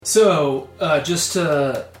So, just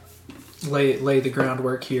to lay the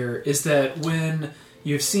groundwork here, is that when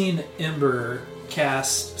you've seen Ember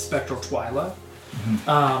cast Spectral Twyla,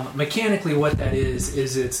 mechanically what that is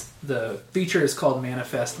it's the feature is called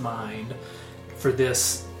Manifest Mind for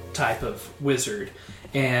this type of wizard.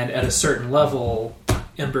 And at a certain level,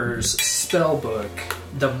 Ember's spellbook,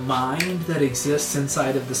 the mind that exists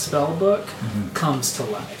inside of the spellbook comes to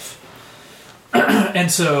life. And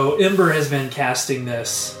so Ember has been casting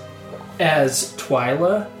this as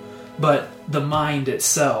Twyla, but the mind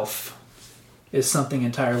itself is something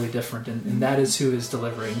entirely different, and that is who is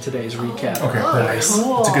delivering today's recap. Okay, nice.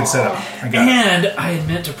 It's a good setup. I had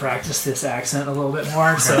meant to practice this accent a little bit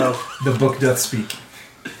more, so... The book doth speak.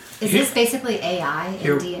 Is this basically AI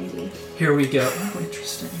in D&D? Here we go. Oh,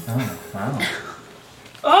 interesting. Oh, wow.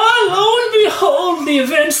 Lo and behold, the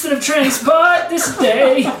events that have transpired this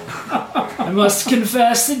day. I must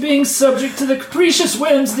confess that being subject to the capricious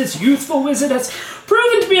whims of this youthful wizard has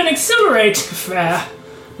proven to be an exhilarating affair,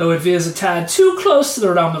 though it veers a tad too close to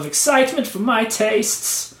the realm of excitement for my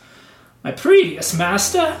tastes. My previous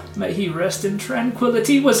master, may he rest in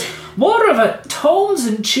tranquility, was more of a tones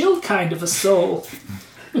and chill kind of a soul.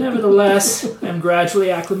 Nevertheless, I am gradually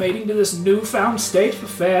acclimating to this newfound state of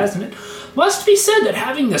affairs, and it must be said that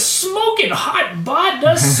having the smoking hot bod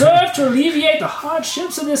does serve to alleviate the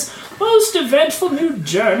hardships of this most eventful new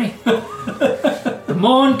journey. The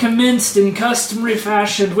morn commenced in customary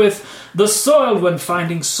fashion, with the soiled one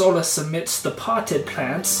finding solace amidst the potted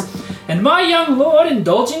plants, and my young lord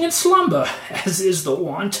indulging in slumber, as is the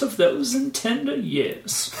wont of those in tender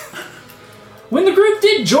years. When the group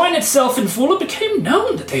did join itself in full, it became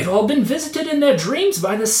known that they had all been visited in their dreams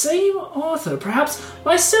by the same author. Perhaps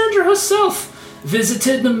Lysandra herself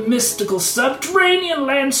visited the mystical subterranean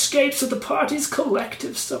landscapes of the party's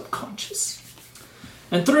collective subconscious.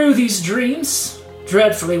 And through these dreams,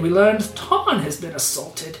 dreadfully we learned Tarn has been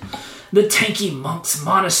assaulted. The tanky monk's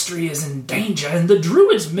monastery is in danger, and the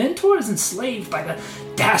druid's mentor is enslaved by the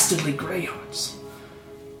dastardly Greyhearts.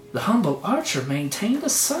 The humble archer maintained a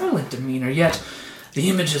silent demeanor, yet the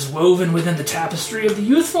images woven within the tapestry of the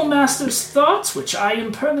youthful master's thoughts, which I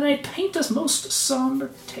impersonate, paint a most somber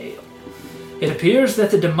tale. It appears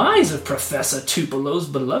that the demise of Professor Tupelo's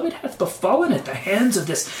beloved hath befallen at the hands of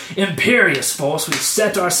this imperious force we've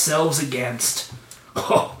set ourselves against.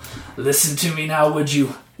 Oh, listen to me now, would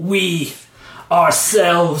you? We,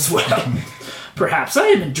 ourselves, well, perhaps I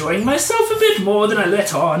am enjoying myself a bit more than I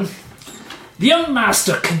let on. The young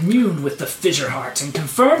master communed with the fissure heart and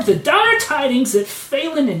confirmed the dire tidings that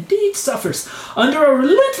Phelan indeed suffers under a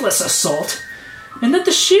relentless assault, and that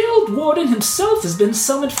the shield warden himself has been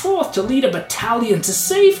summoned forth to lead a battalion to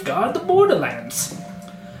safeguard the borderlands.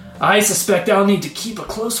 I suspect I'll need to keep a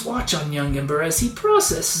close watch on young Ember as he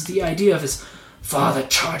processes the idea of his father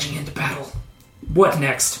charging into battle. What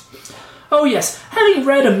next? Oh yes, having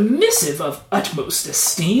read a missive of utmost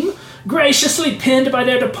esteem, graciously penned by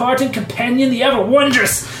their departed companion, the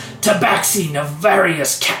ever-wondrous Tabaxi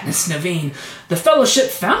Navarius Katniss Naveen, the fellowship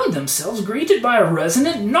found themselves greeted by a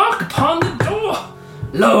resonant knock upon the door.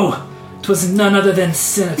 Lo, 'twas none other than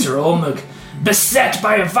Senator Olmug, beset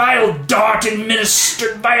by a vile dart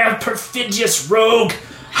administered by a perfidious rogue,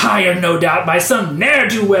 hired no doubt by some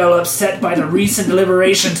ne'er-do-well upset by the recent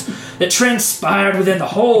deliberations that transpired within the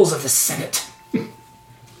halls of the Senate.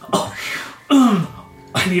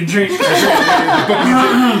 I need a drink.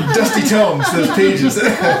 Dusty tomes, those pages.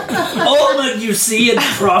 Olmug, you see, had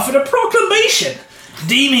proffered a proclamation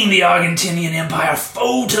deeming the Argentinian Empire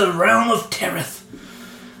foe to the realm of Terith.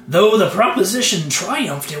 Though the proposition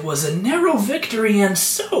triumphed, it was a narrow victory, and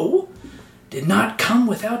so did not come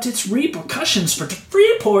without its repercussions, for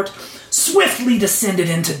Freeport swiftly descended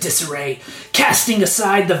into disarray, casting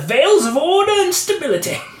aside the veils of order and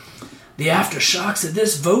stability. The aftershocks of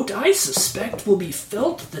this vote, I suspect, will be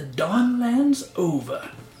felt the Dawnlands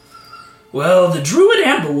over. Well, the druid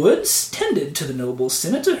Amberwoods tended to the noble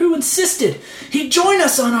senator, who insisted he join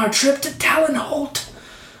us on our trip to Talonholt,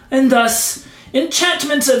 and thus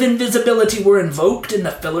enchantments of invisibility were invoked, and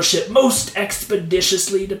the fellowship most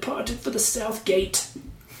expeditiously departed for the south gate.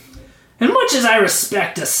 And much as I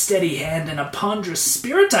respect a steady hand and a ponderous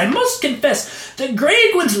spirit, I must confess that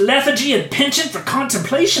Gregwin's lethargy and penchant for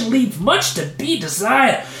contemplation leave much to be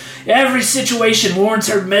desired. Every situation warrants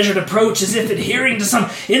her measured approach, as if adhering to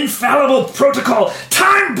some infallible protocol.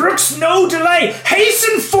 Time brooks no delay.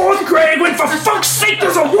 Hasten forth, Gregwin, for fuck's sake,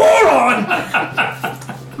 there's a war on!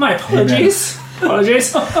 My apologies.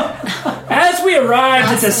 Apologies. As we arrived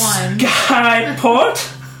at the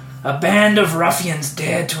skyport, a band of ruffians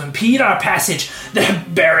dared to impede our passage, their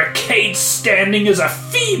barricades standing as a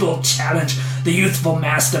feeble challenge the youthful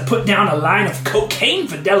master put down a line of cocaine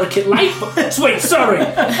for delicate life. Wait, sorry.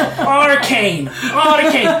 Arcane.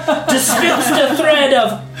 Dispensed a thread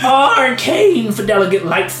of arcane for delicate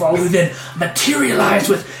lightfall, who then materialized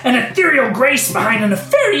with an ethereal grace behind a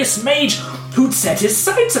nefarious mage who'd set his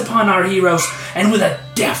sights upon our heroes, and with a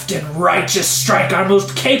deft and righteous strike our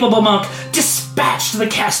most capable monk dispatched the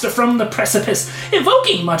caster from the precipice,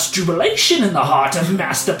 evoking much jubilation in the heart of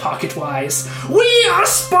Master Pocketwise. "We are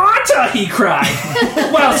Sparta!" he cried,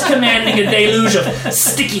 whilst commanding a deluge of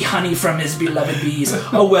sticky honey from his beloved bees.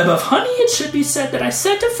 A web of honey, it should be said, that I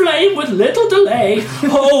set aflame with little delay.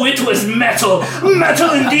 Oh, it was metal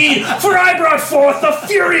indeed, for I brought forth the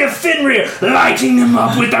fury of Fenrir, lighting them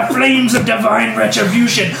up with the flames of divine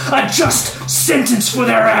retribution, a just sentence for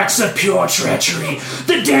their acts of pure treachery,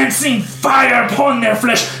 the dancing fire upon their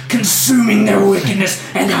flesh, consuming their wickedness,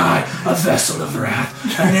 and I, a vessel of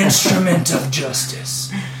wrath, an instrument of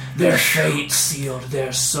justice. Their fate sealed,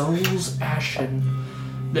 their souls ashen,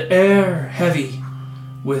 the air heavy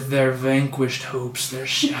with their vanquished hopes, their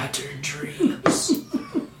shattered dreams.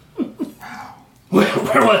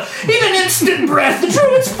 Well, in an instant breath, the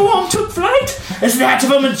druid's form took flight as that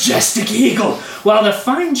of a majestic eagle, while the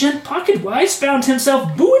fine gent Pocketwise found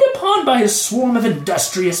himself buoyed upon by his swarm of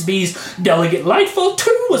industrious bees. Delicate Lightfall,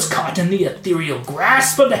 too, was caught in the ethereal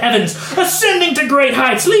grasp of the heavens, ascending to great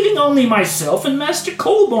heights, leaving only myself and Master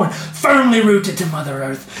Colborne firmly rooted to Mother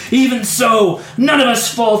Earth. Even so, none of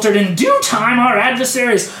us faltered. In due time, our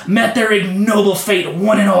adversaries met their ignoble fate,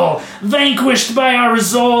 one and all, vanquished by our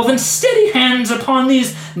resolve and steady hands upon these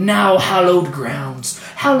now hallowed grounds.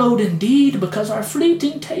 Hallowed indeed, because our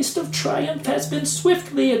fleeting taste of triumph has been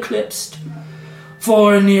swiftly eclipsed.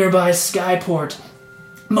 For a nearby skyport,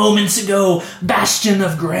 moments ago bastion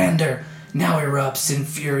of grandeur, now erupts in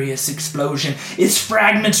furious explosion, its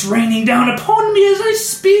fragments raining down upon me as I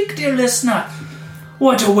speak, dear listener.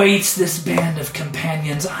 What awaits this band of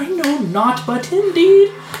companions I know not, but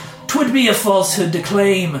indeed 'twould be a falsehood to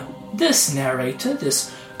claim this narrator, this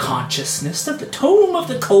consciousness of the tome of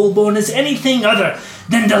the Colborne, is anything other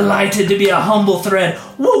than delighted to be a humble thread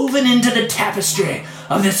woven into the tapestry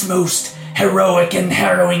of this most heroic and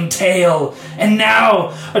harrowing tale. And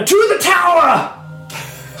now, to the tower!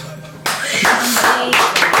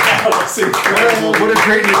 What a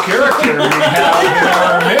great new character we have in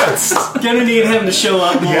our midst. Gonna need him to show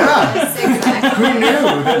up more. Yeah. Exactly. Who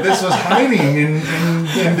knew that this was hiding in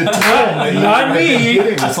the tome that Not me.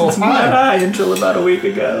 This whole time. Ah, until about a week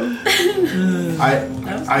ago.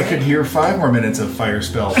 I could hear 5 more minutes of fire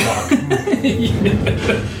spell talk.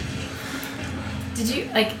 Did you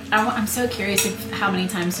I'm so curious how many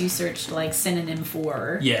times you searched synonym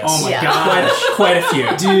for. Yes. Oh my Yeah. gosh. Quite a few.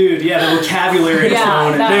 Dude, yeah, the vocabulary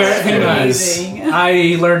thrown in that's there. amazing.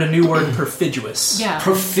 I learned a new word, perfidious. Yeah.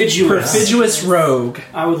 Perfidious. Perfidious rogue.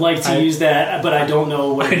 I would like to use that, but I don't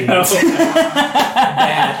know what it means.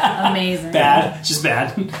 Bad. Amazing. Bad. Just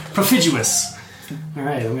bad. Perfidious. All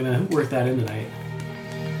right, I'm going to work that in tonight.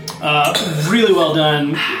 Really well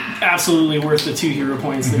done. Absolutely worth the 2 hero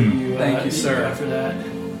points that you Thank you, sir. got for that.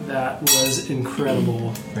 That was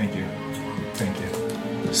incredible. Thank you.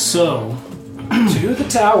 So, To the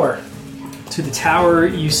tower. to the tower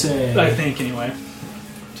you say. I think, anyway.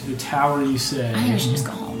 To the tower you say. I think we should just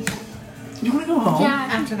go home. You want to go home? Yeah,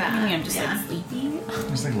 After that, Maybe I'm just yeah. sleepy.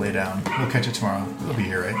 Just lay down. We'll catch it tomorrow. We'll be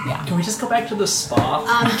here, right? Yeah. Can we just go back to the spa?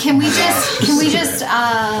 Can we just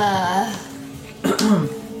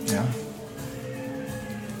Yeah.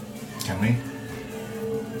 Can we?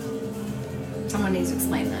 someone needs to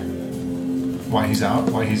explain that. Why he's out?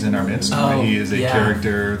 Why he's in our midst? Why he is a yeah.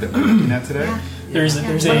 character that we're looking at today? There's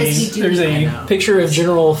What does he do? there's I a know. picture of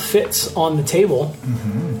General Fitz on the table,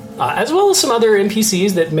 as well as some other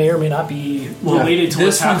NPCs that may or may not be related to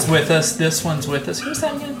This what's one's happening. with us. This one's with us. Who's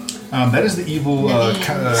that again? That is the evil Not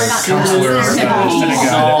counselor Nazal.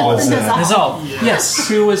 synagogue that was. Nazal. Yes.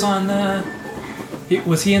 Who was on the...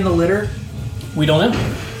 Was he in the litter? We don't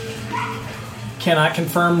know. Cannot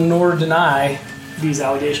confirm nor deny these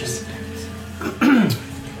allegations. I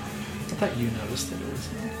thought you noticed that it was...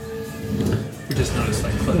 We just noticed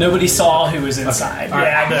Nobody saw who was inside. All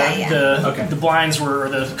right. The blinds were, or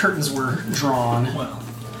the curtains were drawn. Well,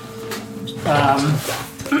 But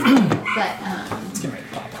it's getting ready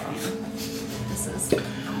to pop off. this is You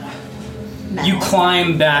metal.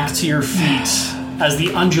 climb back to your feet as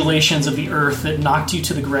the undulations of the earth that knocked you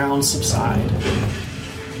to the ground subside.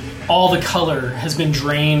 All the color has been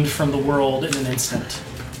drained from the world in an instant.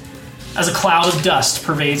 As a cloud of dust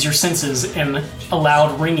pervades your senses and a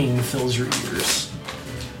loud ringing fills your ears.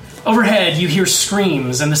 Overhead, you hear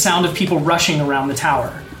screams and the sound of people rushing around the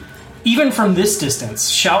tower. Even from this distance,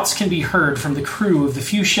 shouts can be heard from the crew of the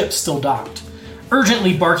few ships still docked,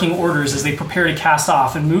 urgently barking orders as they prepare to cast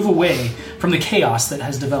off and move away from the chaos that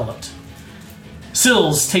has developed.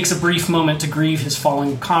 Sills takes a brief moment to grieve his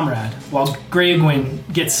fallen comrade, while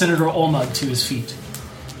Greyegwyn gets Senator Olmug to his feet.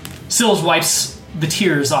 Sills wipes the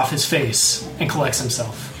tears off his face and collects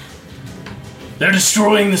himself. They're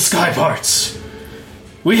destroying the skyports.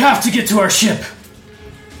 We have to get to our ship.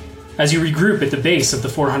 As you regroup at the base of the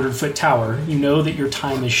 400-foot tower, you know that your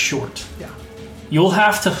time is short. Yeah. You'll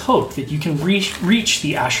have to hope that you can reach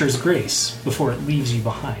the Asher's Grace before it leaves you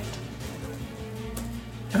behind.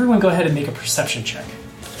 Everyone go ahead and make a perception check.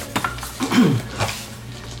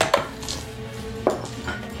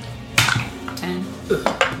 10.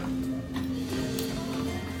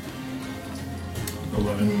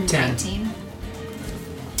 11. 10. 19.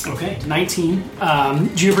 Okay, 19.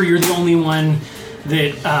 Juniper, you're the only one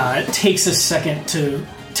that takes a second to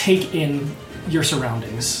take in your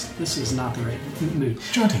surroundings. This is not the right mood.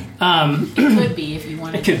 Jaunty. It could be if you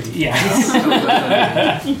wanted. It could be,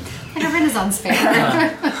 yeah. Like a Renaissance fair.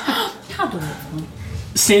 How delightful.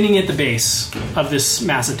 Standing at the base of this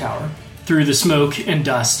massive tower, through the smoke and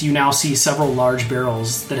dust, you now see several large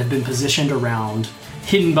barrels that have been positioned around,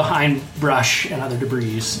 hidden behind brush and other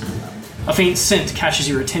debris. A faint scent catches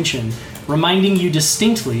your attention, reminding you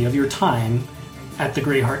distinctly of your time at the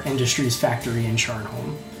Greyheart Industries factory in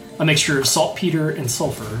Sharnholm. A mixture of saltpeter and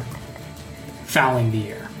sulfur fouling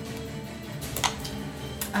the air.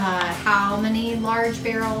 How many large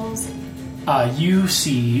barrels? You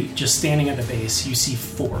see, just standing at the base, you see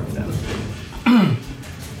 4 of them.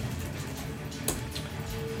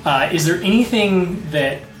 Is there anything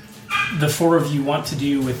that the 4 of you want to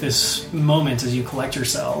do with this moment as you collect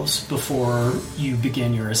yourselves before you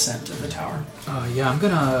begin your ascent of the tower? Yeah, I'm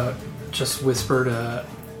gonna just whisper to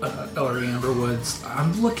Ellery Amberwoods.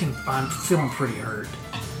 I'm feeling pretty hurt.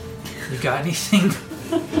 You got anything?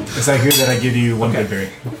 Is that good that I give you one good berry?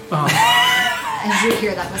 And you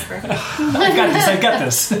hear that whisper. I got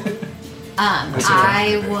this.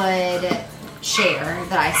 I would share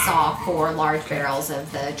that I saw 4 large barrels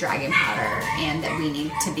of the dragon powder and that we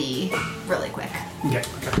need to be really quick. Okay.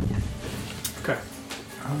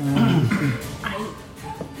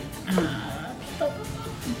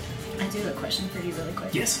 I do have a question for you really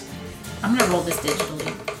quick. Yes. I'm going to roll this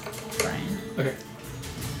digitally, Brian. Okay.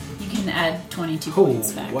 You can add 22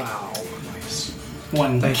 points back. Wow. Nice.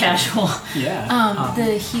 One. Casual. Yeah.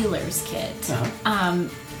 The healer's kit. Uh-huh.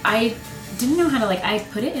 I didn't know how to, I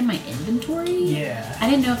put it in my inventory. Yeah. I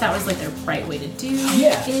didn't know if that was, the right way to do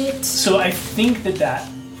it. So I think that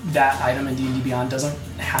item in D&D Beyond doesn't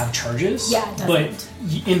have charges. Yeah, it doesn't. But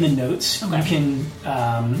in the notes, Okay. you can,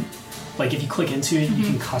 if you click into it, you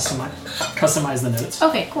can customize the notes.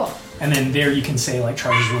 Okay, cool. And then there you can say,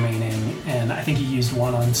 charges remaining. And I think you used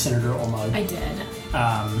one on Senator Olmug. I did.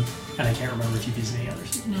 And I can't remember if you've used any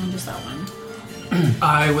others. No, just that one.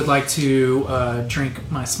 I would like to drink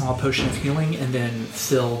my small potion of healing and then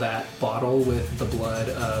fill that bottle with the blood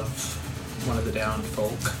of one of the downed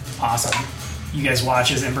folk. Awesome. You guys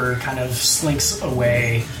watch as Ember kind of slinks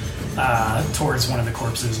away towards one of the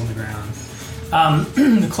corpses on the ground.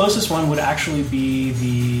 The closest one would actually be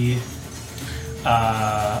the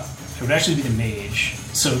mage.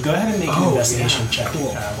 So go ahead and make an investigation check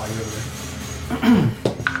while you're over there.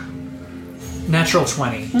 Natural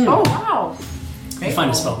 20. Oh, wow. You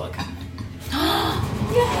find a spellbook.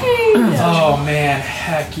 Yay! Oh man,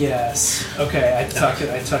 heck yes. Okay, I tucked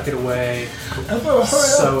it away.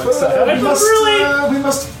 So excited. We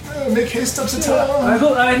must make haste up to town.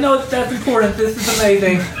 I know that's important. This is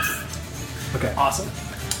amazing. Okay. Awesome.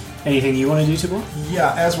 Anything you want to do, Tibor?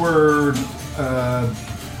 Yeah, as we're...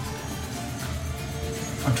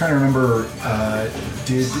 I'm trying to remember,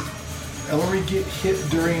 did Ellery get hit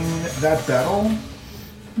during that battle?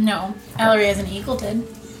 No. Ellery as an eagle did.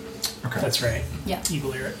 Okay. That's right. Yeah.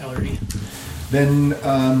 Evil Ellery. Then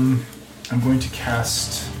I'm going to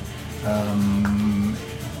cast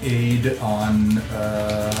aid on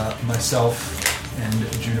myself and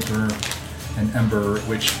Juniper and Ember,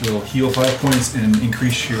 which will heal 5 points and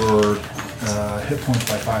increase your hit points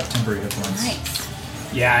by 5 temporary hit points.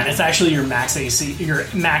 Nice. Yeah, and it's actually your max AC, your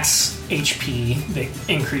max HP that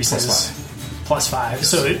increases plus 5. Yes.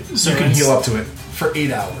 So you can heal up to it for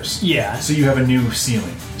 8 hours. Yeah. So you have a new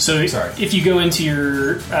ceiling. So Sorry. if you go into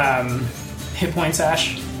your hit points,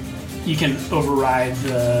 Ash, you can override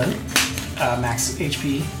the max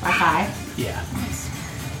HP. By 5. Yeah.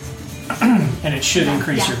 And it should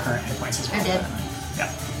increase your current hit points as well. I did.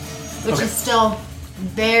 Yeah. Which is still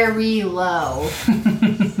very low.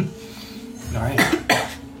 All right.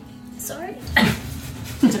 Sorry.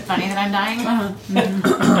 Is it funny that I'm dying?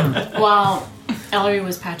 While Ellery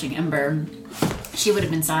was patching Ember, she would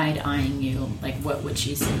have been side-eyeing you. Like, what would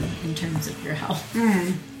she see in terms of your health?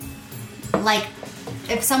 Like,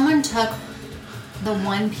 if someone took the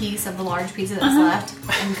one piece of the large pizza that was left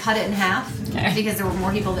and cut it in half because there were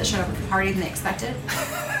more people that showed up at the party than they expected.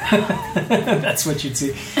 That's what you'd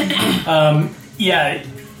see. Yeah,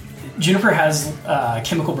 Juniper has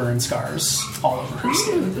chemical burn scars all over her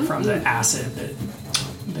skin from the acid that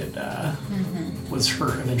was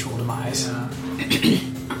her eventual demise.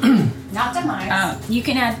 Not demise. You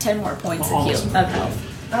can add 10 more points of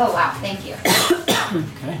health. Oh, wow. Thank you.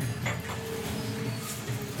 Okay.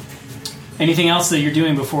 Anything else that you're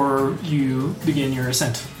doing before you begin your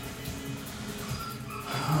ascent?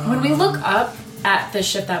 When we look up at the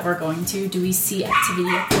ship that we're going to, do we see activity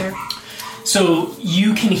up there? So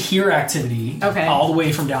you can hear activity Okay. all the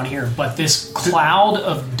way from down here, but this cloud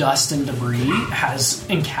of dust and debris has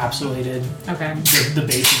encapsulated Okay. the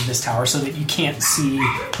base of this tower so that you can't see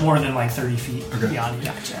more than like 30 feet beyond you.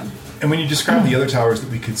 Gotcha. And when you described the other towers that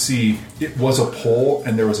we could see, it was a pole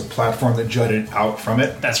and there was a platform that jutted out from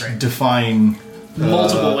it. That's right. Defying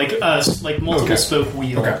Multiple, multiple spoke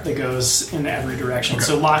wheel Okay. that goes in every direction.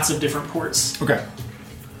 So lots of different ports. Okay.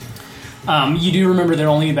 You do remember that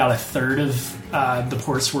only about a third of the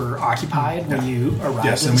ports were occupied when you arrived.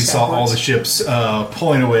 Yes, at and the we saw all the skyports. ships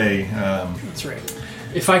pulling away. That's right.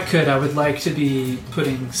 If I could, I would like to be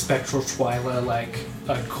putting Spectral Twyla like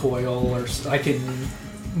a coil, or I can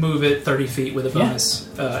move it 30 feet with a bonus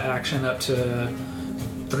action up to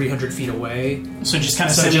 300 feet away. So just kind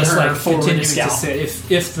of So sending just her like forward continuing to to scout. say,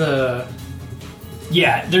 if the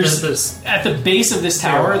There's this at the base of this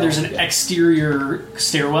tower. stairwell. There's an exterior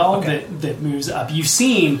stairwell Okay. that moves up. You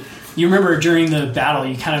remember during the battle,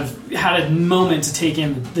 you kind of had a moment to take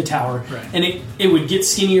in the tower, Right. and it would get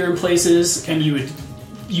skinnier in places, and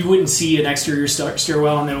you wouldn't see an exterior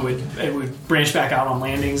stairwell, and then it would branch back out on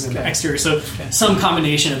landings and exterior. So some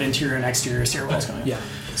combination of interior and exterior stairwells going. Yeah.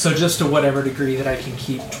 So just to whatever degree that I can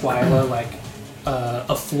keep Twyla like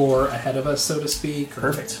a floor ahead of us, so to speak. or-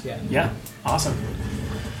 Perfect. Yeah. Yeah. Awesome.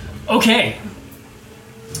 Okay.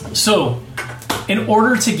 So, in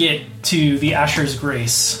order to get to the Asher's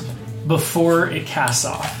Grace before it casts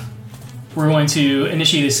off, we're going to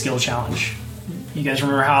initiate a skill challenge. You guys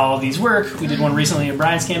remember how these work? We did one recently in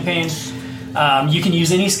Brian's campaign. You can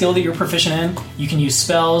use any skill that you're proficient in. You can use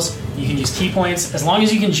spells. You can use key points, as long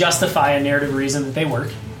as you can justify a narrative reason that they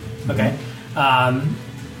work. Okay.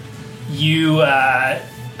 You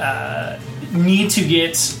need to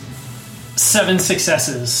get 7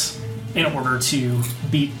 successes in order to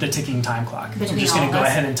beat the ticking time clock. I'm Between just all going to of go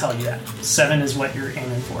us? ahead and tell you that. 7 is what you're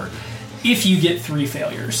aiming for. If you get 3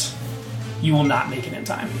 failures, you will not make it in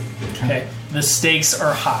time. Okay? The stakes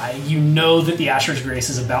are high. You know that the Asher's Grace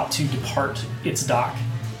is about to depart its dock,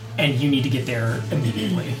 and you need to get there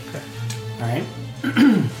immediately. All right?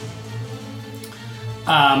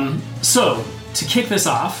 So, to kick this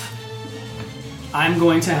off, I'm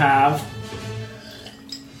going to have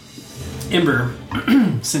Ember,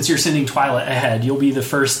 since you're sending Twyla ahead, you'll be the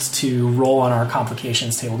first to roll on our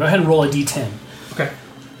complications table. Go ahead and roll a d10. Okay.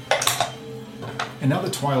 And now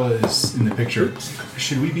that Twyla is in the picture,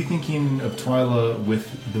 should we be thinking of Twyla with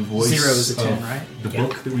the voice 0 is a 10, of right? the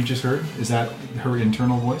book that we just heard? Is that her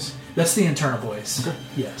internal voice? That's the internal voice. Okay.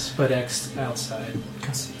 Yes, but X outside.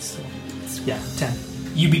 Yeah, 10.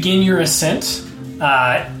 You begin your ascent.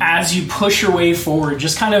 As you push your way forward,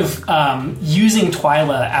 just kind of using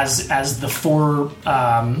Twyla as the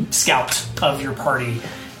scout of your party,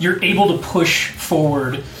 you're able to push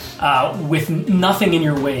forward with nothing in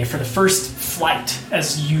your way for the first flight.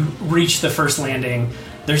 As you reach the first landing,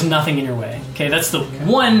 there's nothing in your way. Okay, that's the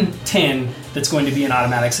 110 that's going to be an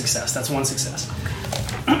automatic success. That's 1 success.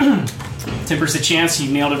 10% chance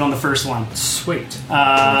you nailed it on the first one. Sweet.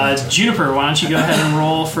 Juniper, why don't you go ahead and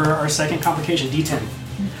roll for our second complication, D10.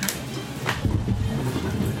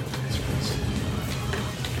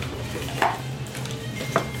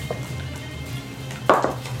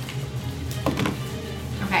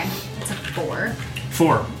 Okay, it's a 4.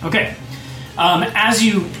 4. Okay. As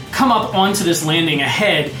you come up onto this landing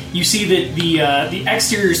ahead, you see that the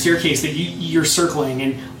exterior staircase that you're circling,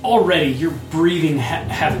 and already you're breathing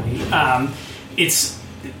heavily. It's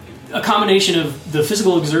a combination of the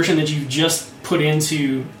physical exertion that you just put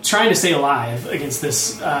into trying to stay alive against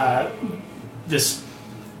this this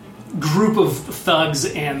group of thugs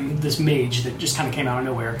and this mage that just kind of came out of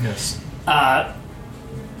nowhere. Yes.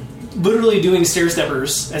 Literally doing stair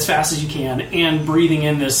steppers as fast as you can and breathing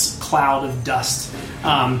in this cloud of dust.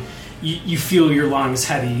 You feel your lungs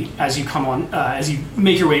heavy as you come on, as you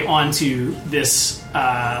make your way onto this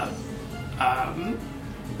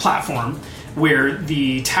platform where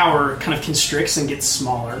the tower kind of constricts and gets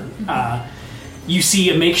smaller. You see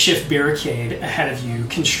a makeshift barricade ahead of you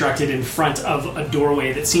constructed in front of a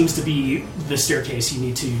doorway that seems to be the staircase you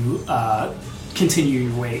need to continue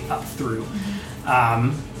your way up through.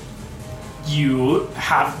 You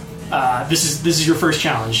have this is your first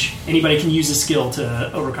challenge. Anybody can use a skill to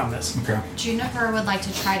overcome this. Okay. Juniper would like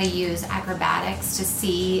to try to use acrobatics to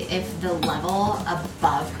see if the level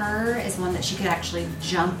above her is one that she could actually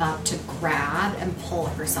jump up to grab and pull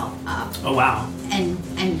herself up Oh wow. and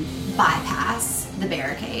bypass the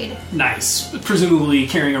barricade. Nice. Presumably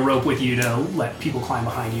carrying a rope with you to let people climb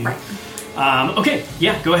behind you. Right. Okay,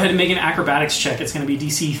 yeah, go ahead and make an acrobatics check. It's going to be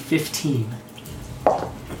DC 15.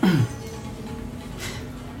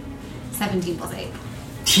 17 plus 8.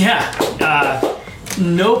 Yeah,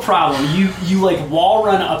 no problem. You like wall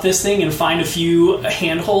run up this thing and find a few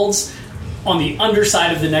handholds on the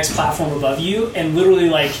underside of the next platform above you, and literally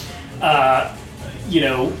like,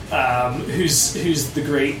 who's a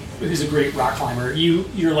great rock climber.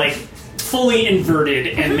 You're like fully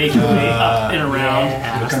inverted and make your way up and around.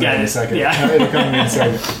 It'll come in a second. Yeah. It'll come in a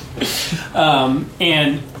second.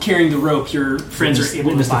 And carrying the rope, your friends are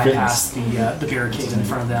able to Witness the bypass the barricades in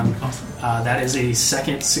front of them. That is a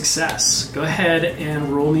second success. Go ahead and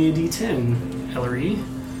roll me a d10, Ellery.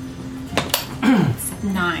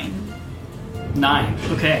 9. 9.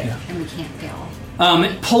 Okay. Yeah. And we can't fail.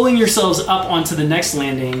 Pulling yourselves up onto the next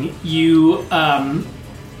landing, you're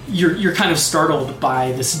kind of startled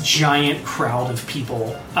by this giant crowd of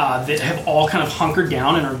people that have all kind of hunkered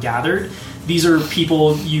down and are gathered. These are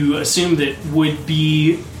people you assume that would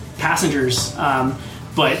be passengers,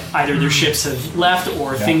 but either their ships have left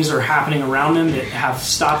or things are happening around them that have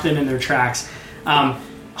stopped them in their tracks.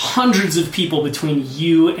 Hundreds of people between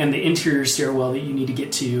you and the interior stairwell that you need to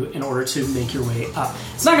get to in order to make your way up.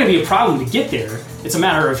 It's not going to be a problem to get there. It's a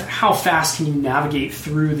matter of how fast can you navigate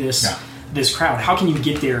through this crowd. How can you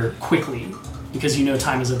get there quickly? Because you know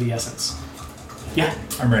time is of the essence. Yeah?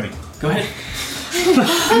 I'm ready. Go ahead.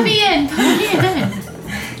 Put me in.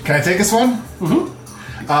 Can I take this one? Mm-hmm.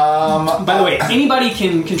 By the way, anybody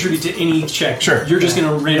can contribute to any check. Sure. You're just going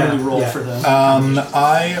to randomly roll for the...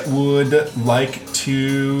 I would like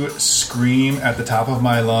to scream at the top of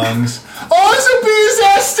my lungs, "Oh, it's a bee's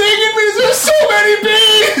nest stinging me! There's so many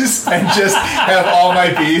bees!" And just have all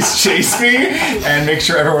my bees chase me and make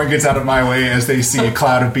sure everyone gets out of my way as they see a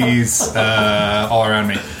cloud of bees all around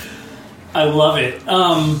me. I love it.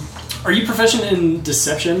 Are you proficient in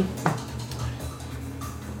deception?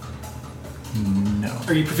 No.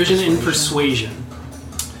 Are you proficient in persuasion?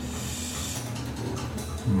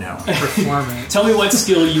 No. Performance. Tell me what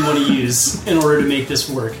skill you want to use in order to make this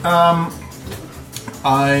work. I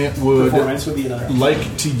would Performance would be another option.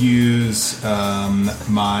 like to use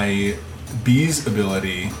my bees'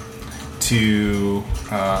 ability to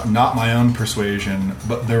not my own persuasion,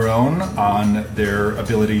 but their own on their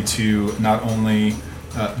ability to not only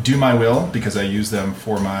do my will, because I use them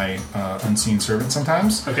for my unseen servant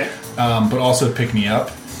sometimes, Okay. but also pick me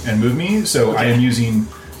up and move me. So I am using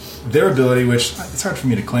their ability, which it's hard for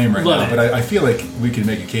me to claim right Love now, it. but I feel like we could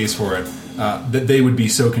make a case for it, that they would be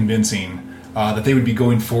so convincing, that they would be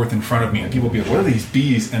going forth in front of me, and people would be like, "What are these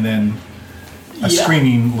bees?" And then a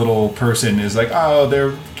screaming little person is like,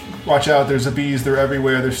 "Oh, watch out, there's a bees, they're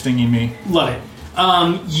everywhere, they're stinging me." Love it.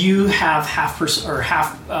 You have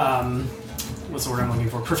what's the word I'm looking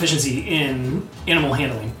for? Proficiency in animal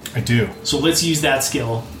handling. I do. So let's use that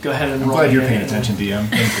skill. Go ahead and I'm roll. glad me you're an paying animal. attention, DM.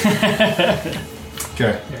 Thank you.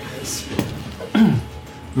 Okay. There it is.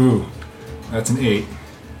 Ooh, that's an 8.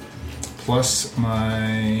 Plus my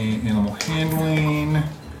animal handling.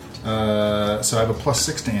 So I have a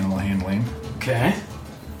 +6 to animal handling. Okay.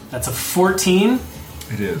 That's a 14.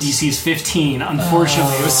 It is. DC's 15.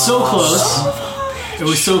 Unfortunately, it was so close. It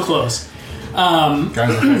was so close. Guys,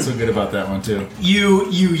 I feel so good about that one too. You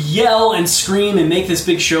yell and scream and make this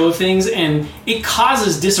big show of things, and it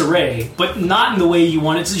causes disarray, but not in the way you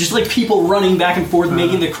want it. It's just like people running back and forth,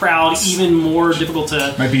 making the crowd even more difficult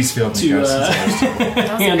to My beast failed me, guys. That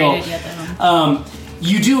was handle. a great idea, though.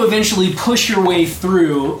 You do eventually push your way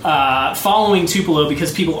through, following Tupelo,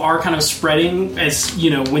 because people are kind of spreading as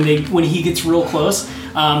when he gets real close.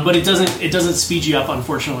 But it doesn't speed you up,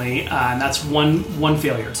 unfortunately, and that's one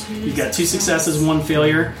failure. You've got 2 successes, 1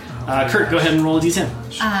 failure. Kurt, go ahead and roll a d10.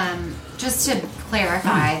 Just to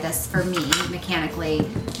clarify this for me mechanically,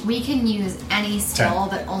 we can use any skill,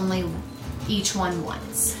 but only each one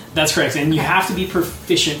once. That's correct, and you have to be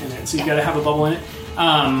proficient in it, so you've got to have a bubble in it.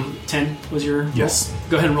 10 was your roll? Yes.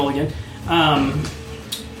 Go ahead and roll again.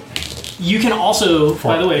 You can also,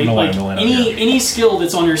 by the way, like Milano, any skill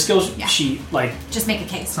that's on your skill sheet, like Just make a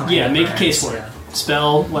case. make a case for it.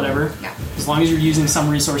 Spell, whatever. Yeah. As long as you're using some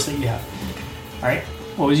resource that you have. All right.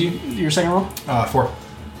 What was your second roll? 4.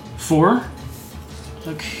 4.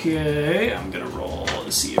 Okay, I'm gonna roll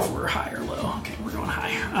to see if we're high or low. Okay, we're going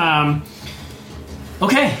high.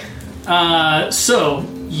 Okay, so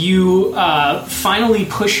you finally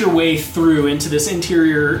push your way through into this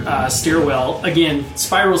interior stairwell. Again,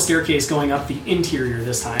 spiral staircase going up the interior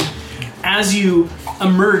this time. As you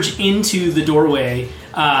emerge into the doorway,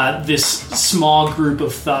 this small group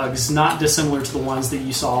of thugs, not dissimilar to the ones that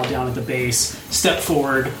you saw down at the base, step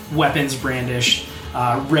forward, weapons brandished,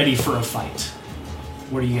 ready for a fight.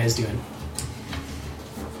 What are you guys doing?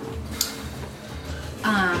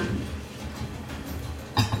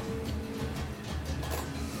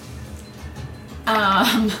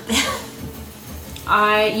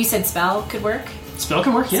 You said spell could work. Spell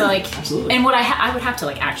can work, yeah. So like, absolutely. And what I would have to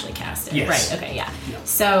like actually cast it. Yes. Right. Okay. Yeah.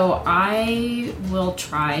 So I will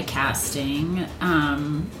try casting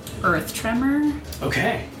Earth Tremor.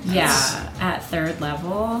 Okay. Yeah, at 3rd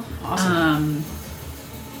level. Awesome.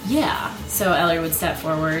 Yeah. So Ellie would step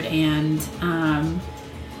forward and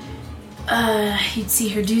you'd see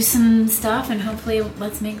her do some stuff, and hopefully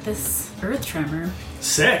let's make this Earth Tremor.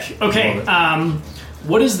 Sick. Okay.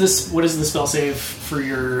 What is this? What is the spell save for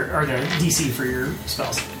your, or the DC for your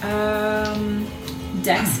spells?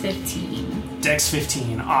 Dex 15. Dex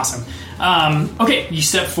 15. Awesome. Okay, you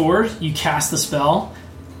step forward. You cast the spell.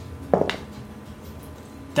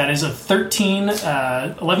 That is a 13.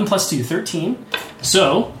 11 plus 2, 13.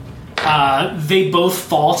 So they both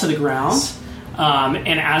fall to the ground.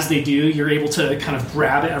 And as they do, you're able to kind of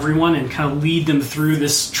grab everyone and kind of lead them through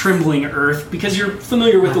this trembling earth, because you're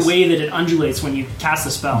familiar with the way that it undulates when you cast a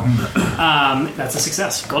spell. That's a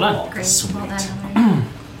success. Well done. Great. Well done.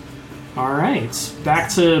 All right. Back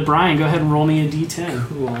to Brian. Go ahead and roll me a d10.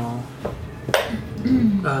 Cool.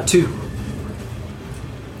 2.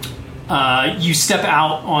 You step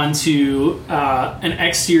out onto an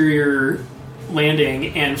exterior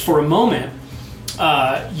landing, and for a moment,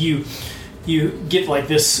 you get like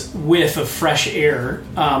this whiff of fresh air,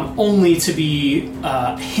 only to be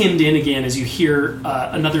hemmed in again as you hear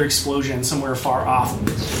another explosion somewhere far off,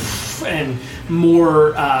 and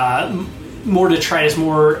more detritus,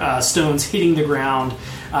 more stones hitting the ground.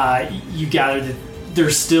 You gather that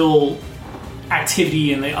there's still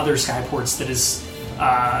activity in the other skyports that is...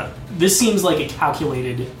 this seems like a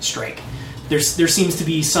calculated strike. There seems to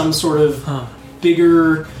be some sort of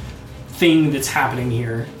bigger thing that's happening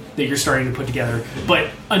here that you're starting to put together, but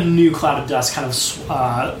a new cloud of dust kind of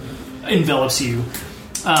envelops you,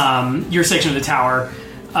 your section of the tower,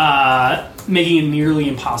 making it nearly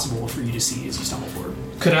impossible for you to see as you stumble forward.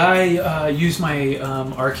 Could I use my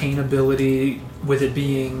arcane ability, with it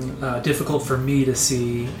being difficult for me to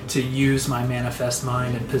see, to use my manifest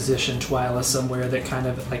mind and position Twyla somewhere that kind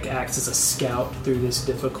of like acts as a scout through this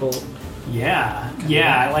difficult... Yeah,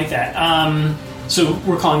 I like that. So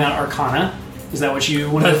we're calling that Arcana. Is that what you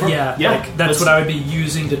want to do for? Yeah. Like, that's what I would be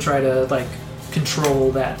using to try to like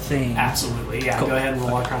control that thing. Absolutely, yeah. Cool. Go ahead and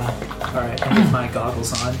roll Arcana. All right, I'll get my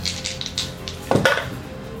goggles on.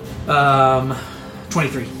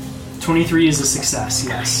 23. 23 is a success,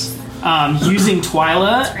 yes. Using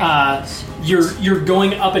Twyla, you're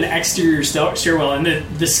going up an exterior stairwell, and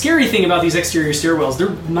the scary thing about these exterior stairwells,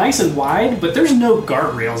 they're nice and wide, but there's no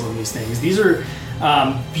guardrails on these things. These are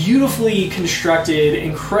beautifully constructed,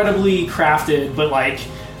 incredibly crafted, but like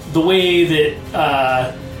the way that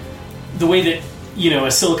a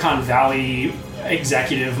Silicon Valley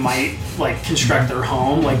executive might like construct their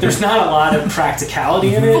home, like there's not a lot of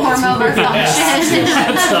practicality in it. Form over function.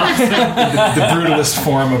 The brutalist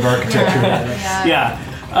form of architecture. Yeah.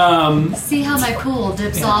 See how my pool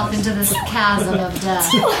dips off into this chasm of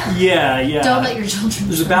death. Yeah. Don't let your children.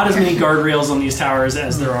 There's about as many guardrails on these towers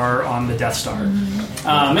as there are on the Death Star.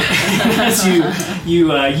 As you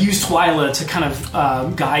use Twyla to kind of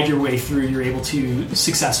guide your way through, you're able to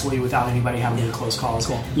successfully, without anybody having any close calls,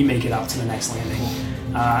 you make it up to the next landing.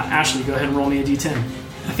 Ashley, go ahead and roll me a d10.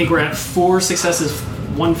 I think we're at 4 successes,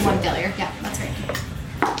 1 failure. 1 failure. Yeah, that's right.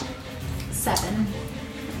 7.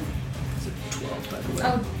 12, by the way.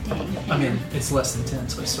 Oh, dang. I mean, it's less than 10,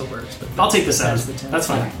 so it still works. But I'll take the 7. the 10. That's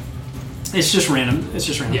fine. Okay. It's just random.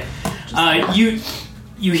 Yeah.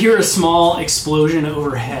 You hear a small explosion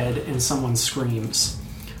overhead and someone screams.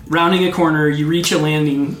 Rounding a corner, you reach a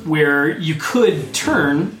landing where you could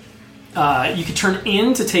turn. You could turn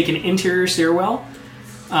in to take an interior stairwell,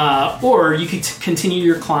 or you could continue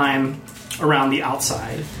your climb around the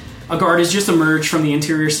outside. A guard has just emerged from the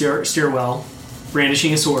interior stairwell,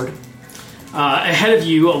 brandishing a sword. Ahead of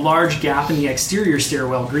you, a large gap in the exterior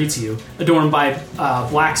stairwell greets you, adorned by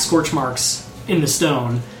black scorch marks in the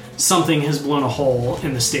stone. Something has blown a hole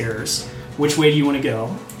in the stairs. Which way do you want to go?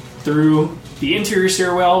 Through the interior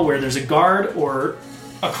stairwell where there's a guard, or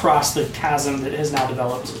across the chasm that has now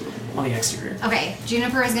developed on the exterior? Okay,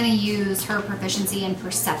 Juniper is going to use her proficiency in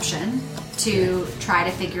perception to try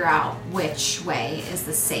to figure out which way is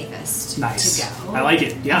the safest Nice. to go. I like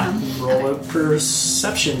it. Yeah. Roll Okay. a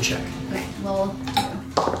perception check. Okay, well,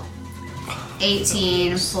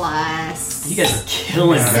 18 plus. You guys are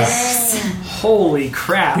killing this. Holy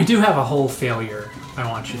crap. We do have a whole failure. I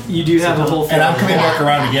want you. You do have a whole And I'm coming Yeah. back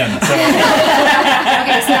around again. So.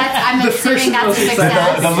 Okay, so that's, I'm assuming that's a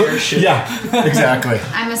success. Yeah, exactly.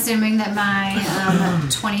 I'm assuming that my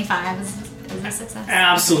 25 is a success.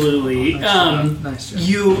 Absolutely. Nice job.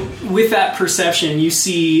 You, with that perception, you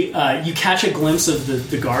see, you catch a glimpse of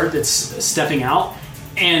the guard that's stepping out,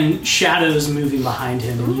 and shadows moving behind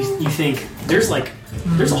him, and you think there's a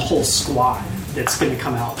whole squad that's going to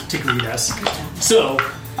come out to greet us. So,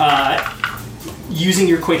 using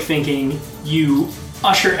your quick thinking, you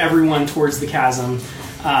usher everyone towards the chasm.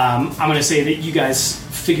 I'm going to say that you guys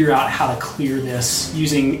figure out how to clear this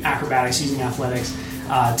using acrobatics, using athletics,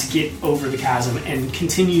 to get over the chasm and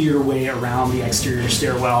continue your way around the exterior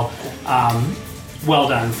stairwell. Well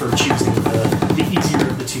done for choosing the easier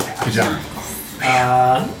of the two paths. Good job.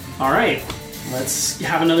 All right, let's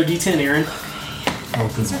have another D10, Aaron.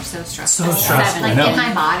 These are so stressful. So stressful. Like I know. in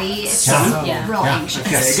my body, it's Seven? just Yeah. real Yeah. anxious.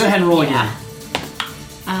 Okay, go ahead and roll again.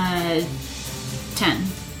 10.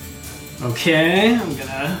 Okay, I'm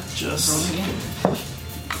gonna just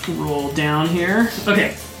roll down here.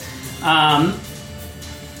 Okay.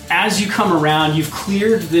 As you come around, you've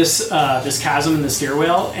cleared this chasm in the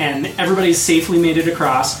stairwell, and everybody's safely made it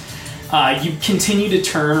across. You continue to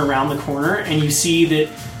turn around the corner, and you see that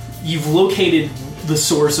you've located the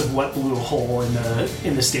source of what blew a hole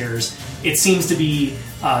in the stairs. It seems to be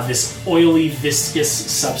this oily, viscous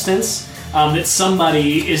substance that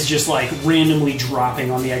somebody is just like randomly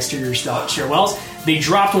dropping on the exterior stairwells. They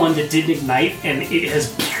dropped one that didn't ignite, and it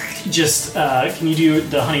has just. Can you do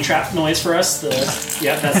the honey trap noise for us?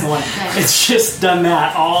 Yeah, that's the one. It's just done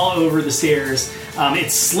that all over the stairs.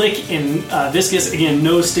 It's slick and viscous. Again,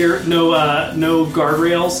 no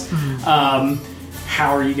guardrails.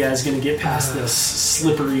 How are you guys going to get past this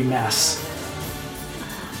slippery mess?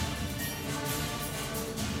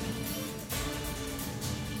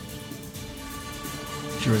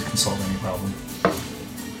 She was consult any problem.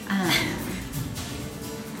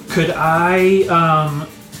 Could I?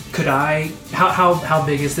 How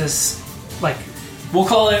big is this? Like, We'll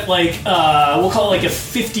call it like a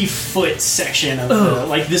 50-foot section of the,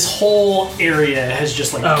 like this whole area has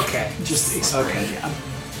just like just exploded. Okay. Yeah.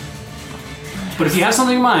 But if you have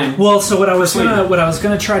something in mind, well, so what I was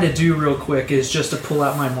gonna try to do real quick is just to pull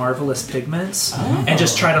out my marvelous pigments and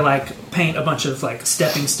just try to like paint a bunch of like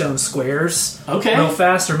stepping stone squares, real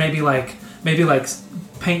fast, or maybe like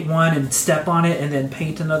paint one and step on it, and then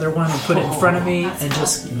paint another one and put it in front of me, and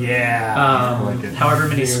just however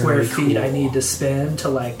many square feet I need to spend to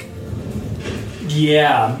like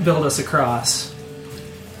build us across,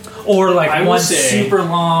 or like one super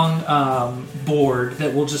long board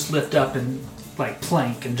that we'll just lift up and like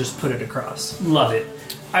plank and just put it across. Love it.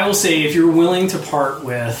 I will say, if you're willing to part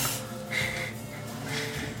with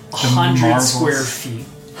 100 square feet,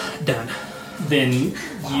 Done. then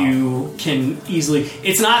you can easily.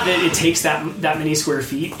 It's not that it takes that many square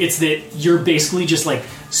feet. It's that you're basically just like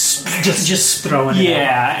just throwing it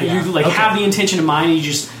out. You like have the intention in mind, and you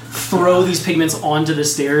just throw these pigments onto the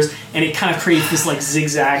stairs, and it kind of creates this like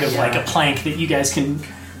zigzag of like a plank that you guys can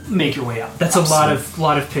make your way up. That's a lot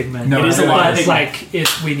of pigment. No, it is a lot of pigment. Like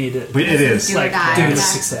we need it. It is. Like Do the that.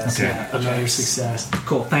 success. Okay. Yeah. Another success.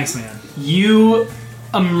 Cool. Thanks, man. You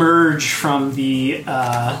emerge from the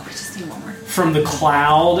Just need one more. from the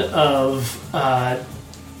cloud of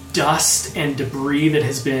dust and debris that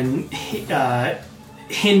has been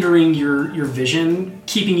hindering your vision,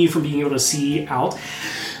 keeping you from being able to see out.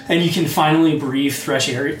 And you can finally breathe fresh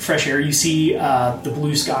air. You see the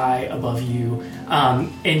blue sky above you,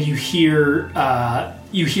 and you hear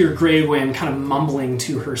Grey Gwen kind of mumbling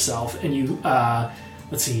to herself. And you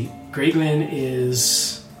let's see, Grey Gwen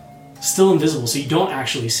is still invisible, so you don't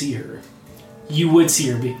actually see her. You would see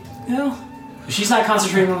her she's not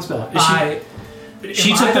concentrating on the spell.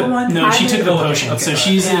 She took the potion, so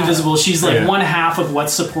she's invisible. She's like one half of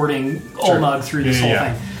what's supporting Olmug through this whole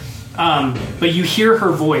thing. But you hear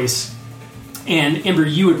her voice, And Ember,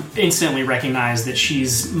 you would instantly recognize that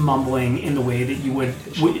she's mumbling in the way that you would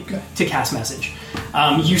to cast message.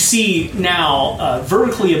 You see now,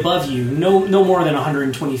 vertically above you, no more than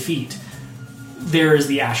 120 feet, there is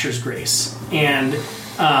the Asher's Grace. And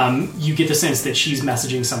you get the sense that she's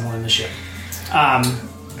messaging someone in the ship.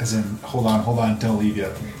 As in, hold on, don't leave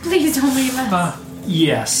yet. Please don't leave us.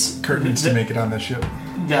 Yes. Kurt needs to make it on the ship.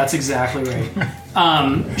 That's exactly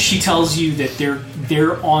right. She tells you that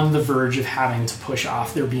they're on the verge of having to push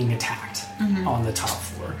off. They're being attacked on the top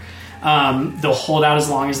floor. They'll hold out as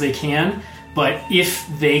long as they can, but if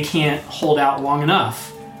they can't hold out long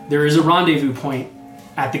enough, there is a rendezvous point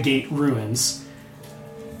at the gate ruins.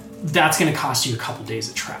 That's going to cost you a couple days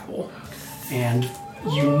of travel. And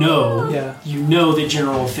you know that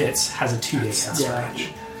General Fitz has a 2-day head start.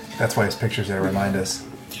 That's why his pictures there remind us.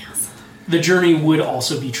 The journey would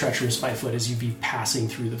also be treacherous by foot as you'd be passing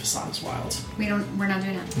through the Vasanas Wilds. We're not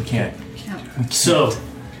doing it. We can't. No. So,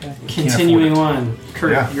 continuing on.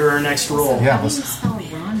 Kurt, you're our next roll. Yeah, How do you let's... spell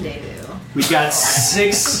rendezvous? We've got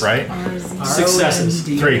 6 Right? successes.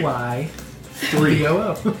 3. 3.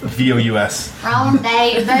 VOUS.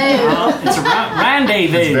 Rendezvous. It's a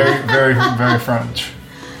rendezvous. It's very, very, very French.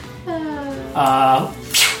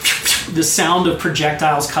 The sound of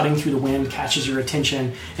projectiles cutting through the wind catches your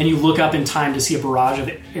attention, and you look up in time to see a barrage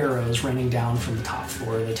of arrows raining down from the top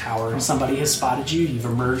floor of the tower. Somebody has spotted you. You've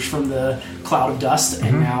emerged from the cloud of dust,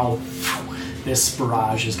 and now this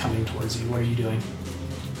barrage is coming towards you. What are you doing?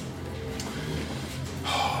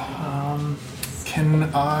 Can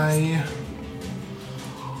I...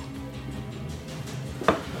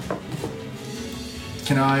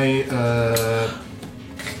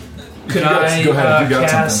 Could I go ahead, you got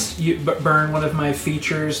cast burn one of my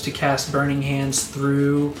features to cast Burning Hands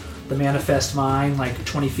through the Manifest Mind, like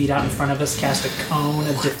 20 feet out in front of us, cast a cone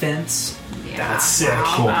of defense? That's sick.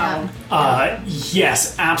 Cool.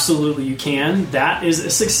 Yes, absolutely you can. That is a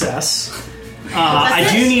success. I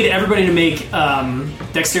do need everybody to make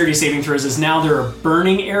dexterity saving throws, as now there are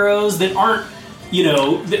burning arrows that aren't,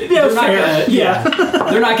 they're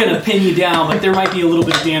not going to pin you down, but there might be a little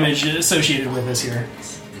bit of damage associated with this here.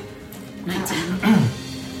 19.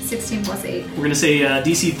 16 plus 8. We're going to say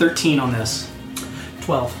DC 13 on this.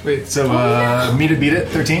 12. Wait, so me to beat it,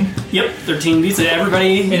 13? Yep, 13 beats it.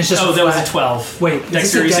 Everybody... And it's just that was a 12. Wait,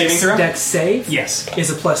 dexterity is this a saving throw? dex save? Yes.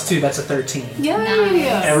 Is a +2, that's a 13.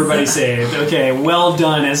 Yeah. Everybody saved. Okay, well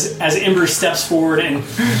done. As Ember steps forward and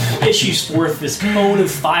issues forth this cone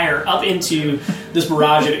of fire up into this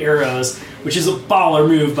barrage of arrows, which is a baller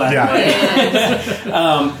move, by the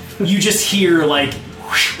way. You just hear, like,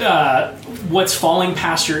 what's falling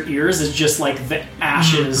past your ears is just like the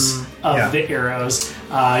ashes of the arrows.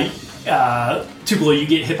 Tupelo, you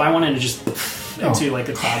get hit by one and it just into like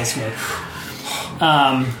a cloud of smoke.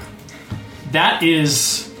 That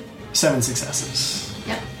is 7 successes.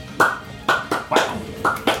 Yep. Wow.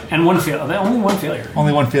 And one failure. Only one failure.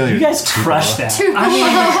 Only one failure. You guys crushed that.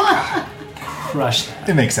 Crushed that.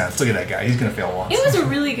 It makes sense. Look at that guy. He's going to fail once. It was a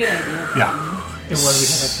really good idea. Yeah. It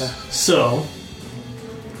was. So,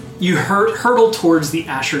 you hurtle towards the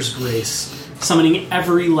Asher's Grace, summoning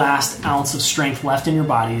every last ounce of strength left in your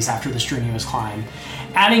bodies after the strenuous climb.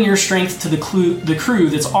 Adding your strength to the crew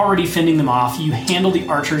that's already fending them off, you handle the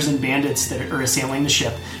archers and bandits that are assailing the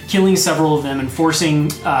ship, killing several of them and forcing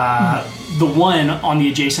the one on the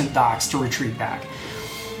adjacent docks to retreat back.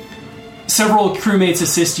 Several crewmates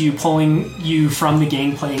assist you, pulling you from the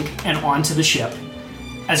gangplank and onto the ship.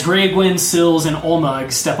 As Grey-Gwyn, Sills, and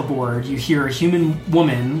Olmug step aboard, you hear a human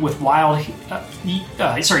woman with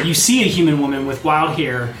you see a human woman with wild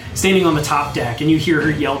hair standing on the top deck, and you hear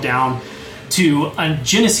her yell down to a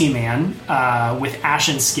Genesee man with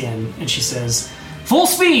ashen skin, and she says, "Full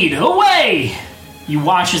speed, away!" You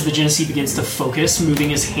watch as the Genesee begins to focus, moving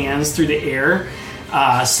his hands through the air,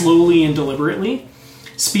 slowly and deliberately,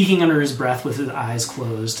 speaking under his breath with his eyes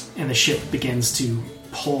closed, and the ship begins to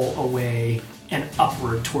pull away and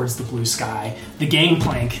upward towards the blue sky. The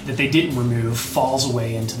gangplank that they didn't remove falls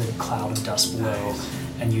away into the cloud of dust below,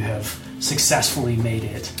 and you have successfully made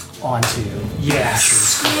it onto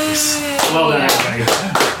Asher's Grace. Well done, everybody.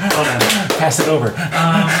 Well done. Pass it over.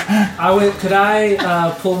 Could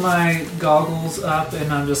I pull my goggles up,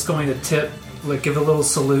 and I'm just going to give a little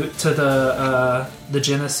salute to the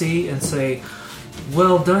Genesee and say,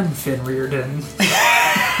 "Well done, Finn Reardon."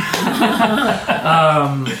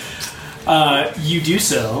 You do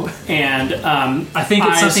so, and I think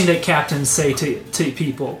it's something that captains say to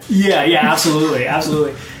people. Yeah, absolutely.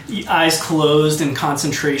 Eyes closed in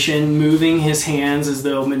concentration, moving his hands as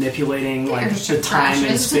though manipulating like the time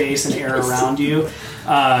and space and air around you.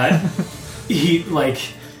 He like,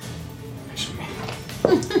 actually,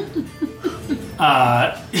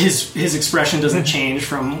 His expression doesn't change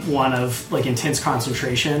from one of like intense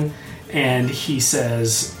concentration, and he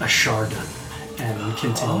says Ashar and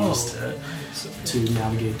continues to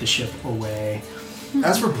navigate the ship away.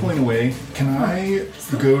 As we're pulling away, can I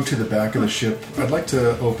go to the back of the ship? I'd like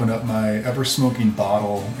to open up my ever-smoking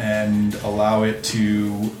bottle and allow it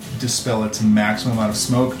to dispel its maximum amount of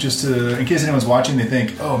smoke, just to, in case anyone's watching, they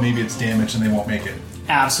think, oh, maybe it's damaged and they won't make it.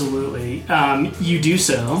 Absolutely. You do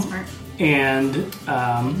so. Smart. And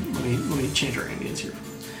let me change our ambience here.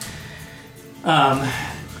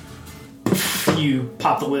 You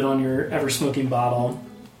pop the lid on your ever-smoking bottle,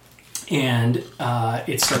 and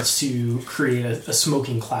it starts to create a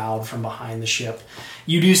smoking cloud from behind the ship.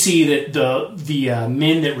 You do see that the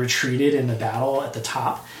men that retreated in the battle at the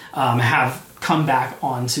top have come back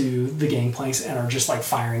onto the gangplanks and are just like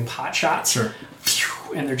firing pot shots. Sure.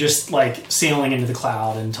 And they're just like sailing into the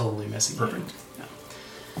cloud and totally missing. Perfect.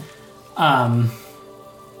 Yeah.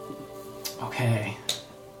 Okay.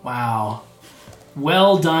 Wow.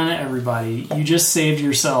 Well done, everybody. You just saved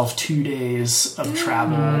yourself 2 days of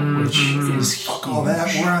travel, which is huge. Fuck all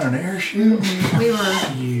that. We're on an airship. We were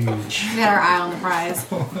Huge. we had our eye on the prize.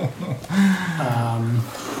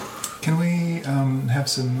 Can we have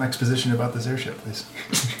some exposition about this airship, please?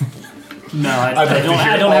 No, I don't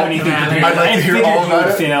have anything prepared. I'd like to hear all about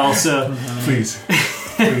it. Fail, so. Please.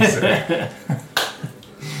 Please, sir.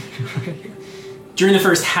 During the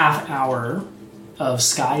first half hour of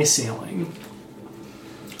sky sailing,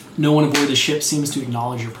 no one aboard the ship seems to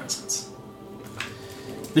acknowledge your presence.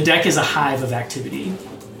 The deck is a hive of activity.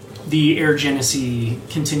 The air genesee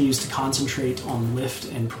continues to concentrate on lift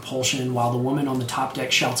and propulsion, while the woman on the top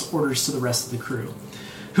deck shouts orders to the rest of the crew,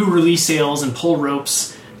 who release sails and pull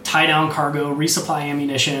ropes, tie down cargo, resupply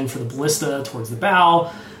ammunition for the ballista towards the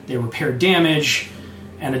bow. They repair damage,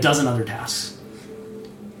 and a dozen other tasks.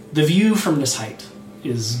 The view from this height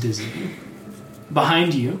is dizzying.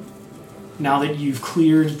 Behind you, now that you've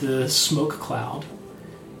cleared the smoke cloud,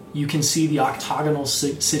 you can see the octagonal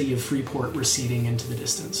city of Freeport receding into the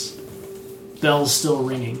distance. Bells still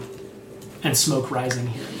ringing, and smoke rising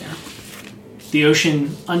here and there. The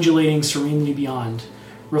ocean undulating serenely beyond,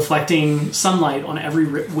 reflecting sunlight on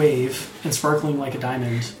every wave and sparkling like a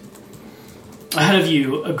diamond. Ahead of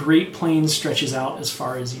you, a great plain stretches out as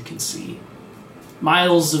far as you can see.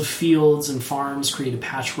 Miles of fields and farms create a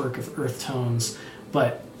patchwork of earth tones,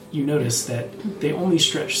 but you notice that they only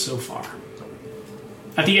stretch so far.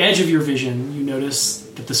 At the edge of your vision, you notice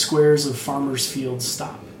that the squares of farmers' fields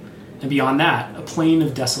stop, and beyond that, a plain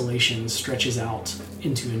of desolation stretches out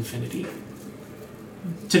into infinity.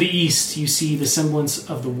 To the east, you see the semblance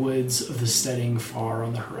of the woods of the steading far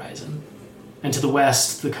on the horizon, and to the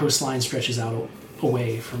west, the coastline stretches out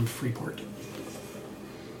away from Freeport.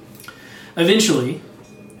 Eventually,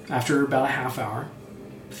 after about a half hour,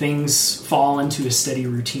 things fall into a steady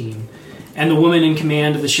routine, and the woman in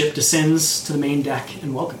command of the ship descends to the main deck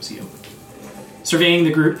and welcomes you. Surveying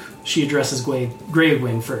the group, she addresses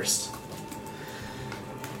Greywind first.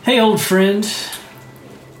 Hey, old friend.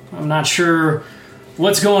 I'm not sure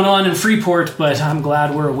what's going on in Freeport, but I'm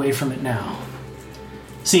glad we're away from it now.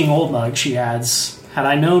 Seeing Old Mug, she adds, had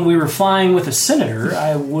I known we were flying with a senator,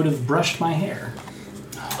 I would have brushed my hair.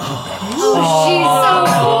 She's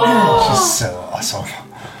so awesome.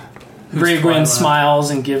 Greywind smiles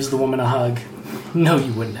and gives the woman a hug. No,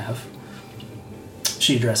 you wouldn't have.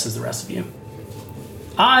 She addresses the rest of you.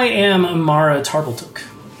 I am Amara Tarbaltuk,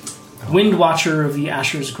 Wind Watcher of the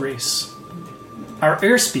Asher's Grace. Our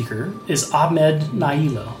air speaker is Ahmed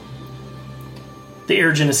Nailo. The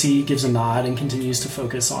air genesee gives a nod and continues to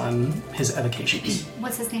focus on his evocations.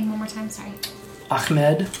 What's his name one more time? Sorry.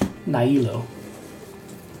 Ahmed Nailo.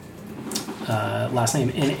 Last name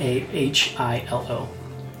Nahilo.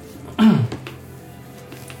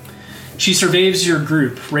 She surveys your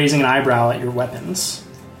group, raising an eyebrow at your weapons.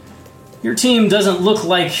 Your team doesn't look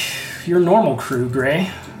like your normal crew,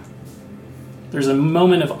 Grey. There's a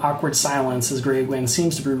moment of awkward silence as Greywind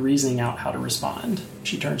seems to be reasoning out how to respond.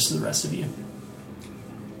 She turns to the rest of you.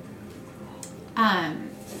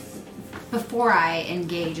 Before I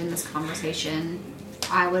engage in this conversation,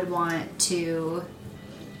 I would want to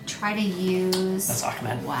try to use... That's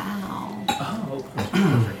Ahmed. Wow. Oh,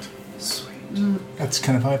 Perfect. Sweet. That's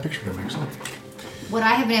kind of how I pictured him, actually. Would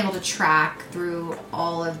I have been able to track through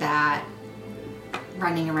all of that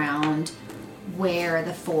running around where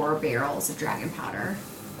the 4 barrels of dragon powder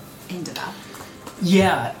ended up?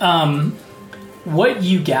 Yeah. What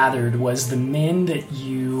you gathered was the men that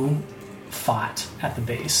you fought at the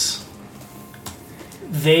base.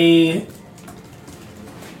 There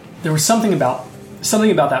was something about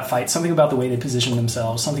something about that fight, something about the way they positioned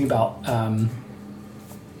themselves, something about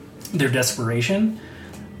their desperation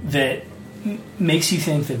that makes you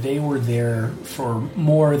think that they were there for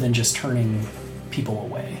more than just turning people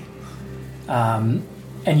away. And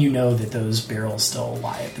you know that those barrels still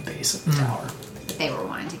lie at the base of the tower. They were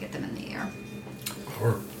wanting to get them in the air.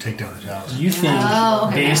 Or take down the tower. You think,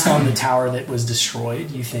 based on the tower that was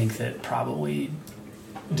destroyed, you think that probably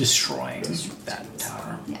destroying that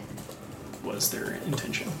tower was their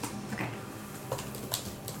intention. Okay.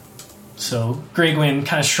 So Grey Gwyn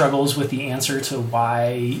kind of struggles with the answer to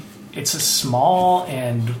why it's a small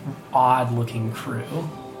and odd-looking crew.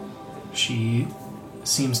 She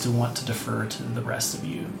seems to want to defer to the rest of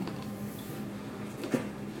you.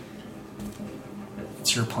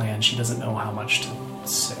 It's your plan. She doesn't know how much to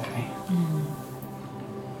say.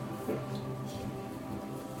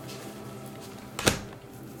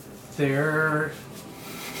 There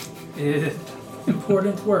is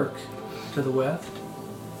important work to the west,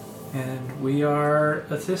 and we are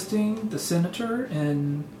assisting the senator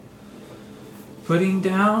in putting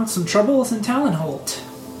down some troubles in Talonholt.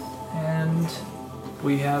 And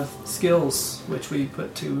we have skills which we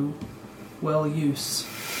put to well use.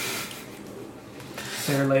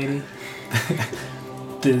 Fair lady.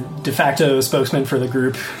 The de facto spokesman for the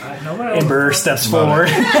group, Nobody Ember, steps forward.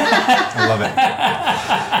 I love it.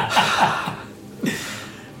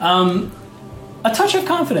 A touch of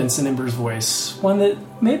confidence in Ember's voice, one that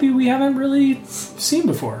maybe we haven't really seen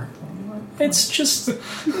before. It's just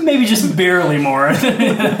maybe just barely more.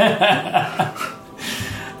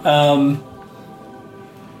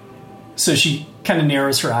 So she kind of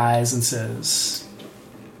narrows her eyes and says,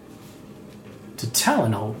 "To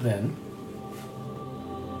Talonholt, then.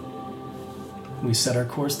 We set our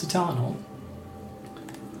course to Talonholt."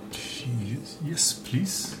 Yes,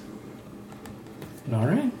 please. All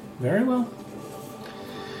right, very well.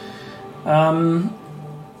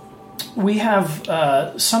 We have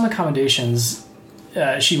some accommodations.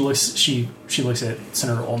 She looks at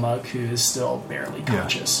Senator Olmug, who is still barely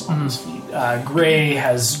conscious on his feet. Gray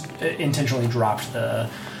has intentionally dropped the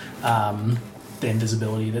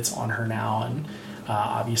invisibility that's on her now, and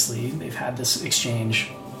obviously they've had this exchange.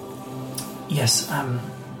 Yes,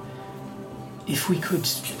 if we could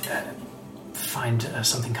find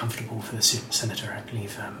something comfortable for the senator, I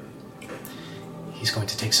believe he's going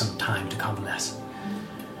to take some time to convalesce.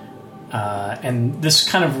 And this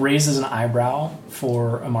kind of raises an eyebrow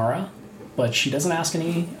for Amara, but she doesn't ask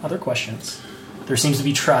any other questions. There seems to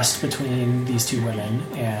be trust between these two women,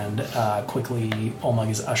 and quickly Olmug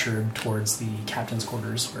is ushered towards the captain's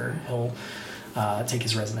quarters, where he'll take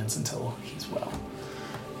his residence until he's well.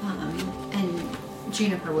 And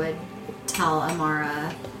Juniper would tell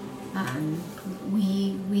Amara,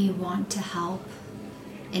 we want to help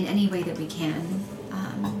in any way that we can,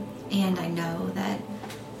 and I know that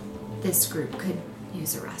this group could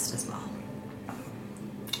use a rest as well.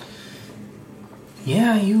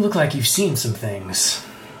 Yeah, you look like you've seen some things.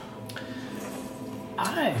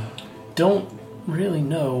 I don't really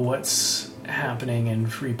know what's happening in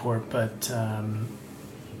Freeport, but,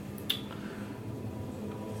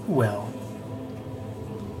 well,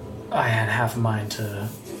 I had half a mind to,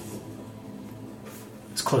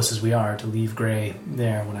 as close as we are, to leave Gray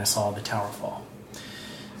there when I saw the tower fall.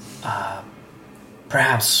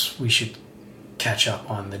 Perhaps we should catch up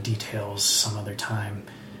on the details some other time.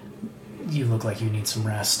 You look like you need some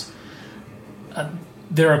rest.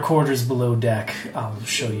 There are quarters below deck. I'll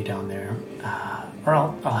show you down there. Or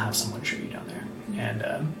I'll have someone show you down there.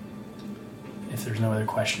 And if there's no other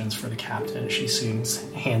questions for the captain, she soon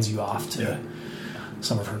hands you off to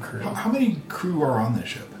some of her crew. How many crew are on this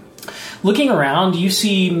ship? Looking around, you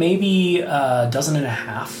see maybe a dozen and a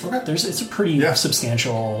half. Okay. It's a pretty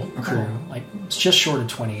substantial crew. Like, it's just short of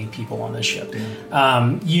 20 people on this ship.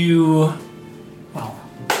 Well,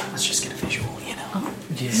 let's just get a visual, you know.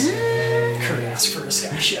 Kurt asked for a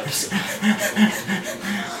skyship. So.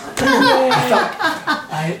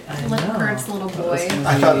 I Look, know. Kurt's little boy.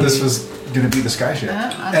 I thought this was going to be the skyship.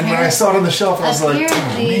 And when I saw it on the shelf, I was like, oh,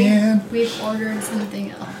 Apparently, man. we've ordered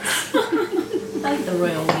something else. I like the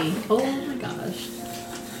royal we. Oh my gosh.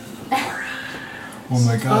 Oh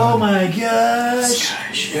my god. Oh my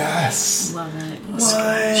gosh! Yes. Love it.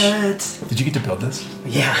 What? Did you get to build this?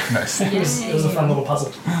 Yeah. Nice. It was a fun little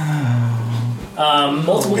puzzle.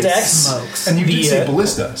 Multiple decks. Smokes. And you did say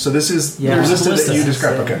ballista, so this is the ballista that you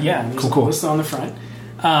described. Okay. Yeah, there's a cool. ballista on the front.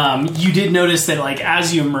 You did notice that, like,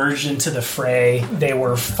 as you emerged into the fray, they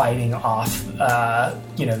were fighting off,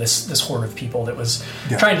 this horde of people that was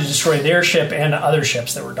trying to destroy their ship and other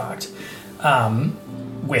ships that were docked,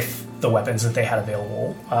 with the weapons that they had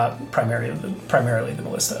available, primarily the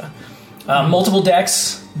ballista. Multiple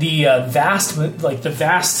decks. The vast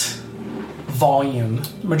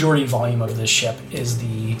majority volume of this ship is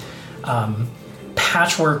the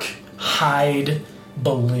patchwork hide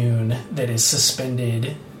balloon that is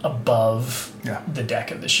suspended above the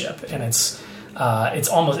deck of the ship, and it's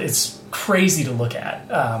crazy to look at.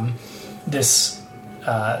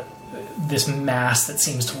 This mass that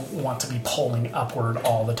seems to want to be pulling upward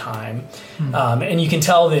all the time. And you can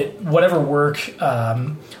tell that whatever work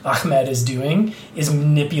Ahmed is doing is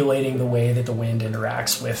manipulating the way that the wind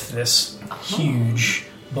interacts with this huge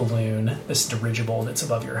balloon, this dirigible that's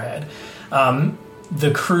above your head.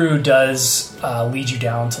 The crew does lead you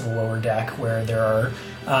down to the lower deck where there are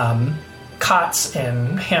cots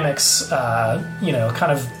and hammocks,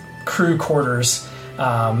 kind of crew quarters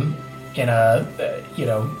in a,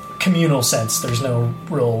 communal sense. There's no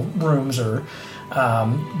real rooms or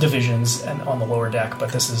divisions on the lower deck,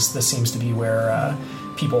 but this seems to be where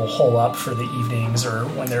people hole up for the evenings or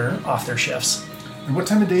when they're off their shifts. And what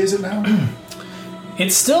time of day is it now?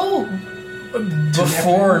 It's still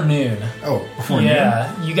before noon. Oh, before noon?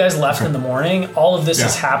 Yeah, you guys left in the morning. All of this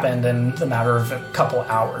has happened in the matter of a couple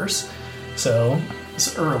hours, so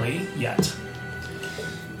it's early yet.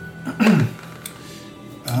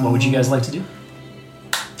 What would you guys like to do?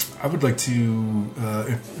 I would like to,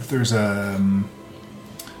 if there's a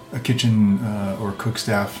kitchen or cook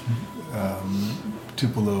staff,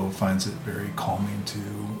 Tupelo finds it very calming to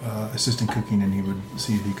assist in cooking, and he would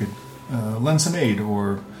see if he could lend some aid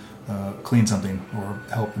or clean something or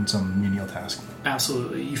help in some menial task.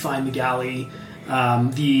 Absolutely. You find the galley,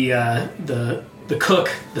 the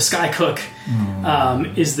cook, the sky cook,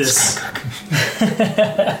 is this... Sky cook.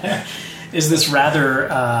 is this rather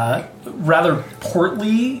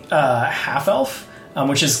portly half elf,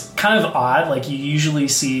 which is kind of odd. Like you usually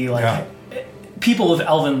see people of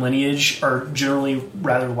elven lineage are generally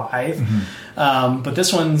rather lithe, but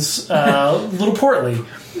this one's a little portly.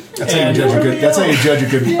 That's how you judge a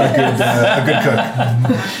good cook.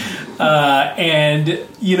 And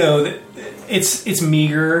it's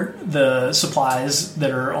meager, the supplies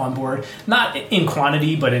that are on board, not in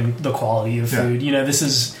quantity but in the quality of food.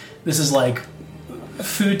 This is like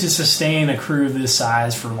food to sustain a crew of this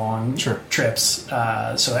size for long trips.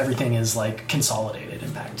 So everything is like consolidated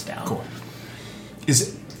and packed down. Cool.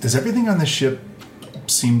 Does everything on the ship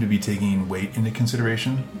seem to be taking weight into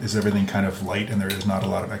consideration? Is everything kind of light and there is not a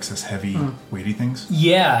lot of excess heavy, weighty things?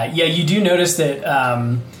 Yeah. You do notice that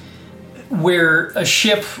where a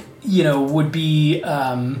ship, would be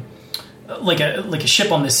like a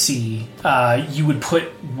ship on the sea, you would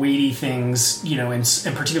put weighty things,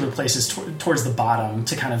 in particular places towards the bottom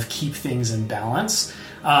to kind of keep things in balance.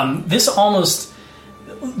 This almost,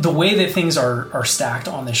 the way that things are stacked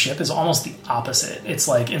on the ship is almost the opposite. It's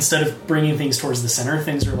like instead of bringing things towards the center,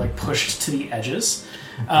 things are like pushed to the edges.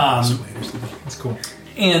 That's cool.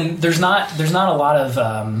 And there's not a lot of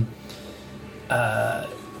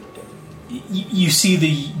you see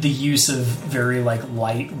the use of very like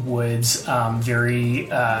light woods, very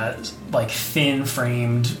like thin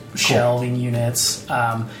framed shelving units.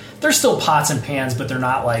 They're still pots and pans, but they're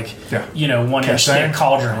not like 1 inch thick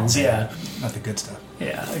cauldrons. Not the good stuff.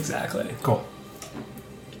 Yeah, exactly. Cool.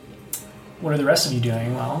 What are the rest of you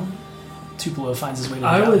doing? Well, Tupelo finds his way to the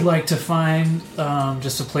I galley. would like to find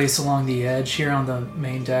just a place along the edge here on the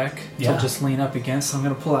main deck to just lean up against. So I'm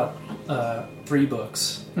going to pull out 3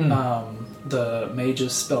 books. The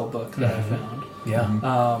Mage's spell book that I found.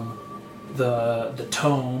 Yeah. The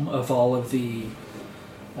tome of all of the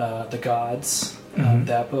gods.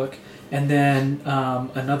 That book. And then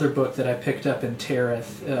another book that I picked up in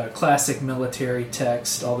Tereth, classic military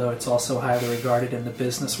text, although it's also highly regarded in the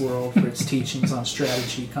business world for its teachings on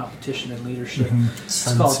strategy, competition, and leadership.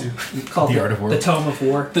 It's called The Art of War. The Tome of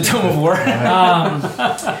War. The Tome of War.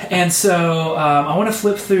 And so I want to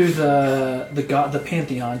flip through the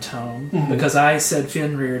Pantheon tome because I said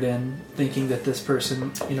Finrearden, thinking that this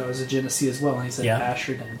person, is a Genesee as well, and he said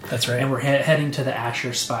Ashardin. That's right. And we're heading to the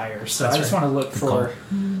Asher Spire. So That's I just right. want to look for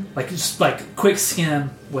just quick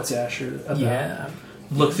skim. What's Asher about? Yeah.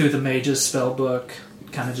 Look through the Mage's spell book.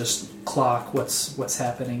 Kind of just clock what's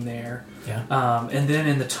happening there. Yeah. And then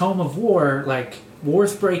in the Tome of War,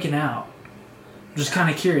 war's breaking out. I'm just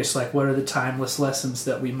kind of curious, what are the timeless lessons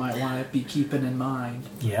that we might want to be keeping in mind?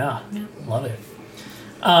 Yeah. Love it.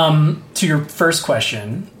 To your first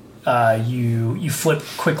question, you flip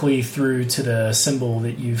quickly through to the symbol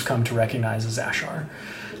that you've come to recognize as Ashar.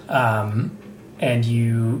 And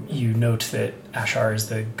you note that Ashar is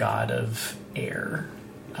the god of air.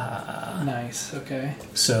 Nice, okay.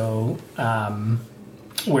 So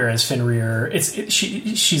whereas Fenrir,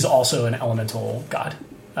 she's also an elemental god.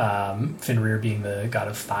 Fenrir being the god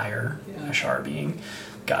of fire, Ashar being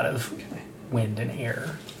god of wind and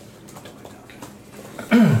air.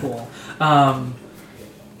 Cool.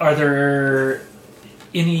 Are there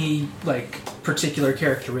any like particular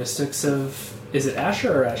characteristics of? Is it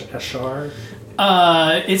Ashar or Ashar?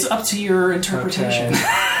 It's up to your interpretation. Okay.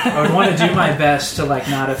 I would want to do my best to like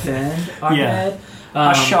not offend Ahmed.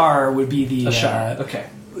 Ashar would be the Ashar. Okay.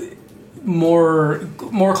 More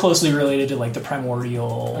closely related to like the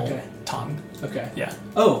primordial tongue. Okay. Yeah.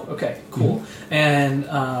 Oh, okay. Cool. Mm-hmm. And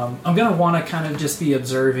I'm going to want to kind of just be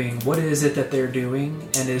observing what is it that they're doing,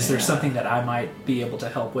 and is there something that I might be able to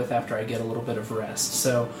help with after I get a little bit of rest.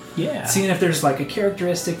 So seeing if there's like a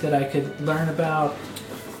characteristic that I could learn about.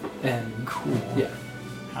 And cool. Yeah.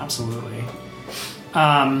 Absolutely.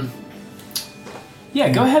 Go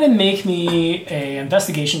ahead and make me a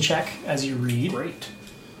investigation check as you read. Great.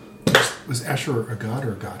 Was Ashar a god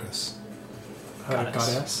or a goddess?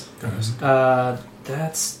 Goddess.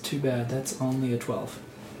 That's too bad. That's only a 12.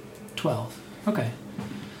 12. Okay.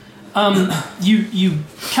 You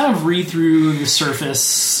kind of read through the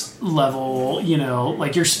surface level,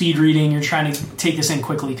 like you're speed reading, you're trying to take this in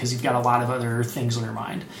quickly because you've got a lot of other things on your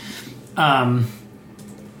mind.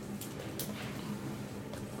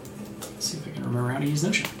 Let's see if I can remember how to use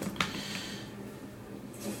Notion.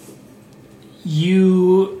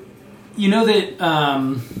 You know that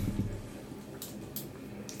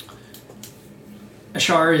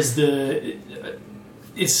Ashar is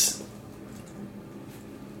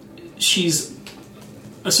she's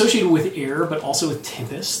associated with air, but also with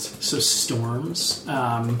tempest, so storms.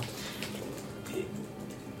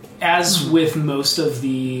 As with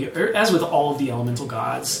all of the elemental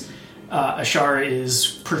gods, Ashar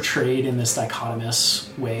is portrayed in this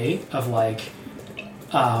dichotomous way of like,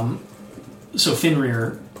 so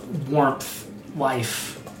Fenrir, warmth,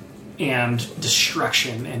 life, and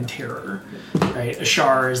destruction and terror. Right?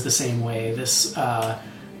 Ashar is the same way. This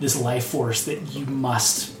life force that you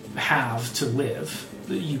must have to live.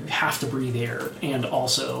 You have to breathe air, and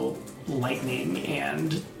also lightning,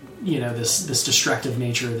 and this destructive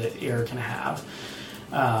nature that air can have.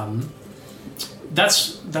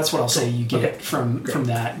 That's what I'll say you get from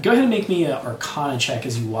that. Go ahead and make me an Arcana check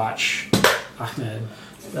as you watch Ahmed.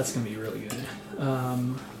 That's gonna be really good.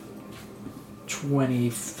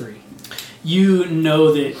 23. You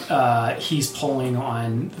know that he's pulling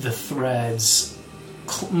on the threads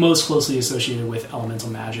most closely associated with elemental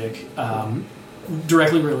magic,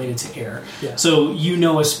 directly related to air. Yeah. So you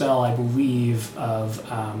know a spell, I believe,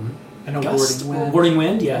 of I know Warding Wind. Warding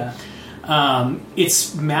Wind, yeah.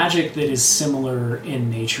 It's magic that is similar in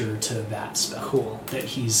nature to that spell. Cool. That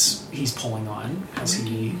he's pulling on as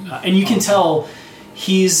he, and you can tell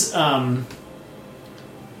he's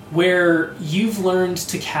where you've learned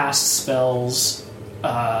to cast spells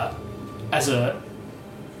the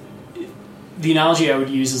analogy I would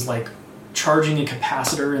use is like charging a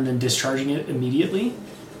capacitor and then discharging it immediately.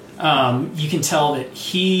 You can tell that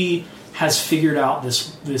he has figured out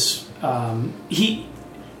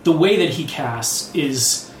the way that he casts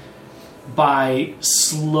is by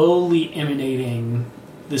slowly emanating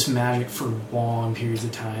this magic for long periods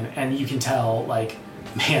of time, and you can tell, like,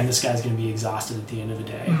 man, this guy's going to be exhausted at the end of the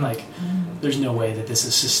day. Mm-hmm. Like, there's no way that this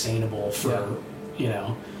is sustainable for,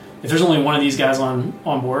 if there's only one of these guys on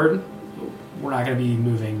board, we're not going to be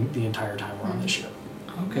moving the entire time we're on this ship.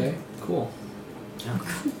 Okay, cool. Yeah.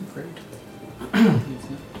 Great.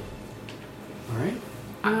 All right.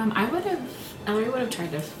 Ellery would have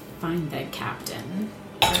tried to find the captain.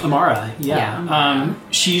 Amara, yeah.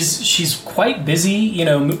 She's quite busy,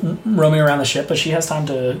 roaming around the ship, but she has time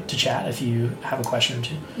to chat if you have a question or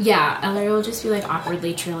two. Yeah, Ellery will just be like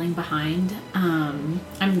awkwardly trailing behind. I'm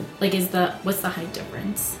like, what's the height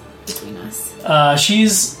difference between us?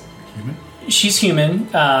 She's human. She's human.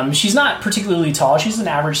 She's not particularly tall. She's an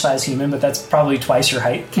average size human, but that's probably twice your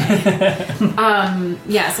height.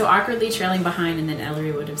 So awkwardly trailing behind, and then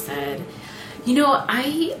Ellery would have said,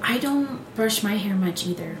 I don't brush my hair much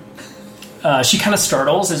either. She kind of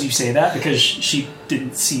startles as you say that because she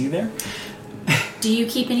didn't see you there. Do you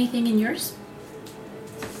keep anything in yours?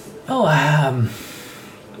 Oh,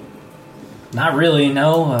 not really,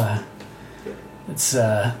 no. It's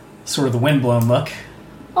sort of the windblown look.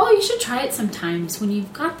 Oh, you should try it sometimes. When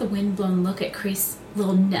you've got the windblown look, it creates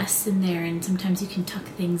little nests in there, and sometimes you can tuck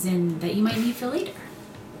things in that you might need for later.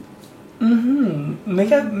 Mm-hmm.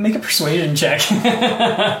 Make a persuasion check.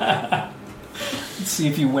 Let's see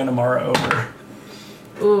if you win Amara over.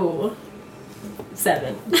 Ooh.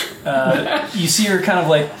 7. You see her kind of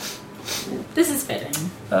like... This is fitting.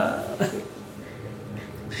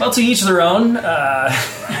 Well, to each their own.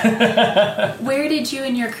 Where did you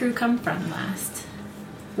and your crew come from last?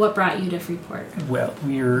 What brought you to Freeport? Well,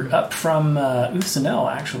 we're up from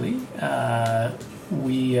Uthsanel, actually.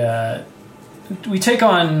 We take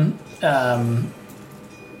on...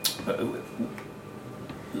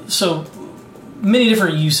 so many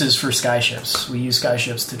different uses for skyships. We use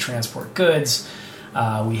skyships to transport goods.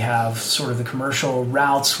 We have sort of the commercial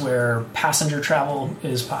routes where passenger travel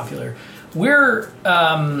is popular. We're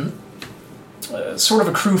sort of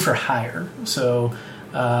a crew for hire. So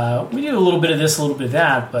we do a little bit of this, a little bit of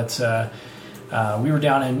that, but we were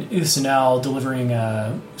down in Uthsanel delivering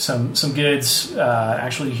some goods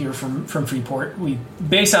actually here from Freeport. We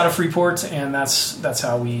base out of Freeport, and that's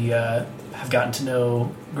how we have gotten to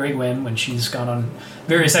know Greygwyn when she's gone on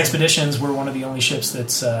various expeditions. We're one of the only ships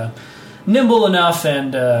that's nimble enough,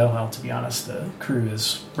 and well, to be honest, the crew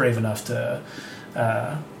is brave enough to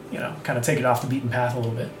kind of take it off the beaten path a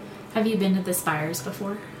little bit. Have you been to the Spires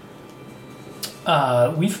before?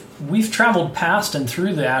 We've traveled past and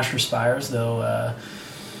through the Ashar Spires, though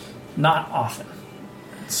not often.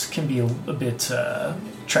 It can be a bit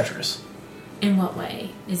treacherous. In what way?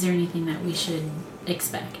 Is there anything that we should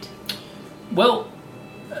expect? Well,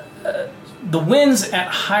 the winds at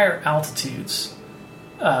higher altitudes,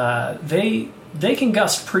 they can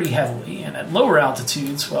gust pretty heavily, and at lower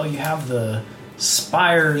altitudes, well, you have the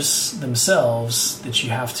spires themselves that you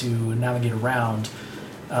have to navigate around.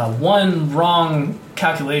 One wrong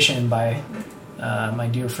calculation by my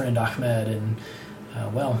dear friend Ahmed, and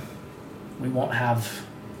well, we won't have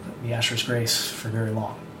the Asher's Grace for very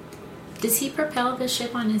long. Does he propel the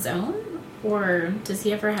ship on his own, or does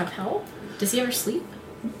he ever have help? Does he ever sleep?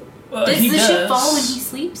 Does the ship fall when he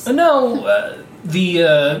sleeps? No,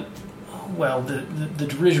 the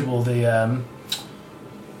dirigible, the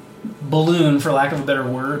balloon, for lack of a better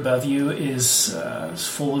word, above you is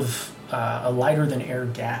full of a lighter than air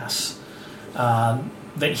gas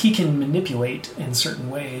that he can manipulate in certain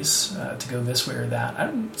ways to go this way or that.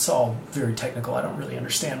 It's all very technical. I don't really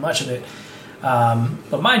understand much of it.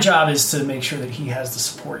 But my job is to make sure that he has the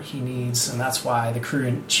support he needs, and that's why the crew.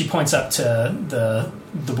 And she points up to the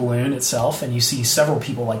balloon itself, and you see several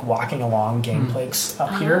people like walking along gangplanks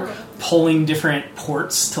up here, pulling different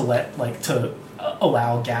ports to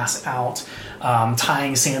allow gas out,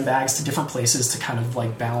 tying sandbags to different places to kind of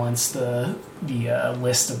like balance the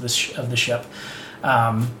list of the ship.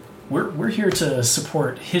 We're here to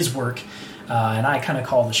support his work, and I kind of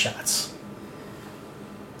call the shots.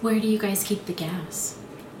 Where do you guys keep the gas?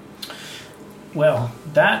 Well,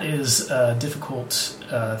 that is a difficult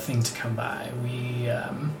thing to come by.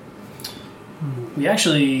 We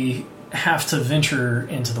actually have to venture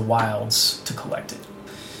into the wilds to collect it.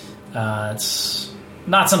 It's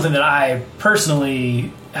not something that I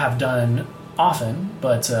personally have done often,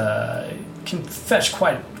 but can fetch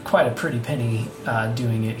quite a pretty penny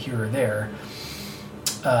doing it here or there.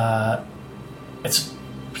 It's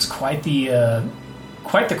quite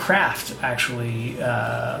the craft, actually,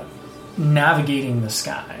 navigating the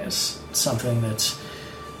skies. Something that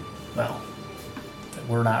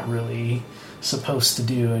we're not really supposed to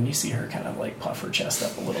do, and you see her kind of like puff her chest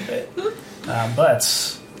up a little bit.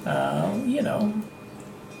 But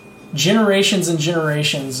generations and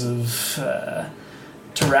generations of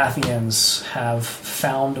Tarathians have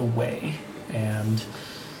found a way, and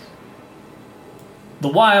the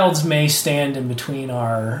wilds may stand in between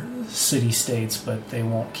our city-states, but they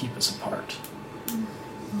won't keep us apart.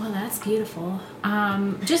 Well, that's beautiful.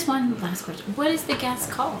 Just one last question. What is the gas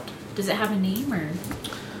called? Does it have a name, or?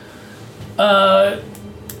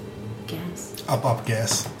 Gas. Up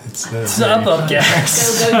gas. It's up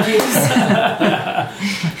gas. Go juice.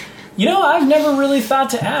 I've never really thought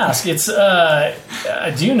to ask. It's I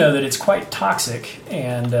do know that it's quite toxic,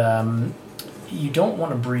 and you don't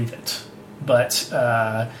want to breathe it. But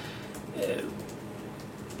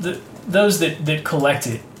those that collect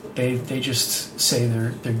it, they just say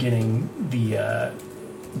they're getting the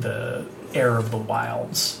air of the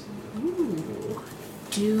wilds. Ooh.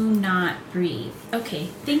 Do not breathe. Okay,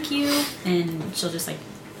 thank you. And she'll just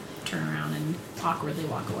turn around and awkwardly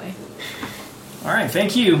walk away. All right,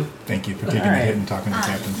 thank you. Thank you for taking the hit and talking to the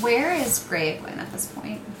captain. Where is Greygwyn at this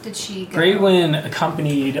point? Did she go? Greygwyn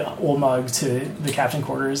accompanied Olmug to the captain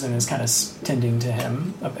quarters and is kind of tending to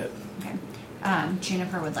him a bit. Okay.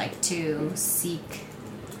 Juniper would like to seek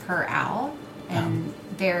her out and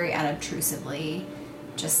very unobtrusively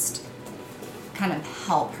just kind of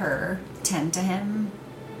help her tend to him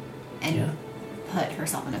and put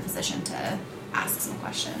herself in a position to ask some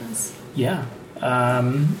questions. Yeah.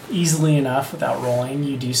 Easily enough without rolling,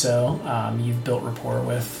 you do so. You've built rapport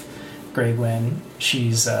with Grey Gwyn.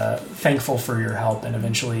 She's thankful for your help, and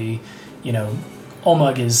eventually,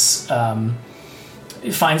 Olmug is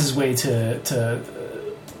finds his way to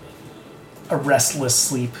a restless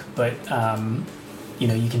sleep, but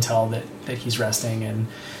you can tell that he's resting, and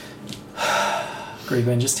Grey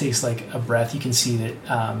Gwyn just takes like a breath. You can see that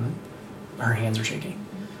her hands are shaking.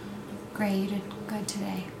 Grey, you did good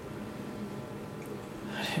today.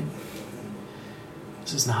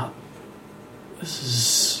 This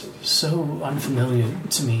is so unfamiliar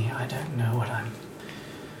to me. I don't know what I'm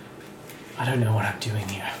doing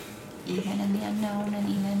here. Even in the unknown, and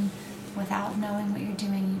even without knowing what you're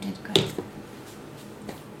doing, you did good.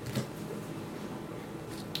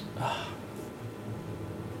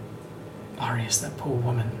 Arius, that poor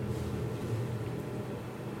woman.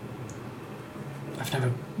 I've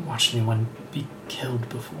never watched anyone be killed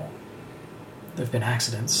before. There have been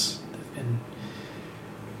accidents.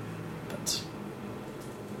 But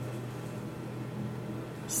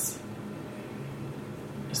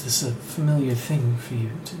is this a familiar thing for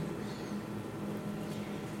you to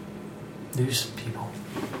lose people?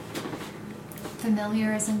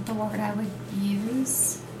 Familiar isn't the word I would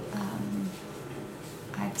use.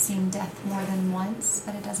 I've seen death more than once,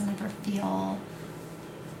 but it doesn't ever feel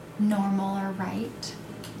normal or right.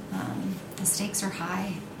 The stakes are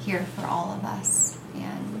high here for all of us,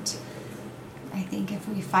 and I think if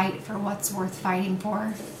we fight for what's worth fighting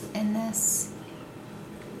for in this,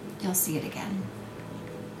 you'll see it again.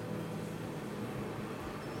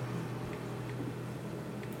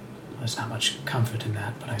 There's not much comfort in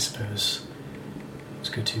that, but I suppose it's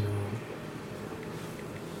good to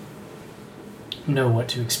know what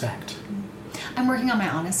to expect. I'm working on my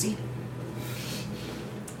honesty.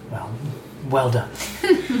 Well done.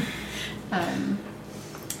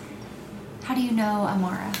 How do you know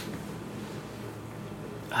Amara?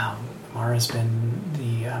 Amara's been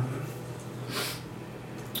the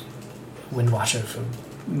wind watcher for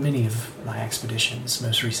many of my expeditions,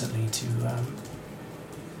 most recently to the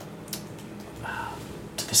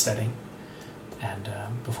Steading, and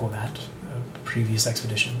before that, previous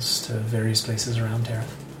expeditions to various places around Terra.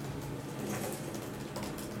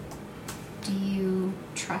 Do you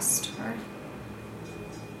trust her?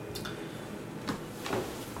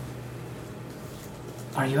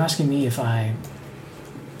 Are you asking me if I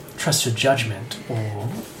trust her judgment, or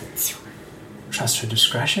trust her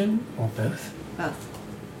discretion, or both? Both.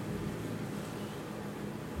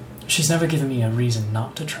 She's never given me a reason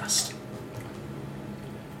not to trust.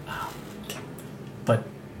 But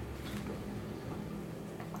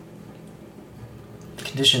the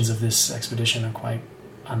conditions of this expedition are quite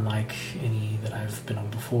unlike any that I've been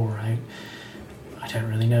on before. I don't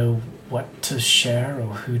really know what to share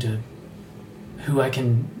or who I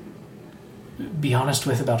can be honest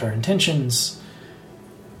with about our intentions.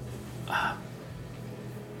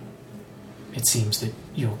 It seems that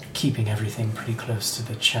you're keeping everything pretty close to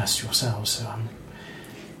the chest yourselves, so I'm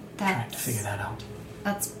trying to figure that out.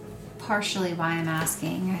 That's partially why I'm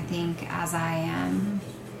asking. I think as I am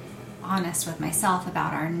honest with myself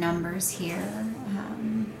about our numbers here,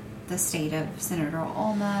 the state of Senator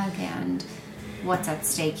Olmug and what's at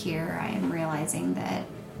stake here, I am realizing that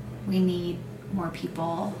we need more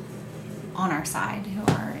people on our side who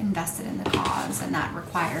are invested in the cause, and that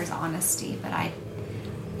requires honesty, but I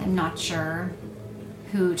am not sure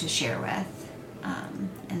who to share with,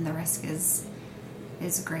 and the risk is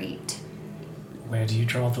great. Where do you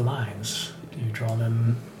draw the lines? Do you draw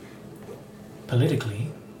them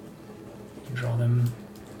politically? Do you draw them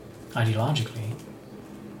ideologically?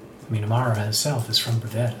 I mean, Amara herself is from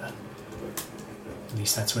Brevera. At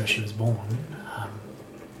least that's where she was born.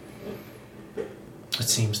 It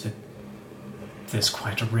seems that there's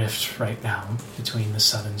quite a rift right now between the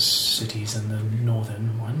southern cities and the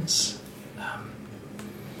northern ones.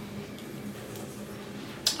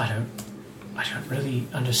 I don't really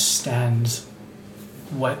understand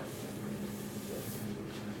what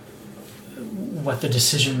the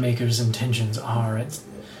decision makers' intentions are. It's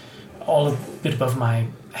all a bit above my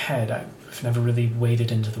head. I've never really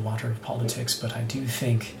waded into the water of politics, but I do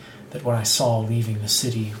think that what I saw leaving the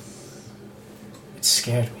city, it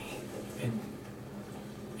scared me.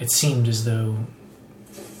 It seemed as though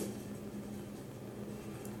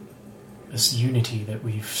this unity that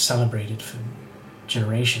we've celebrated for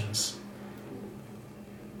generations,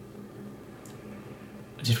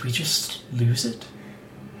 did we just lose it?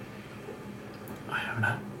 I'm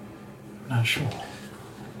not sure.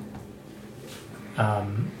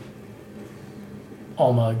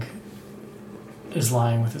 Olmug is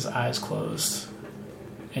lying with his eyes closed,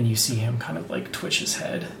 and you see him kind of like twitch his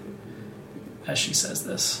head as she says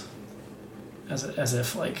this. as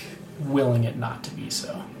if like willing it not to be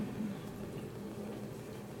so.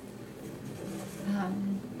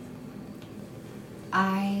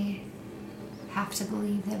 I have to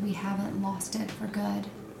believe that we haven't lost it for good,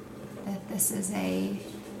 that this is a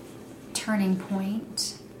turning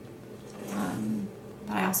point,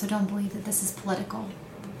 but I also don't believe that this is political.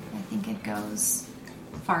 I think it goes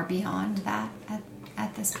far beyond that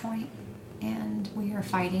at this point, and we are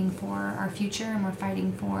fighting for our future, and we're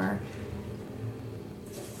fighting for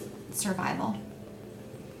survival.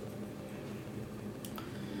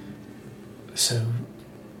 So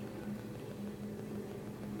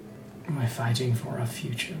we're fighting for our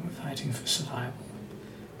future, we're fighting for survival.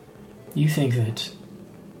 You think that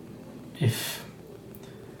if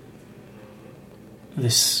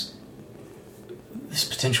this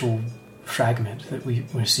potential fragment that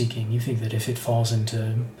we're seeking, you think that if it falls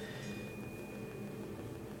into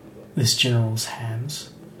this general's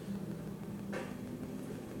hands,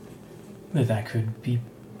 that could be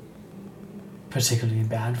particularly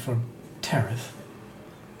bad for Tereth?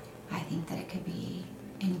 I think that it could be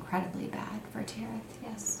incredibly bad for Tereth,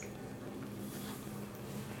 yes.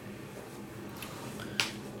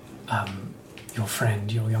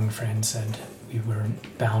 Your young friend said we were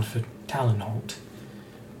bound for Talonholt.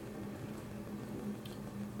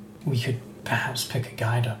 We could perhaps pick a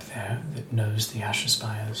guide up there that knows the Ashar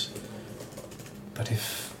Spires. But if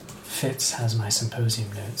Fitz has my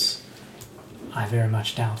symposium notes, I very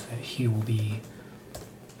much doubt that he will be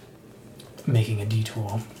making a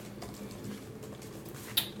detour.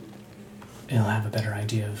 He'll have a better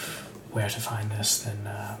idea of where to find this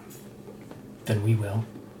than we will.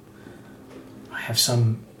 I have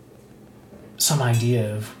some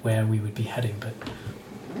idea of where we would be heading, but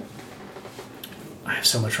I have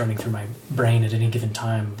so much running through my brain at any given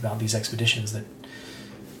time about these expeditions that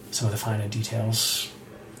some of the finer details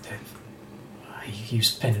that I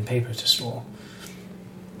use pen and paper to store.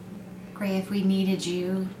 Gray, if we needed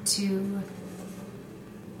you to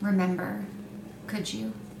remember, could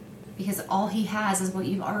you? Because all he has is what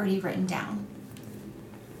you've already written down.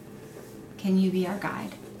 Can you be our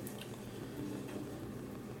guide?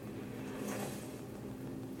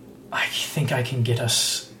 I think I can get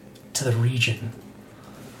us to the region.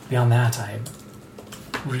 Beyond that, I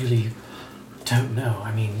really don't know.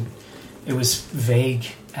 I mean, it was vague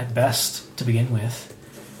at best to begin with,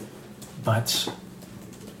 but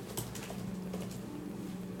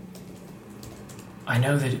I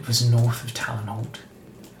know that it was north of Talonholt.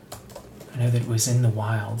 I know that it was in the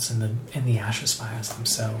wilds, in the Ashar Spires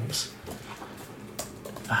themselves.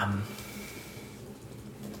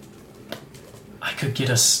 I could get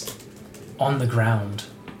us on the ground,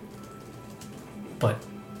 but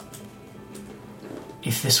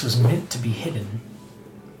if this was meant to be hidden,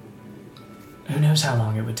 who knows how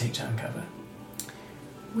long it would take to uncover.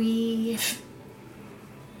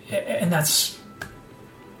 And that's...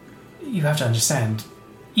 You have to understand,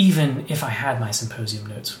 even if I had my symposium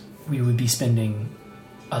notes, we would be spending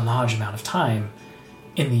a large amount of time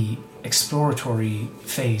in the exploratory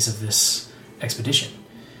phase of this expedition.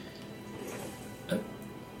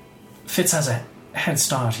 Fitz has a head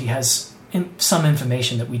start. He has some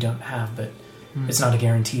information that we don't have, but it's not a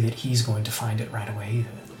guarantee that he's going to find it right away either.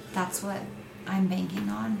 That's what I'm banking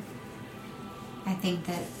on. I think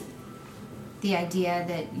that the idea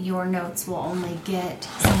that your notes will only get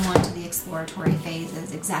someone to the exploratory phase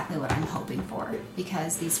is exactly what I'm hoping for,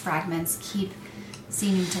 because these fragments keep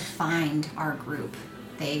seeming to find our group.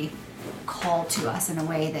 They call to us in a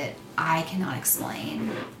way that I cannot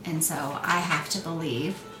explain, and so I have to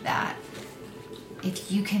believe that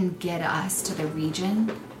if you can get us to the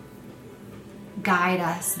region, guide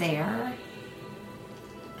us there,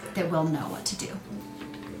 that we'll know what to do.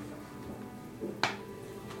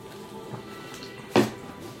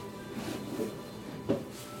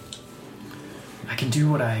 I can do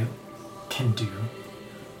what I can do,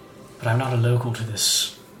 but I'm not a local to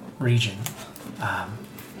this region.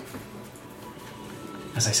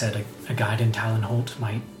 As I said, a guide in Talonholt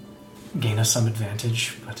might gain us some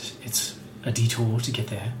advantage, but it's a detour to get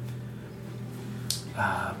there.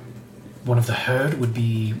 One of the herd would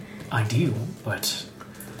be ideal, but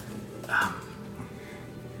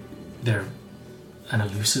they're an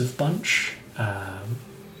elusive bunch.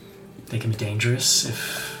 They can be dangerous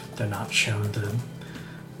if they're not shown the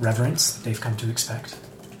reverence that they've come to expect.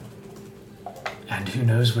 And who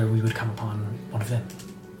knows where we would come upon one of them.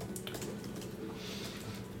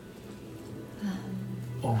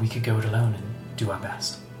 Or we could go it alone and do our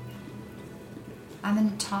best. I'm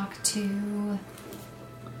going to talk to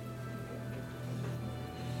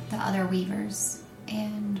the other weavers,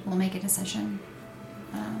 and we'll make a decision.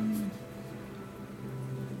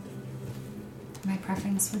 My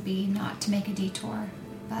preference would be not to make a detour,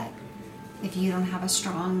 but if you don't have a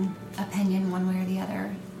strong opinion one way or the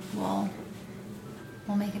other, we'll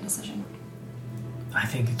make a decision. I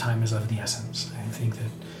think time is of the essence. I think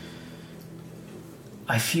that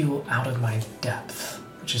I feel out of my depth,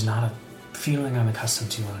 which is not a feeling I'm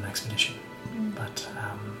accustomed to on an expedition. But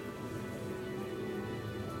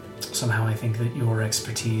somehow I think that your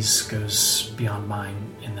expertise goes beyond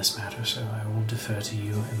mine in this matter, so I will defer to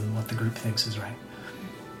you and what the group thinks is right.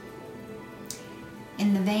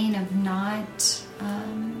 In the vein of not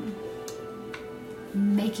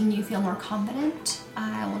making you feel more confident,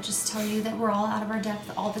 I will just tell you that we're all out of our depth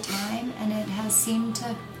all the time, and it has seemed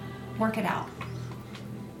to work it out.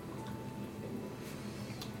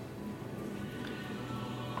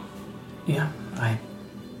 Yeah, I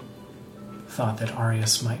thought that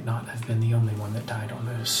Arius might not have been the only one that died on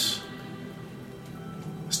those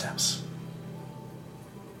steps.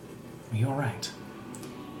 You're right.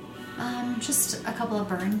 Just a couple of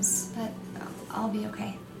burns, but I'll be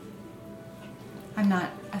okay. I'm not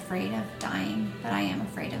afraid of dying, but I am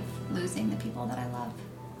afraid of losing the people that I love.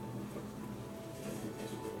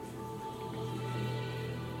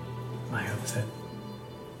 I hope that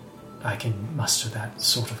I can muster that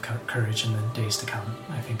sort of courage in the days to come.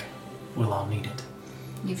 I think we'll all need it.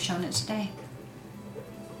 You've shown it today.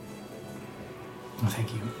 Well,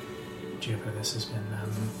 thank you, Juniper. This has been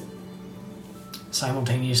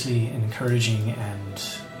simultaneously encouraging and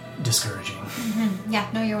discouraging. Mm-hmm. Yeah,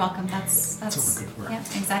 no, you're welcome. That's what we're good for. Yeah,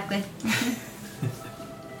 exactly.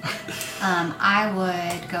 I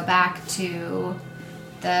would go back to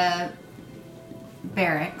the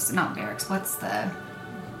barracks. Not barracks. What's the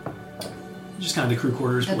Just kind of the crew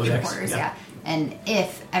quarters. crew decks. quarters? Yeah. And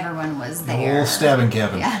if everyone was there, Whole stabbing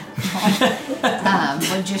cabin. yeah,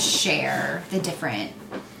 would just share the different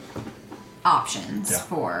options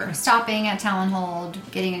for stopping at Talonhold,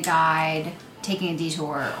 getting a guide, taking a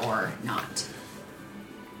detour, or not.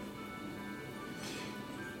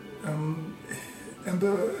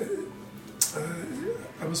 Amber,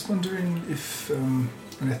 I was wondering if, and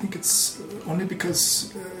I think it's only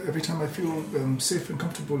because every time I feel safe and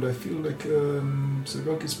comfortable, I feel like the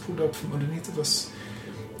rug is pulled out from underneath of us.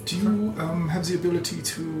 Do you have the ability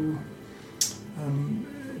to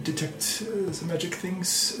detect the magic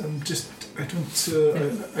things? I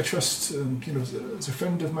don't. I trust. The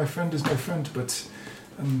friend of my friend is my friend, but.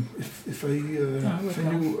 If I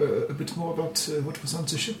knew a bit more about what was on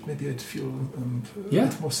the ship, maybe I'd feel a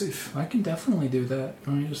bit more safe. I can definitely do that. I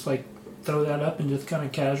mean, just like throw that up and just kind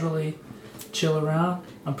of casually chill around.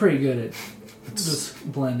 I'm pretty good at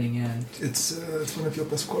just blending in. It's one of your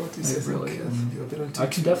best qualities. It I think, really is. Your ability I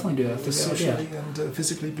can definitely do that. to socially and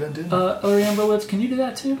physically blend in. Oriambo, can you do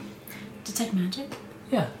that too? Detect magic?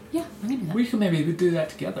 Yeah. Yeah, I can do that. We can maybe do that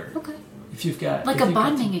together. Okay. If you've got Like if a you've got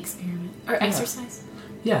bonding experiment. Or exercise.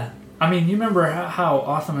 Yeah. I mean, you remember how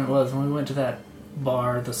awesome it was when we went to that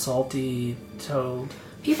bar, the Salty Toad.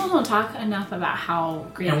 People don't talk enough about how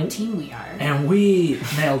great a team we are. And we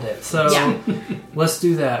nailed it. So Yeah. let's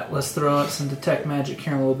do that. Let's throw out some detect magic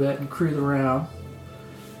here in a little bit and cruise around.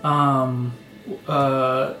 Juniper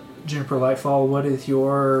Lightfall, what is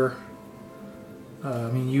your...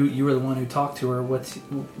 you were the one who talked to her.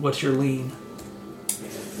 What's your lean?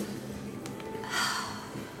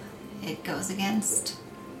 It goes against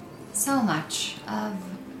so much of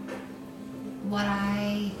what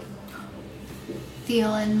I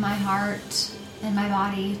feel in my heart and my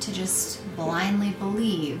body to just blindly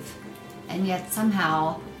believe, and yet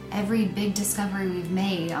somehow every big discovery we've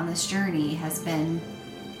made on this journey has been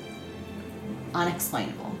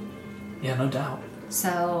unexplainable. Yeah, no doubt.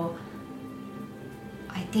 So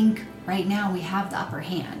I think right now we have the upper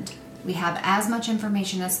hand. We have as much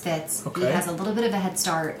information as fits. Okay. He has a little bit of a head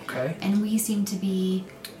start. Okay. And we seem to be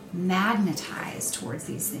magnetized towards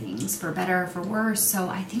these things, for better or for worse. So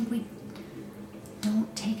I think we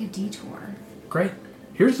don't take a detour. Great.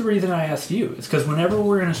 Here's the reason I asked you. It's because whenever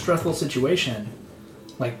we're in a stressful situation,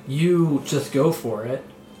 like, you just go for it.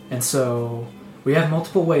 And so we have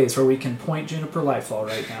multiple ways where we can point Juniper Lightfall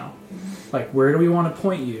right now. Like, where do we want to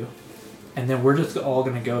point you? And then we're just all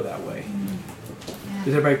going to go that way. Yeah. Is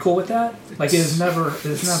everybody cool with that? Like, it's never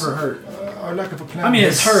hurt. Our lack of a plan. I mean,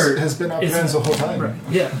 it's hurt. Has been our It's plans the whole time. Right.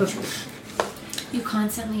 Yeah, that's right. You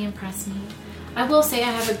constantly impress me. I will say I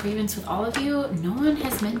have a grievance with all of you. No one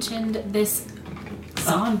has mentioned this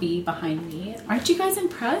zombie behind me. Aren't you guys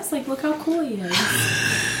impressed? Like, look how cool he is.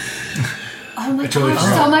 Oh my totally gosh,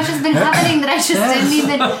 forgot. so much has been happening that I just didn't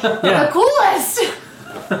even... The coolest!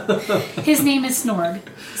 His name is Snorg.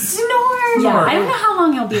 Snorg! Yeah, I don't know how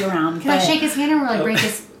long he'll be around. Can I shake his hand or will I break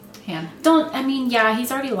his... hand.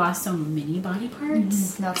 He's already lost so many body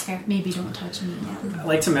parts. No, it's fair. Maybe don't touch me. I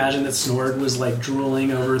like to imagine that Snord was like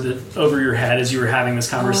drooling over your head as you were having this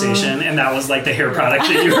conversation, and that was like the hair product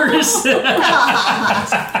that you were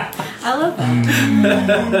I love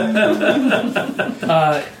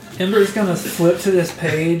that. Ember's gonna flip to this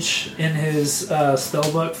page in his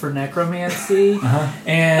spellbook for necromancy,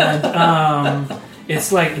 and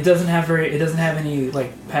it's like it doesn't have any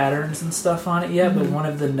like patterns and stuff on it yet. But one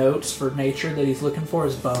of the notes for nature that he's looking for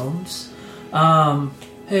is bones.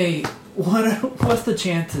 Hey, what's the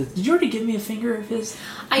chances? Did you already give me a finger of his?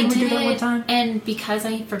 I we do did, that one time? and because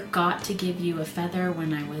I forgot to give you a feather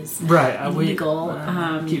when I was illegal,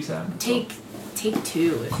 keeps happening. Take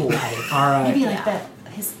 2. If Cool. You All right. Maybe like that.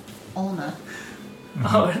 His ulna.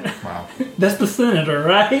 Oh, Wow. that's the senator,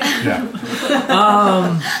 right? Yeah.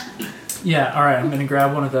 Yeah, all right, I'm going to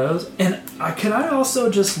grab one of those. And can I also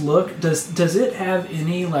just look, does it have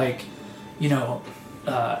any, like,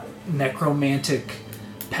 necromantic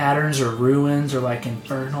patterns or ruins or, like,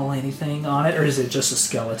 infernal anything on it? Or is it just a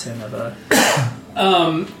skeleton of a...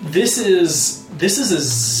 This is a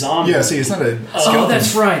zombie. Yeah, see, it's not a skeleton. Oh,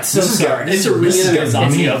 that's right, so This is sorry. It's a this is reanimated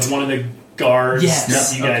zombie meat. of one of the guards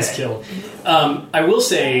that you guys killed. I will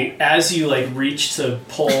say, as you like reach to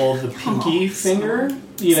pull the pinky finger,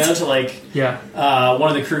 to like, one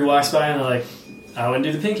of the crew walks by and they're like, "I wouldn't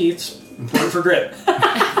do the pinky; it's important for grip."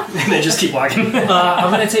 And they just keep walking.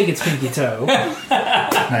 I'm going to take its pinky toe.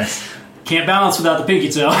 Nice. Can't balance without the pinky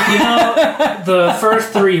toe. The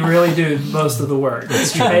first 3 really do most of the work.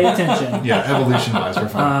 Pay attention. Yeah, evolution-wise, we're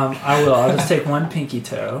fine. I will. I'll just take one pinky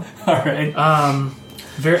toe. All right.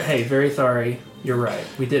 Very sorry. You're right.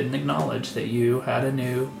 We didn't acknowledge that you had a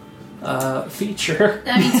new feature.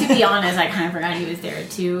 I mean, to be honest, I kind of forgot he was there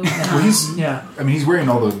too. Well, he's wearing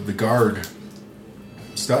all the guard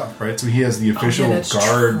stuff, right? So he has the official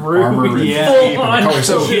guard true. armor and Yeah. cape and the color.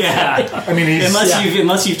 So Yeah. I mean, he's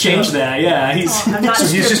Unless you've changed that, yeah. I'm not so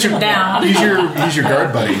he's just stripping down. he's your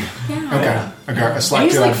guard buddy. Yeah. Okay, a He's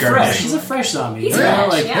slack-jawed like guard fresh. buddy. He's a fresh zombie. He's Yeah,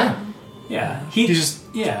 fresh, like, yeah. He's just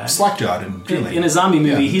slack-jawed and drooling. in a zombie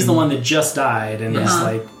movie. Yeah. He's the one that just died and is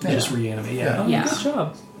like Yeah. just reanimate. Yeah. Yeah. Good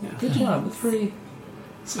job. Yeah. Good job. It's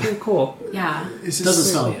pretty cool. Yeah. Is this, Doesn't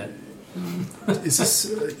smell yet. Is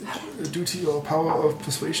this due to your power of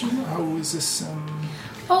persuasion? How is this?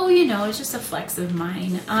 Oh, it's just a flex of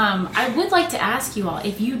mine. I would like to ask you all,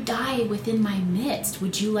 if you die within my midst,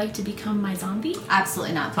 would you like to become my zombie?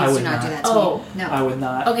 Absolutely not. I Please would do not not. do that to Oh. me. No. I would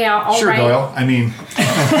not. Okay, I'll Sure, write. Doyle. I mean,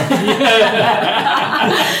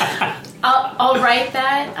 I'll write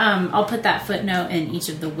that. I'll put that footnote in each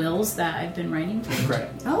of the wills that I've been writing for. Great.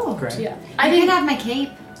 Oh. Great. Yeah. I can have my cape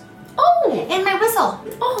Oh. and my whistle.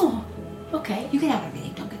 Oh. Okay. You can have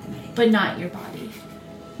everything. Don't get the money. But not your body.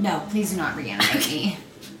 No, please do not reanimate me.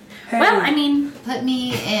 Hey, Well, I mean, Put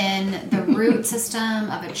me in the root system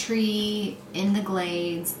of a tree in the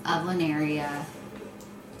glades of Lunaria.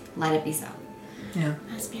 Let it be so. yeah.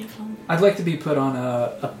 that's beautiful. I'd like to be put on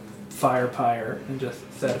a fire pyre and just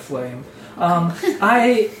set aflame.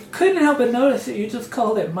 I couldn't help but notice that you just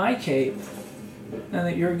called it my cape, and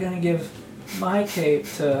that you're going to give my cape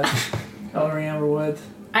to Ellery Amberwood.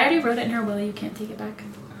 I already wrote it in her will. You can't take it back.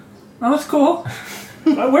 Oh, that's cool.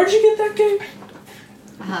 Where'd you get that cape?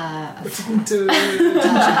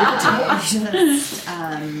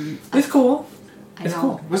 It's cool. I It's don't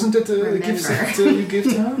cool. wasn't it the gift that you gave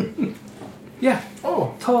to her? Yeah,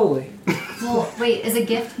 Oh, totally. Well, wait, is a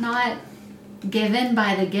gift not given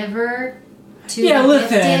by the giver to Yeah, the listen,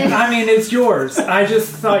 gifted? I mean, it's yours. I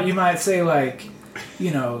just thought you might say, like,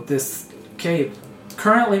 this cape,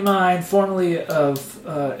 currently mine, formerly of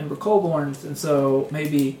Ember Colborn's, and so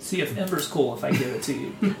maybe see if Ember's cool if I give it to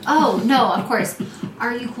you. Oh, no, of course.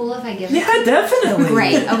 Are you cool if I give it? Yeah, definitely.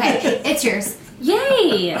 Great, okay, it's yours.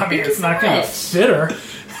 Yay! I mean, Thank you it's so not going to much. fit her.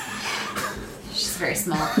 She's very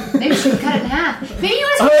small. Maybe we should cut it in half. Maybe you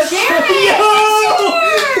want to share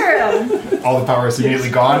it! all the power is immediately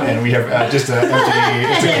gone, and we have just an empty.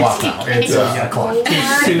 It's a cloth now. It's a cloth.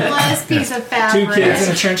 Worthless piece of Two fabric. kids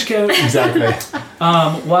in a trench coat. Exactly.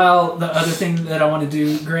 While the other thing that I want to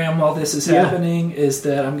do, Graham, while this is happening, is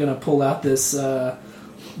that I'm going to pull out this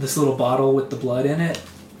this little bottle with the blood in it.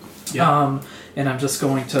 Yeah. And I'm just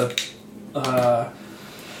going to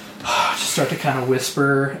just start to kind of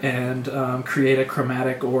whisper and create a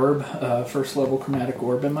chromatic orb, first level chromatic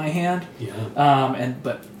orb in my hand. Yeah.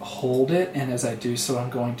 But hold it, and as I do so, I'm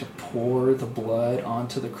going to pour the blood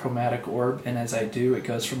onto the chromatic orb, and as I do, it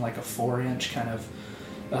goes from like a 4-inch kind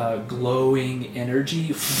of glowing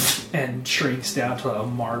energy and shrinks down to a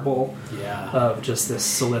marble Yeah. of just this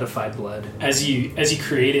solidified blood. As you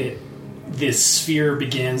create it, this sphere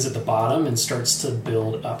begins at the bottom and starts to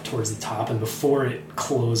build up towards the top, and before it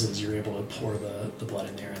closes, you're able to pour the blood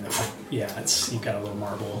in there, and then, you've got a little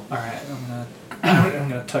marble. All right, I'm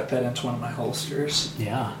gonna tuck that into one of my holsters.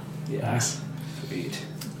 Yeah. Nice. Sweet.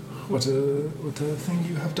 What a thing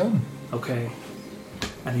you have done. Okay,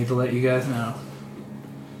 I need to let you guys know.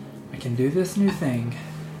 I can do this new thing,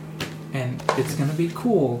 and it's gonna be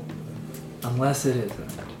cool, unless it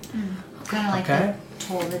isn't. Kind of like Okay. the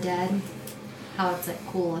Toll of the Dead. How it's like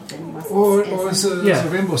cool if it wasn't. Or it's Yeah. a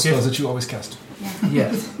rainbow spells that you always cast. Yeah.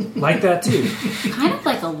 Yes, like that too. Kind of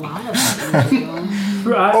like a lot of what you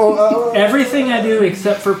do. Everything I do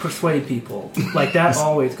except for persuade people, like that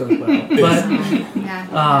always goes well. But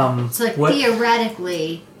Yeah. So like what-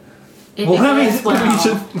 theoretically, It well, let goes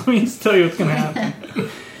well. me just tell you what's going to happen.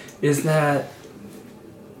 Is that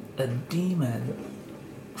a demon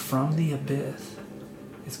from the abyss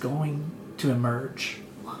is going to emerge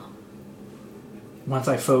once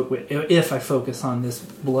if I focus on this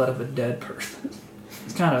blood of a dead person.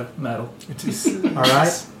 It's kind of metal. It is. All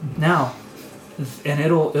right. Now, and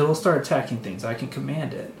it'll start attacking things. I can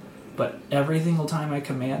command it, but every single time I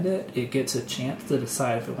command it, it gets a chance to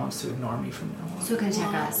decide if it wants to ignore me from now on. so it can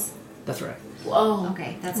attack us. That's right. Whoa.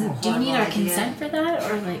 Okay, that's a Do you need horrible our idea. consent for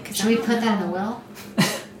that, or like? 'cause Should I we don't put that in the know. will?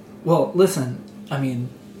 Well, listen. I mean,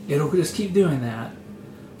 it'll just keep doing that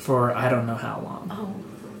for I don't know how long. Oh.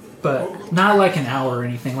 But not like an hour or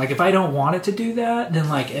anything. Like if I don't want it to do that, then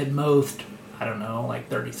like at most, I don't know, like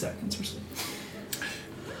 30 seconds or something.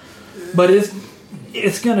 But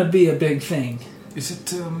it's gonna be a big thing. Is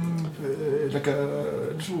it like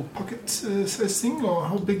a little pocket size thing, or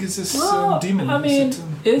how big is this Well, demon? I mean,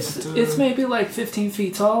 is it's maybe like 15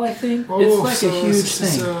 feet tall. I think Oh, it's like so a huge this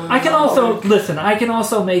is, thing. I can also listen. I can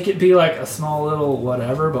also make it be like a small little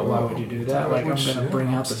whatever. But why would you do that? Like I'm gonna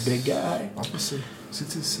bring out the big guy. Obviously, so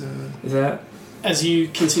it is. Is that? As you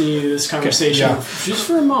continue this conversation, yeah. just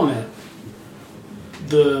for a moment,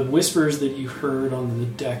 the whispers that you heard on the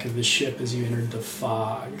deck of the ship as you entered the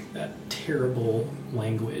fog, that terrible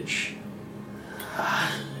language,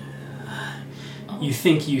 you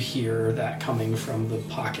think you hear that coming from the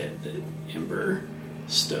pocket that Ember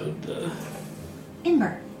stowed the...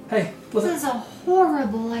 Ember, Hey, this look. is a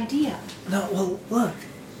horrible idea. No, well, look.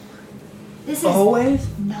 This is Always.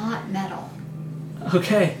 not metal.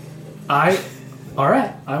 Okay. All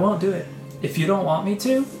right. I won't do it. If you don't want me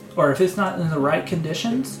to, or if it's not in the right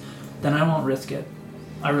conditions, then I won't risk it.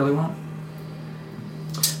 I really won't.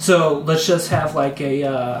 So let's just have like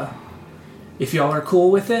a. If y'all are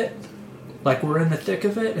cool with it, like we're in the thick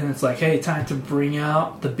of it, and it's like, hey, time to bring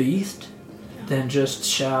out the beast. Then just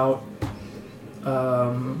shout. And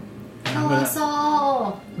I'm Kill gonna- us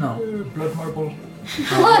all. No. Blood marble.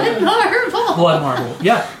 Blood marble. Blood marble.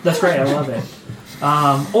 Yeah, that's great. I love it.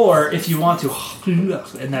 Or if you want to,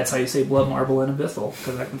 and that's how you say blood marble in Abyssal,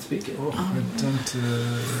 because I can speak it. I don't.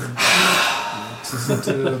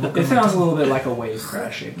 It sounds a little bit like a wave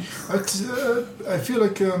crashing. I feel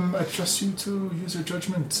like I trust you to use your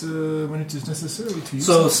judgment when it is necessary to use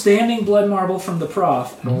So it. standing blood marble from the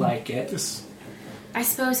prof, I like it. Yes. I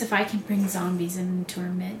suppose if I can bring zombies into our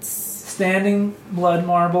midst. Standing blood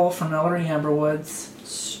marble from Ellery Amberwoods.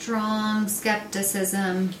 Strong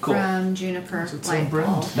skepticism Cool. from Juniper It's its own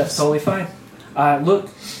brand. Lightbulb. That's totally fine. Look,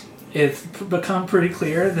 it's become pretty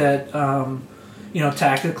clear that,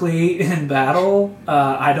 tactically in battle,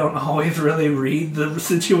 I don't always really read the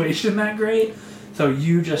situation that great. So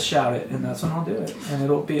you just shout it, and that's when I'll do it, and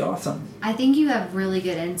it'll be awesome. I think you have really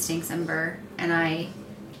good instincts, Ember, and I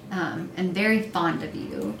am very fond of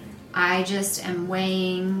you. I just am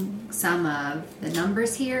weighing some of the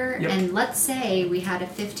numbers here, Yep. and let's say we had a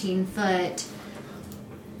 15-foot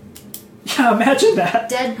Yeah, imagine that.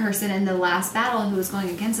 dead person in the last battle who was going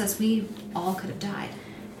against us. We all could have died.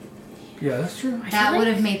 Yeah, that's true. That would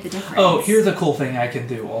have made the difference. Oh, here's a cool thing I can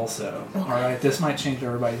do also. All right, this might change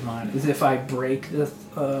everybody's mind. Is if I break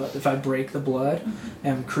the blood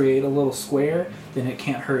and create a little square, then it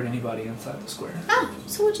can't hurt anybody inside the square. Oh,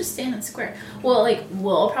 so we'll just stand in the square. Well, like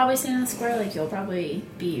we'll probably stand in the square. Like you'll probably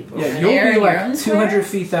be over Yeah, there you'll in be your like own 200 square.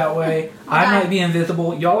 feet that way. I might be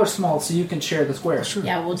invisible. Y'all are small, so you can share the square. Sure.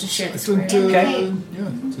 Yeah, we'll just share the I square. don't, Okay. Yeah,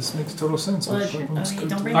 this makes total sense. Well, Everyone's okay, good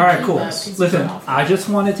don't to- bring All right, the cool. up, 'cause you Listen, go off. I just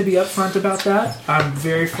wanted to be upfront about that. I'm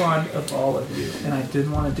very fond of all of you, and I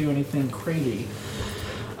didn't want to do anything crazy.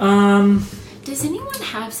 Does anyone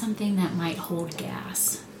have something that might hold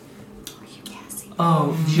gas? Are you guessing?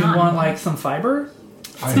 Oh, do you Not want more. like some fiber?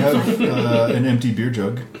 I have an empty beer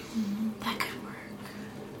jug. That could work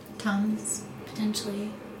Tums.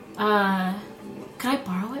 potentially. Could I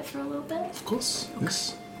borrow it for a little bit? Of course.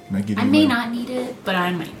 Yes. Can I give I you may my- not need it, but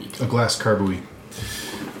I might need it. A glass carbouille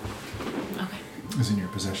Okay. is in your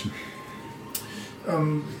possession.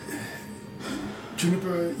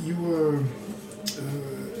 Juniper, you were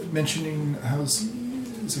mentioning how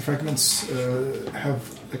the fragments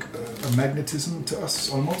have like a magnetism to us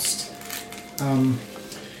almost, and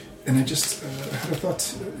I just had a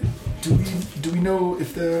thought. Do we know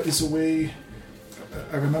if there is a way?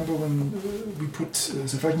 I remember when we put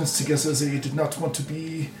the fragments together, they did not want to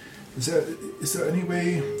be. Is there any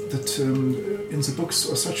way that in the books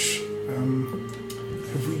or such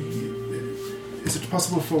have we? Is it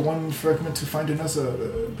possible for one fragment to find another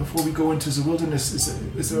before we go into the wilderness?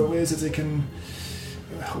 Is there a way that they can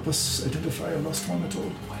help us identify a lost one at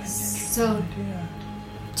all? So,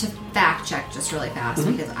 to fact check just really fast,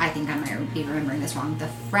 because I think I might be remembering this wrong, the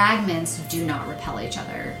fragments do not repel each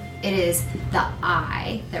other. It is the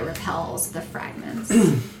eye that repels the fragments.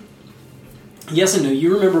 Yes and no.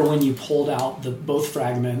 You remember when you pulled out both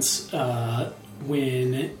fragments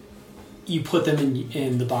when you put them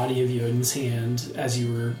in the body of Yoden's hand as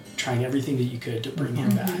you were trying everything that you could to bring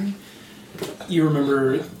him back. You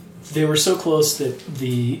remember they were so close that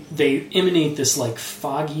they emanate this like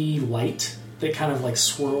foggy light that kind of like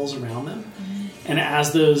swirls around them. And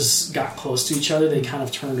as those got close to each other, they kind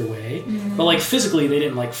of turned away. But like physically, they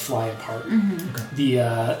didn't like fly apart. The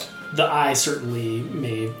eye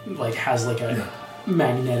certainly has like a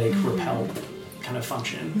magnetic repel kind of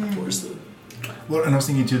function towards the. Well, and I was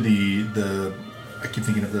thinking too I keep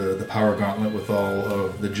thinking of the power gauntlet with all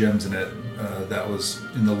of the gems in it. That was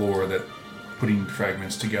in the lore that putting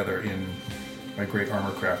fragments together by great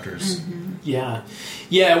armor crafters. Yeah.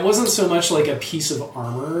 It wasn't so much like a piece of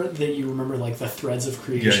armor that you remember like the threads of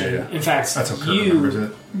creation. Yeah. In fact, That's how Kurt remembers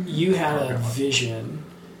it. You had a vision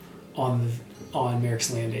on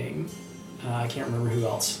Merrick's Landing. I can't remember who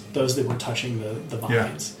else. Those that were touching the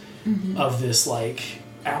vines of this like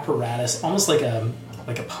apparatus, almost like a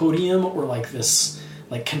podium or like this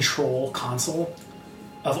like control console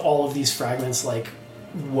of all of these fragments like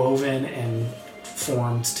woven and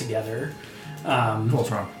formed together.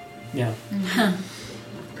 Voltron. Yeah.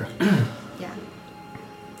 Okay. Yeah.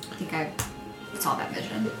 I think I saw that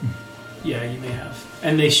vision. Yeah, you may have.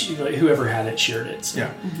 And they whoever had it shared it. So.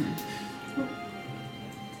 Yeah.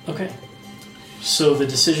 Okay. So the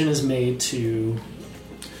decision is made to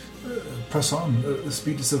Press on. The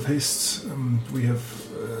speed is of haste. We have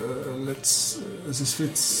this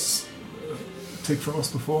fits take from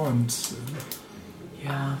us before, and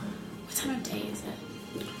Yeah. What time of day is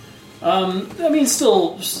it? I mean,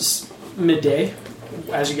 still midday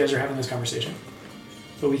as you guys are having this conversation.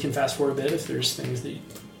 But we can fast forward a bit if there's things that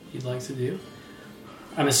you'd like to do.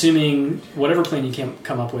 I'm assuming whatever plan you can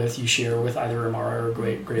come up with, you share with either Amara or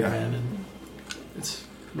Graven, and it's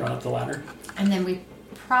run up the ladder. And then we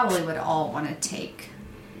probably would all want to take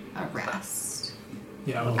a rest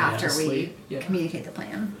Yeah. after we sleep. Yeah. communicate the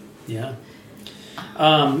plan. Yeah.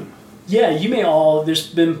 You may all, there's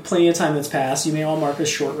been plenty of time that's passed. You may all mark a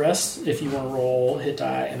short rest if you want to roll, hit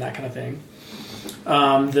die, and that kind of thing.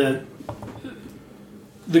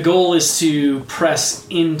 The goal is to press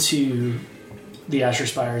into the Ashar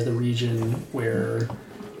Spires, the region where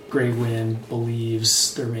Grey Wind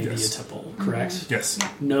believes there may be a temple, correct? yes.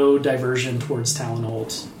 No diversion towards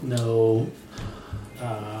Talonholt. No,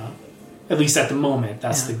 at least at the moment,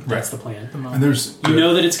 that's the plan. And there's You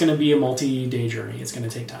know that it's going to be a multi-day journey. It's going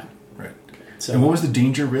to take time. right. So, And what was the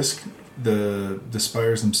danger risk? The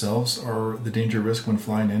spires themselves are the danger risk when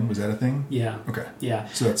flying in. Was that a thing? Yeah. Okay. Yeah.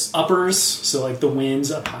 So that's Uppers, so like the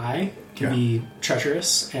winds up high can Yeah. be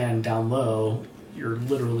treacherous, and down low, you're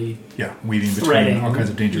literally weaving between threading. all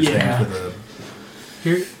kinds of dangerous Yeah. things with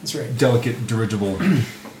Here, that's right. a delicate dirigible.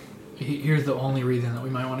 here's the only reason that we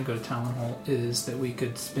might want to go to Talonholt is that we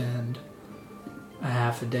could spend a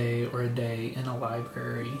half a day or a day in a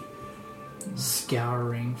library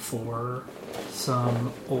scouring for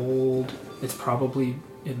some old,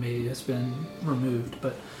 it may have been removed,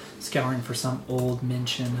 but scouring for some old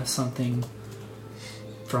mention of something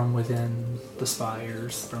from within the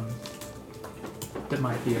spires that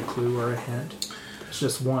might be a clue or a hint. It's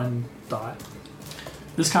just one thought.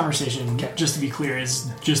 This conversation, just to be clear, is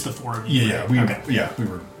just the four of you. Yeah, right? we Okay.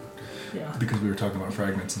 were Yeah. because we were talking about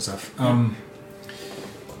fragments and stuff. I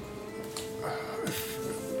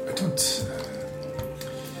don't.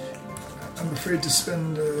 I'm afraid to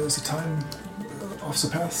spend the time off the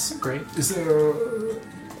paths. Great. Is there?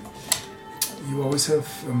 You always have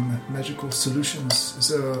magical solutions. Is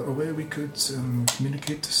there a way we could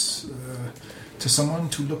communicate this to someone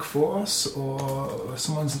to look for us, or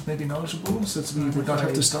someone that's maybe knowledgeable, so that we would not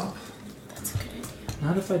have to stop? That's a good idea.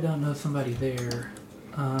 Not if I don't know somebody there.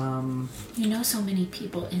 You know so many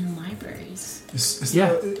people in libraries.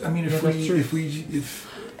 Yeah. I mean, Yeah, that's true. if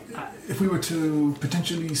we were to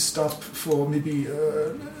potentially stop for maybe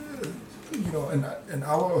an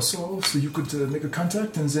hour or so you could make a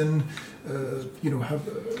contact, and then have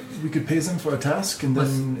we could pay them for a task, and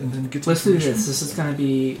then get. Let's do this. This is going to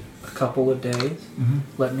be a couple of days. Mm-hmm.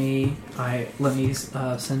 Let me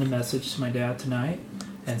send a message to my dad tonight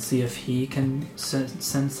and see if he can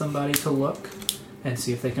send somebody to look and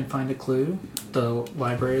see if they can find a clue. The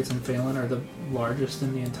libraries in Phelan are the largest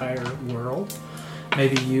in the entire world.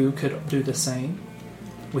 Maybe you could do the same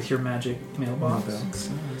with your magic mailbox.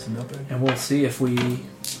 And we'll see if we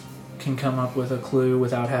can come up with a clue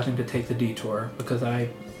without having to take the detour, because I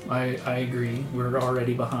agree, we're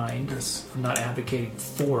already behind. Yes. I'm not advocating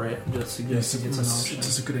for it, I'm just suggesting it's an option.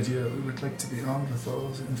 It's a good idea. We would like to be armed with all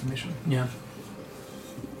the information. Yeah.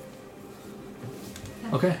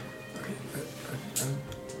 Okay. I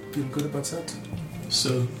feel good about that.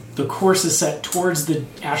 So the course is set towards the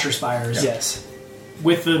Ashar Spires. Yes.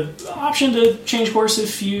 With the option to change course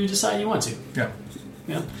if you decide you want to. Yeah.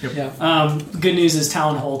 Yeah. Yep. Yeah. Good news is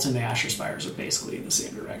Talon Holt and the Ashar Spires are basically in the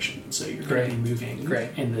same direction. So you're going to be moving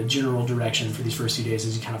in the general direction for these first few days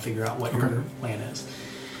as you kind of figure out what your plan is.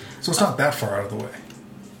 So it's not that far out of the way.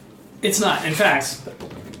 It's not. In fact,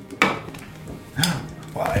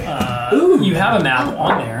 Why? you have a map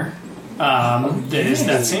on there that is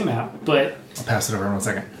that same map, but I'll pass it over in 1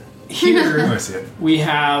 second. here I see it. we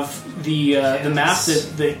have the map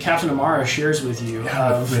that Captain Amara shares with you.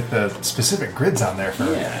 With the specific grids on there for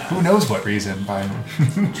Yeah. who knows what reason. By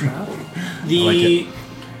The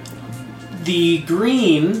the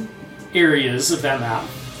green areas of that map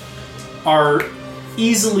are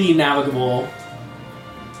easily navigable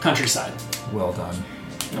countryside. well done.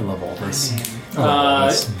 I love all this.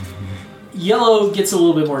 Yellow gets a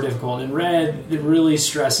little bit more difficult, and red it really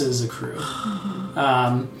stresses a crew.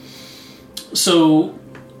 So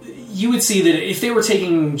you would see that if they were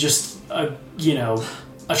taking just a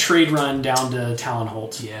trade run down to Talon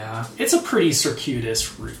Holt, it's a pretty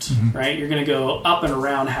circuitous route, right? You're going to go up and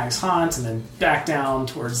around Hag's Haunt, and then back down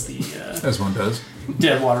towards the As one does.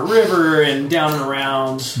 Deadwater River, and down and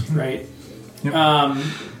around, right? Yep.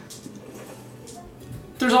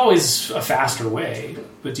 There's always a faster way,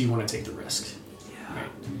 but do you want to take the risk? Yeah. Right.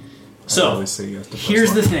 I So always say yes to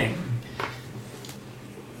here's the plus thing.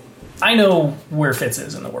 I know where Fitz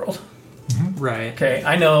is in the world. Right. Okay,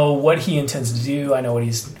 I know what he intends to do. I know what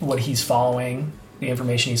he's following, the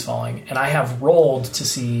information he's following, and I have rolled to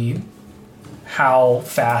see how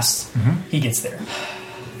fast he gets there.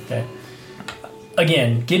 Okay.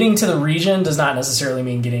 Again, getting to the region does not necessarily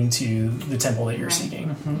mean getting to the temple that you're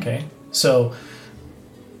seeking. Okay, so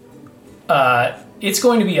it's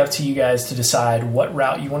going to be up to you guys to decide what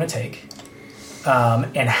route you want to take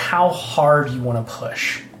and how hard you want to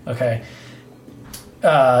push. Okay.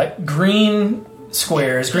 Green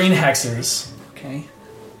squares, green hexes. Okay.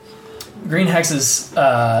 Green hexes,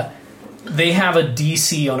 they have a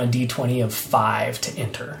DC on a D20 of 5 to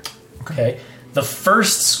enter. Okay. The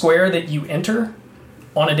first square that you enter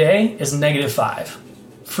on a day is -5.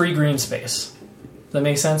 Free green space. Does that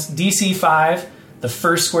make sense? DC 5, the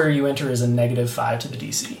first square you enter is a -5 to the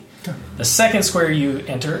DC. Okay. The second square you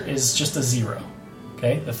enter is just a 0.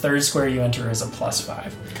 Okay. The third square you enter is a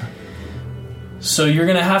 +5. Okay. So you're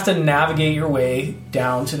going to have to navigate your way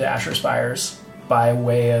down to the Ashar Spires by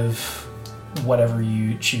way of whatever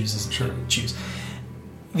you choose.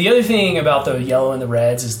 The other thing about the yellow and the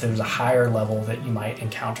reds is there's a higher level that you might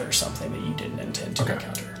encounter something that you didn't intend to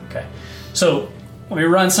encounter. Okay. So let me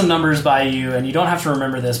run some numbers by you, and you don't have to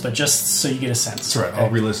remember this, but just so you get a sense. That's right. Okay? I'll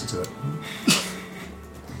re-listen to it.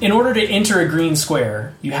 In order to enter a green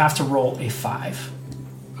square, you have to roll a 5.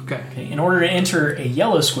 Okay. In order to enter a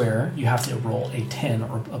yellow square, you have to roll a 10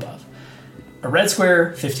 or above. A red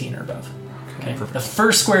square, 15 or above. Okay. The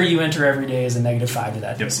first square you enter every day is a -5 to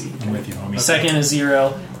that DC. I'm with you, homie. Second is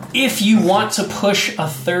 0. If you want to push a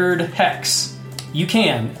third hex, you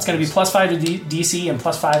can. It's going to be +5 to DC and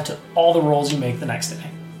 +5 to all the rolls you make the next day.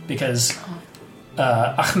 Because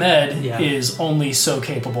Ahmed is only so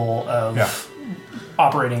capable of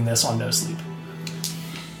operating this on no sleep.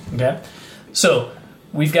 Okay? So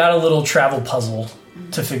we've got a little travel puzzle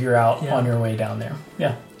to figure out on your way down there.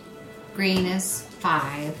 Yeah. Green is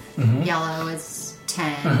 5. Yellow is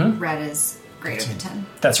 10. Red is greater than 10.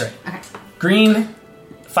 That's right. Okay. Green,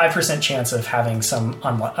 5% chance of having some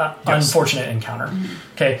unfortunate encounter.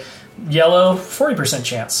 Okay. Yellow, 40%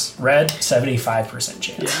 chance. Red, 75%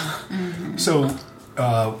 chance. So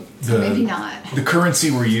Maybe not. the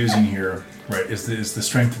currency we're using here, right, is the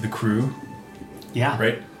strength of the crew, Yeah.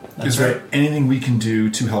 right? Is there anything we can do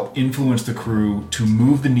to help influence the crew to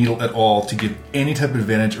move the needle at all to give any type of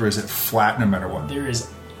advantage, or is it flat no matter what? There is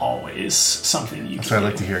always something you That's can what do. I'd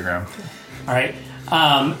like to hear, Graham. All right.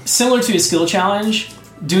 Similar to a skill challenge,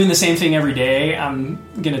 doing the same thing every day, I'm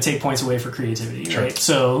going to take points away for creativity, Sure. right?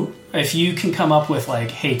 So if you can come up with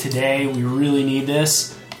like, hey, today we really need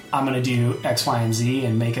this, I'm going to do X, Y, and Z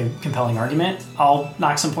and make a compelling argument, I'll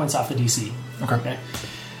knock some points off the DC. Okay.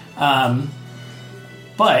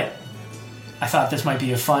 But I thought this might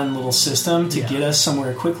be a fun little system to get us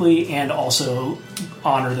somewhere quickly and also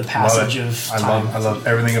honor the passage of time. I love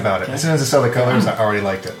everything about it. As soon as I saw the colors, I already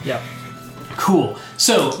liked it. Yep. Cool.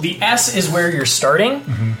 So the S is where you're starting.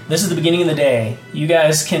 This is the beginning of the day. You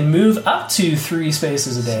guys can move up to 3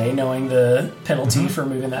 spaces a day, knowing the penalty for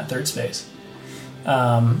moving that third space.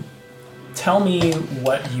 Tell me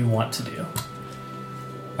what you want to do.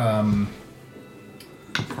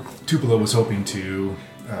 Tupelo was hoping to,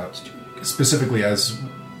 specifically as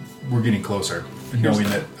we're getting closer, knowing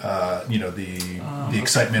that the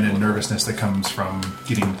excitement and nervousness that comes from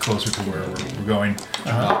getting closer to where we're going,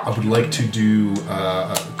 I would like to do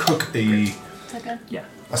cook a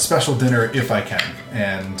special dinner if I can,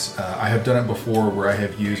 and I have done it before where I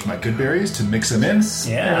have used my good berries to mix them in.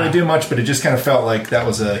 Yeah. I didn't really do much, but it just kind of felt like that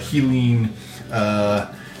was a healing,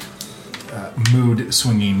 mood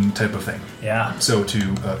swinging type of thing. Yeah. So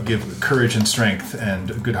to give courage and strength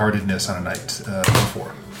and good-heartedness on a night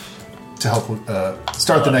before, to help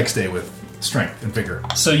start the next day with strength and vigor.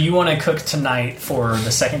 So you want to cook tonight for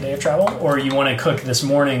the second day of travel, or you want to cook this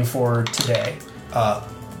morning for today?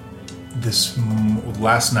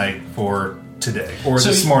 Last night for today, or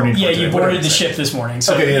this morning. Yeah, for today, you boarded the ship this morning.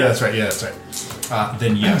 So Okay, yeah, that's right. Yeah, that's right.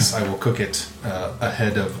 Then yes, I will cook it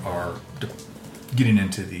ahead of our getting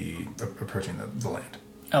into approaching the land.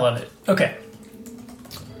 I love it. Okay.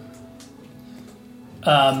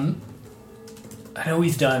 I know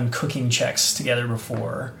we've done cooking checks together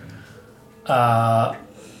before.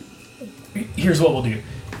 Here's what we'll do.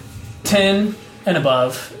 10 and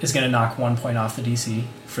above is going to knock 1 point off the DC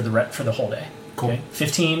for the whole day. Cool. Okay?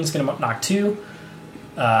 15 is going to knock 2.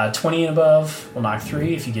 20 and above will knock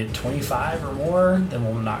 3. If you get 25 or more, then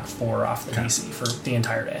we'll knock 4 off the DC for the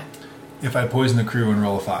entire day. If I poison the crew and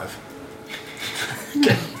roll a 5.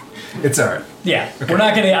 It's all right. Yeah, I'm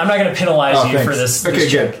not gonna penalize you thanks. for this. Okay,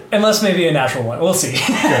 this good. check. Unless maybe a natural one. We'll see.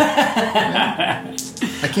 I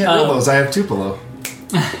can't roll those. I have Tupelo.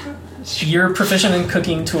 You're proficient in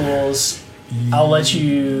cooking tools. I'll let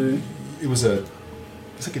you. It was like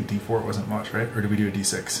a D4. It wasn't much, right? Or did we do a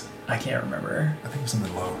D6? I can't remember. I think it was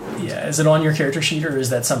something low. Yeah, is it on your character sheet, or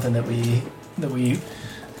is that something that we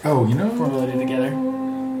Oh, formulated together?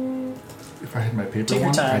 If I had my paper Take your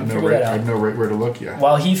one, time, figure that out. I'd know right where to look. Yeah.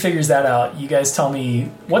 While he figures that out, you guys tell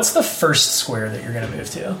me what's the first square that you're going to move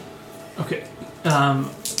to. Okay.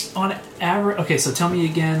 On average, okay. So tell me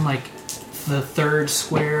again, like the third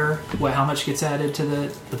square. How much gets added to the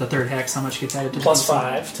third hex? How much gets added to Plus the DC?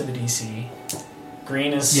 5 to the DC.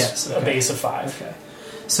 Green is a base of 5. Okay.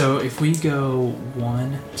 So if we go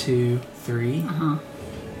 1, 2, 3,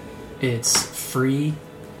 it's free,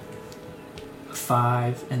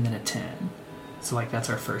 5, and then a 10. So like that's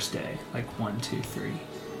our first day. Like 1, 2, 3.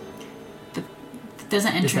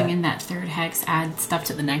 Doesn't entering that- in that third hex add stuff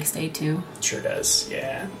to the next day too? Sure does.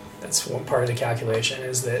 Yeah, that's one part of the calculation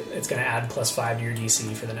is that it's going to add plus 5 to your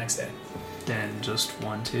DC for the next day. Then just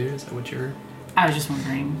 1, 2. Is that what you're? I was just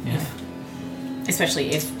wondering, Yeah.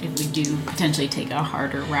 especially if we do potentially take a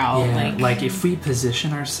harder route. Yeah. Like if we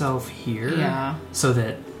position ourselves here, Yeah. so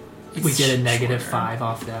that we It's get a negative shorter. 5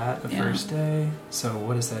 off that the Yeah. first day. So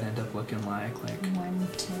what does that end up looking like? Like 1,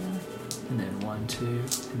 2. and then 1, 2,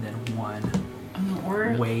 and then 1.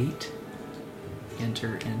 or Wait.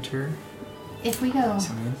 Enter. If we go See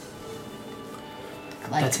what I mean?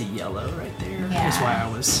 like That's a yellow right there. Yeah. That's why I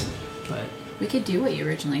was. But we could do what you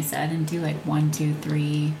originally said and do like 1, 2,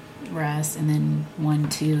 3 rest, and then 1,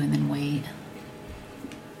 2, and then wait.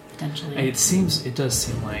 Potentially. it does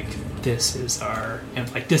seem like this is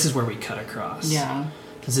this is where we cut across. Yeah.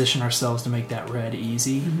 Position ourselves to make that red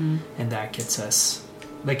easy, and that gets us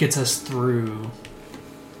through.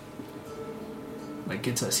 Like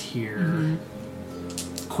gets us here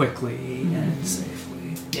quickly and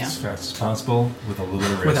safely. Yeah. As fast as possible with a little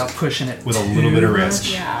bit of risk. Without pushing it. With a little bit of too risk.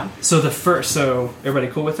 much. Yeah. So everybody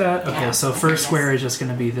cool with that? Okay, Yeah. so first square is just going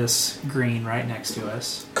to be this green right next to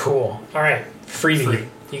us. Cool. All right. Freebie. Free.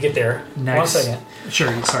 You get there. Next. 1 second.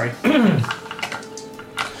 Sure, sorry.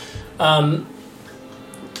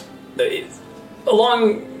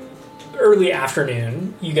 Along early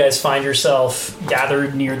afternoon, you guys find yourself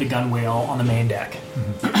gathered near the gunwale on the main deck.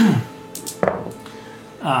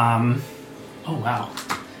 Oh, wow.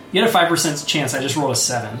 You had a 5% chance. I just rolled a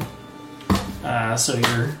 7. So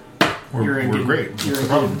you're in we're good, great. You're What's in the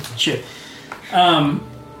problem? good shit.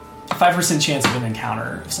 5% chance of an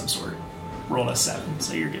encounter of some sort. Rolled a 7,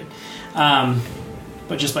 so you're good.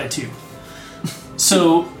 But just by 2.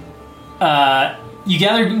 So, you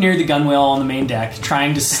gather near the gunwale on the main deck,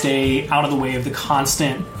 trying to stay out of the way of the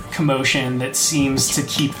constant commotion that seems to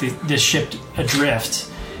keep the ship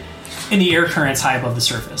adrift in the air currents high above the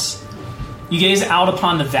surface. You gaze out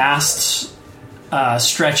upon the vast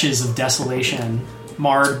stretches of desolation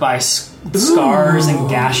marred by scars and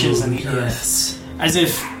gashes in the earth, as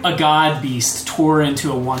if a god beast tore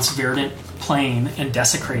into a once verdant plain and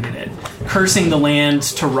desecrated it, cursing the land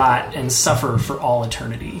to rot and suffer for all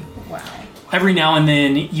eternity. Wow. Every now and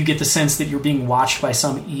then, you get the sense that you're being watched by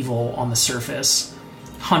some evil on the surface,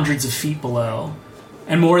 hundreds of feet below.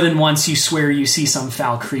 And more than once, you swear you see some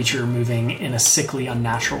foul creature moving in a sickly,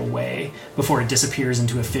 unnatural way before it disappears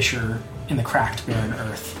into a fissure in the cracked, barren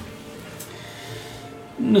earth.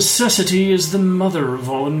 Necessity is the mother of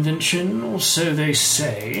all invention, or so they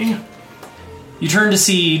say. You turn to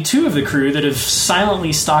see 2 of the crew that have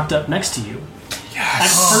silently stalked up next to you. At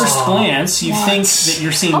first glance, you think that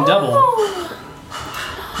you're seeing double.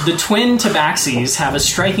 The twin tabaxis have a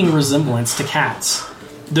striking resemblance to cats,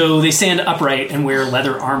 though they stand upright and wear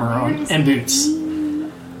leather armor and boots.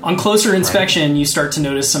 On closer inspection, you start to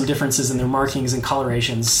notice some differences in their markings and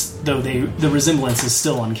colorations, though the resemblance is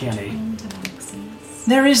still uncanny.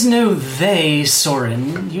 There is no they,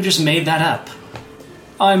 Soren. You just made that up.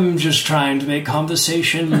 I'm just trying to make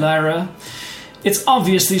conversation, Lyra. It's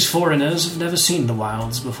obvious these foreigners have never seen the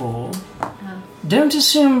wilds before. Don't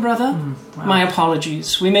assume, brother. Wow. My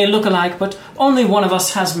apologies. We may look alike, but only one of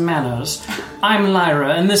us has manners. I'm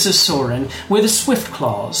Lyra, and this is Soren. We're the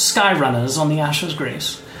Swiftclaws, Skyrunners on the Ashar's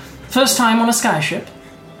Grace. First time on a skyship?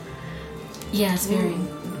 Yes, very.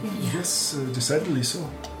 Yes, decidedly so.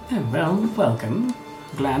 Oh, well, welcome.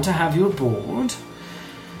 Glad to have you aboard.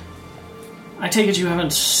 I take it you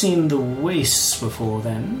haven't seen the wastes before,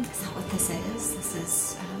 then? Is that what this is? This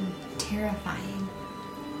is terrifying.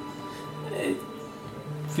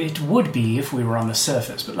 It would be if we were on the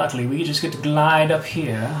surface, but luckily we just get to glide up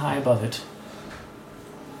here, high above it.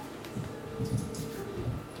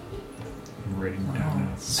 I'm writing down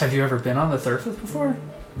notes. Have you ever been on the surface before?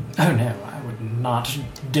 Oh no, I would not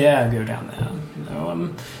dare go down there.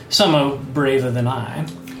 No, some are braver than I.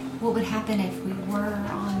 What would happen if we were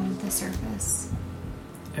on the surface?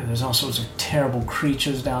 There's all sorts of terrible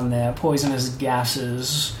creatures down there, poisonous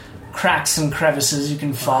gases, cracks and crevices you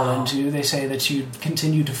can fall into. They say that you'd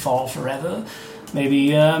continue to fall forever.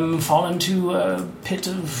 Maybe fall into a pit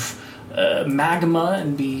of magma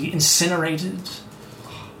and be incinerated.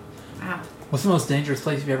 Wow. What's the most dangerous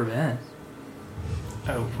place you've ever been?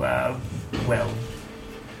 Oh, well,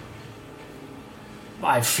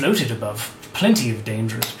 I've floated above plenty of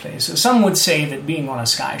dangerous places. Some would say that being on a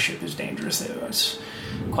skyship is dangerous, though. It's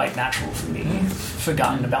quite natural for me.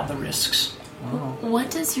 Forgotten about the risks. What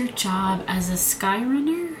does your job as a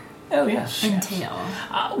skyrunner Oh, yes. entail?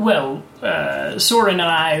 Soren and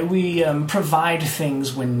I, we provide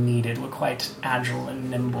things when needed. We're quite agile and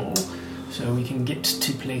nimble, so we can get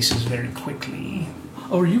to places very quickly.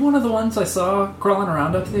 Oh, are you one of the ones I saw crawling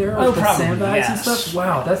around up there with the probably, sandbags yes. and stuff?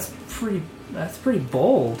 Wow, that's pretty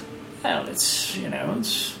bold. Well, it's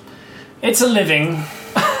a living.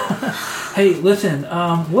 Hey, listen,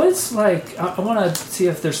 what's like, I want to see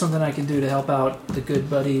if there's something I can do to help out the good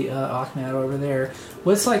buddy Ahmed over there.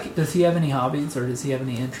 What's like, does he have any hobbies or does he have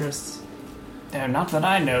any interests? Not that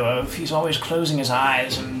I know of. He's always closing his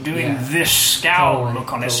eyes and doing this scowl Totally,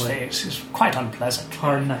 look on his totally. face. It's quite unpleasant.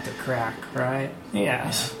 Hard nut to crack, right?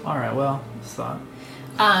 Yes. All right, well, just thought.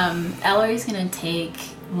 Ellery's gonna take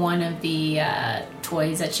one of the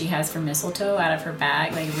toys that she has for mistletoe out of her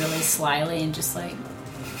bag, like really slyly, and just like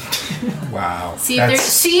Wow. see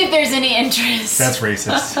if there's any interest. That's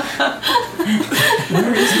racist.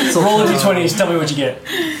 So roll a d20s. Tell me what you get.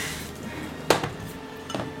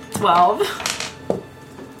 12.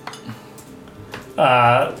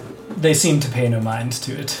 They seem to pay no mind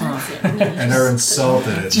to it. And they're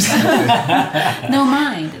insulted. No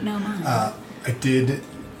mind. I did.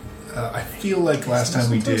 I feel like last time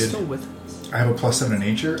we did, Still with I have a +7 in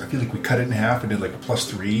nature. I feel like we cut it in half and did like a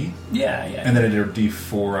 +3, Yeah. and then I did a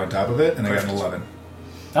D4 on top of it, and I got an 11.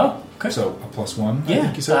 Oh, okay. So a +1. I Yeah.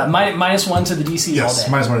 think you said. -1 to the DC all Yes,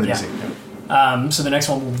 day. minus 1 to the Yeah. DC. Yeah. So the next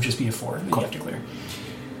one will just be a 4 that you have to clear.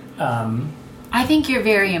 I think you're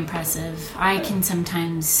very impressive. I can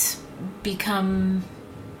sometimes become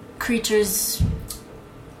creatures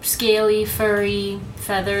scaly, furry,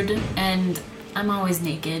 feathered, and I'm always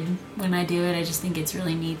naked when I do it. I just think it's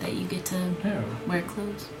really neat that you get to Oh, wear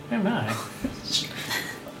clothes. oh my.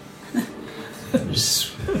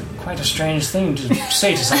 It's quite a strange thing to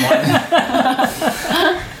say to someone.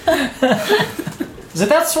 Is it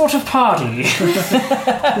that sort of party?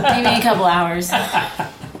 Maybe a couple hours.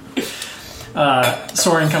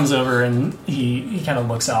 Soren comes over and he kind of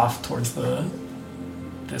looks off towards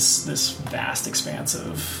this vast expanse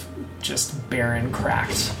of just barren,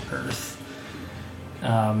 cracked earth.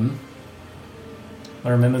 I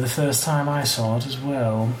remember the first time I saw it as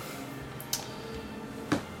well.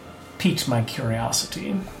 Piqued my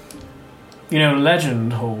curiosity. You know,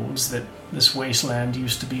 legend holds that this wasteland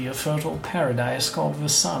used to be a fertile paradise called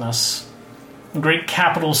Visanus, a great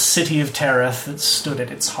capital city of Tereth that stood at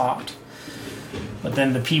its heart. But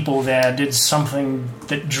then the people there did something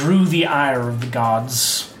that drew the ire of the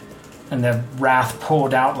gods, and their wrath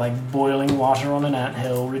poured out like boiling water on an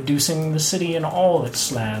anthill, reducing the city and all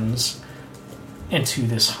its lands into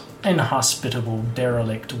this inhospitable,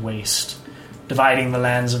 derelict waste, dividing the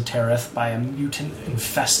lands of Tereth by a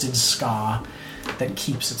mutant-infested scar that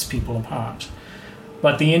keeps its people apart.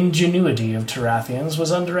 But the ingenuity of Terathians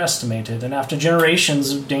was underestimated, and after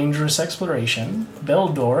generations of dangerous exploration,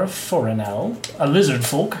 Beldor of Forinel, a lizard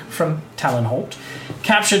folk from Talonholt,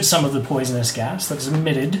 captured some of the poisonous gas that is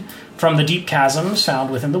emitted from the deep chasms found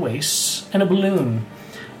within the wastes in a balloon,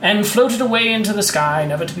 and floated away into the sky,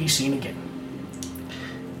 never to be seen again.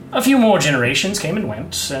 A few more generations came and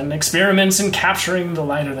went, and experiments in capturing the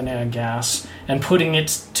lighter-than-air gas and putting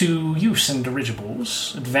it to use in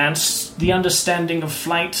dirigibles advanced the understanding of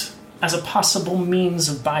flight as a possible means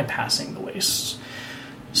of bypassing the wastes.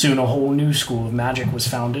 Soon a whole new school of magic was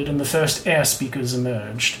founded, and the first air speakers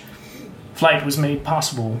emerged. Flight was made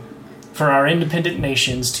possible for our independent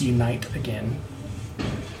nations to unite again.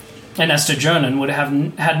 And Esther Jernan would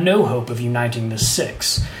have had no hope of uniting the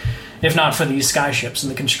Six, if not for these skyships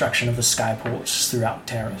and the construction of the skyports throughout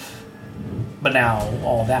Tereth. But now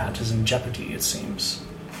all that is in jeopardy, it seems.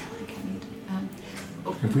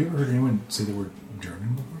 Have we ever heard anyone say the word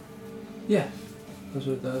German before? Yeah. Those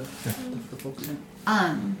are the folks here.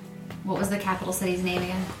 What was the capital city's name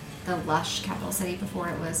again? The lush capital city before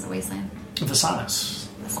it was a wasteland? Visanus,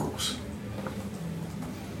 of course.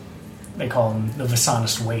 They call them the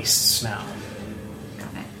Visanus Wastes now.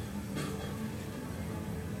 Got it.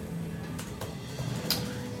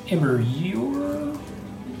 Ember, your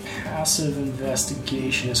passive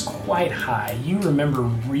investigation is quite high. You remember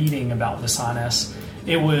reading about Visanus.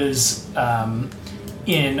 It was,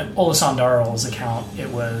 in Olasandarl's account, it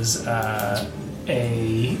was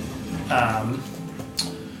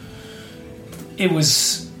it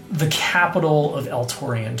was the capital of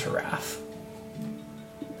Eltorian Terath.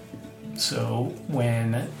 So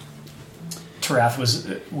when Terath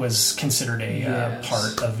was considered a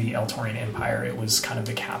part of the Eltorian Empire, it was kind of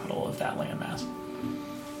the capital of that landmass.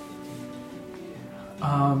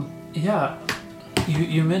 Yeah.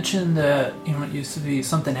 You mentioned that it used to be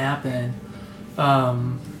something happened.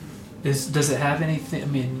 Does it have anything? I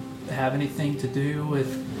mean, have anything to do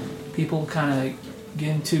with people kind of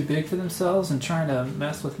getting too big for themselves and trying to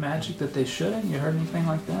mess with magic that they shouldn't? You heard anything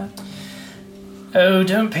like that? Oh,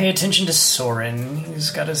 don't pay attention to Soren. He's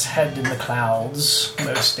got his head in the clouds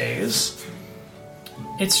most days.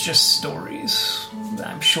 It's just stories.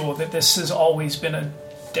 I'm sure that this has always been a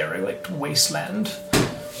derelict wasteland.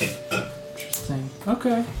 Interesting.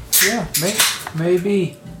 Okay. Yeah.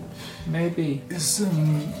 Maybe. Is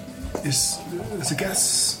the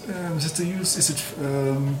gas is it used? Is it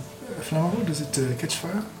flammable? Does it catch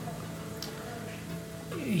fire?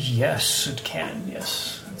 Yes, it can,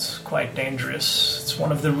 yes. It's quite dangerous. It's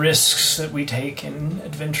one of the risks that we take in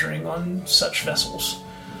adventuring on such vessels.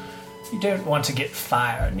 You don't want to get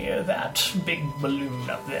fire near that big balloon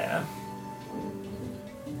up there.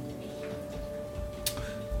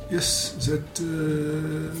 Yes,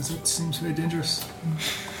 that seems very dangerous.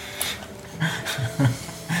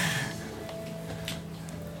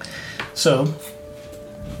 So,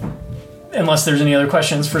 unless there's any other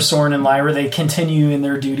questions for Soren and Lyra, they continue in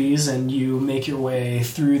their duties and you make your way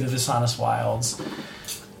through the Visanus wilds.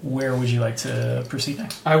 Where would you like to proceed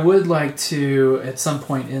next? I would like to, at some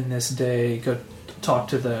point in this day, go talk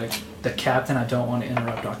to the captain. I don't want to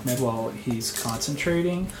interrupt Ahmed while he's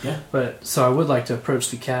concentrating. Yeah. But so I would like to approach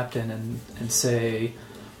the captain and say,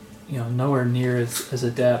 nowhere near as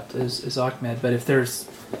adept as Ahmed, but if there's,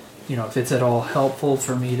 if it's at all helpful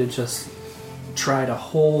for me to just try to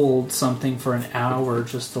hold something for an hour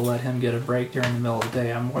just to let him get a break during the middle of the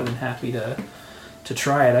day, I'm more than happy to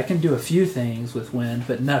try it. I can do a few things with wind,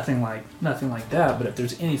 but nothing like that. But if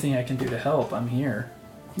there's anything I can do to help, I'm here.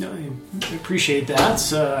 No, I appreciate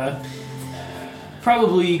that.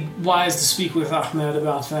 Probably wise to speak with Ahmed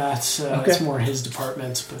about that. Okay. It's more his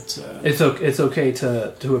department, but It's okay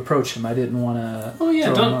to approach him. I didn't want to throw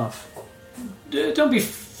him off. Don't be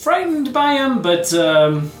frightened by him. But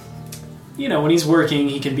when he's working,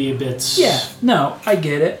 he can be a bit. Yeah, no, I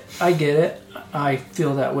get it. I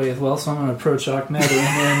feel that way as well. So I'm going to approach Ahmed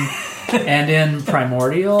and in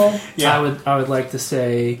Primordial, Yeah. I would like to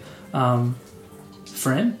say,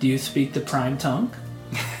 friend, do you speak the Prime tongue?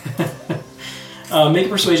 Make a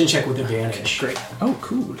persuasion check with advantage. Great. Oh,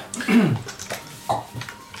 cool.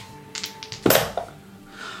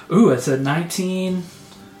 Ooh, it's a 19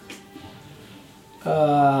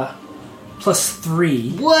 plus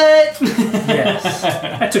 3. What? Yes.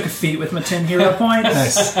 I took a feat with my 10 hero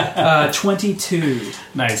points. Nice. 22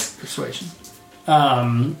 Nice. persuasion.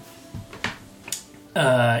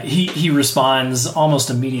 He responds almost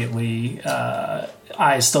immediately.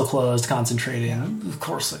 Eyes still closed, concentrating. Of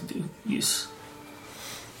course I do. Yes.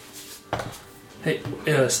 Hey,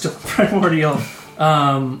 still Primordial.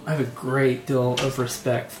 I have a great deal of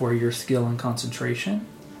respect for your skill and concentration.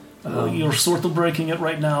 You're sort of breaking it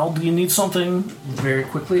right now. Do you need something? Very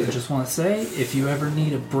quickly, I just want to say, if you ever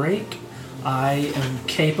need a break, I am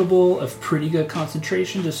capable of pretty good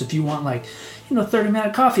concentration. Just if you want,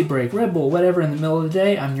 30-minute coffee break, Red Bull, whatever, in the middle of the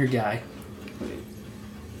day, I'm your guy.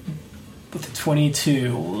 With the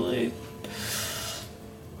 22,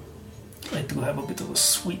 I do have a bit of a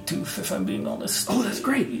sweet tooth, if I'm being honest. Oh, that's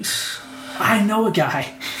great. I know a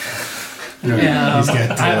guy. Yeah, he's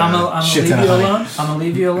got, I'm gonna shit leave ton you of honey. alone. I'm gonna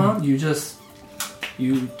leave you alone. You just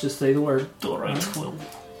say the word. All right, well,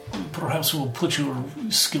 perhaps we'll put your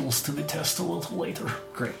skills to the test a little later.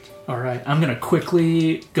 Great. All right. I'm gonna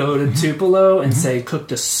quickly go to Tupelo and say, cook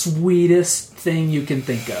the sweetest thing you can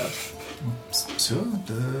think of. So,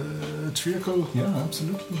 the Triaco, yeah,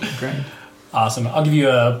 absolutely. Great. Awesome. I'll give you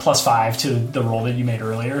a +5 to the roll that you made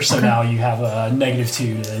earlier, so now you have a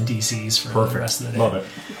 -2 to DCs for the rest of the day. Love it.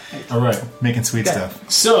 All right, making sweet stuff.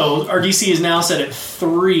 So our DC is now set at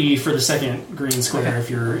 3 for the second green square if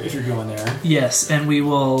you're going there. Yes, and we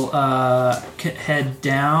will head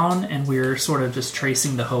down, and we're sort of just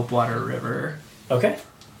tracing the Hopewater River. Okay.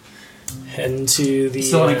 Heading to the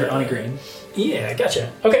Still on a green. Yeah,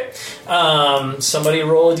 gotcha. Okay. Somebody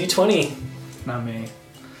roll a d20. Not me.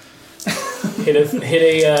 Hit a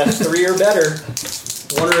 3 or better.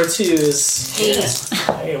 1 or a 2 is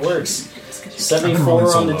hey, it works.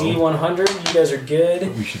 74 on the D100. You guys are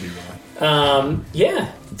good. We should be rolling.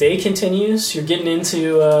 Day continues. You're getting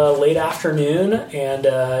into late afternoon, and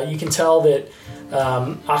you can tell that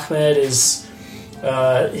Ahmed is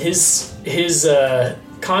his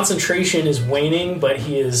concentration is waning, but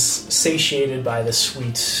he is satiated by the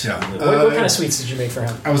sweet. Yeah. What kind of sweets did you make for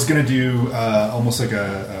him? I was gonna do almost like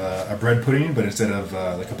a bread pudding, but instead of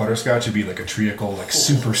like a butterscotch, it'd be like a treacle, like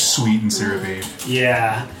super sweet and syrupy.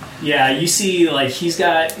 Yeah. You see,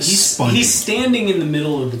 he's standing in the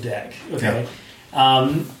middle of the deck. Okay. Yeah.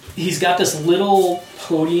 He's got this little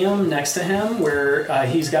podium next to him where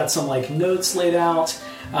he's got some notes laid out.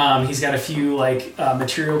 He's got a few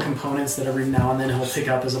material components that every now and then he'll pick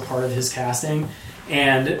up as a part of his casting,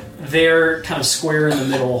 and there, kind of square in the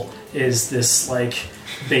middle, is this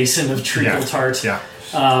basin of treacle tart. Yeah.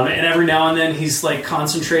 And every now and then he's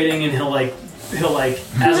concentrating, and he'll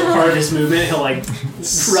as a part of his movement, he'll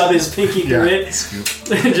rub his pinky through it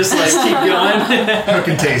and just keep going. Hook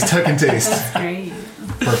and taste. That's great.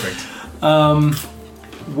 Perfect.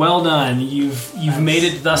 Well done. You've made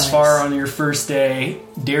it thus far on your first day.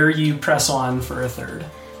 Dare you press on for a third?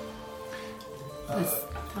 That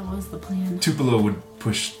was the plan. Tupelo would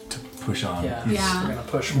push on. Yeah. Yeah. We're gonna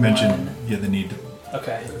push Mention one. the need to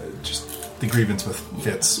Okay. just the grievance with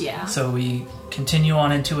Fitz. Yeah. So we continue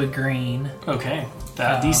on into a green. Okay.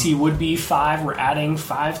 That DC would be 5. We're adding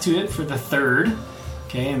 5 to it for the third.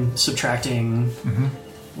 Okay, and subtracting...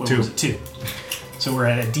 What 2. was it? 2. So we're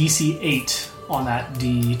at a DC 8 on that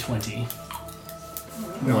D20.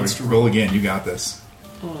 No, roll again. You got this.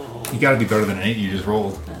 You got to be better than an 8 you just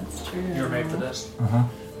rolled. That's true. You were made for this.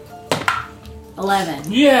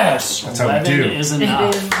 11. Yes! That's how we 11 do. is It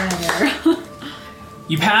enough. is better.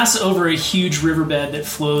 You pass over a huge riverbed that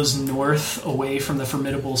flows north away from the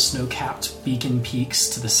formidable snow-capped Beacon Peaks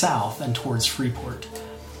to the south and towards Freeport,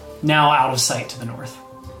 now out of sight to the north.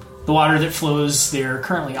 The water that flows there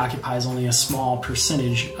currently occupies only a small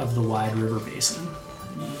percentage of the wide river basin.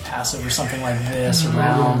 You pass over something like this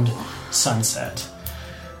around sunset.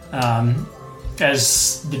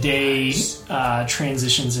 As the day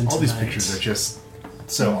transitions into All these night. pictures are just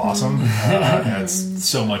so awesome. Adds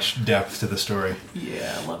so much depth to the story.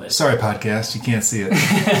 Yeah, I love it. Sorry, podcast, you can't see it.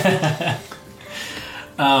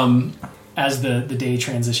 As the day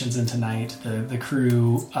transitions into night, the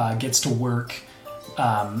crew gets to work.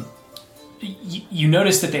 You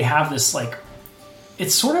notice that they have this, like,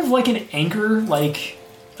 it's sort of like an anchor, like,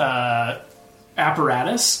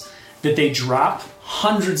 apparatus that they drop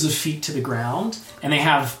hundreds of feet to the ground, and they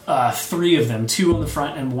have 3 of them, 2 on the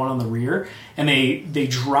front and 1 on the rear, and they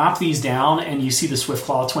drop these down, and you see the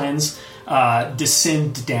Swiftclaw twins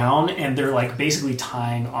descend down, and they're like basically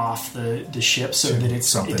tying off the ship so that it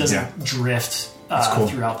doesn't drift cool.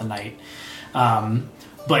 throughout the night.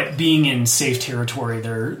 But being in safe territory,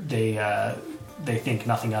 they think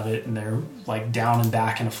nothing of it, and they're like down and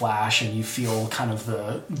back in a flash, and you feel kind of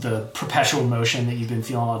the perpetual motion that you've been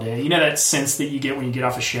feeling all day. You know that sense that you get when you get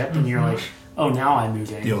off a ship and you're like, oh, now I'm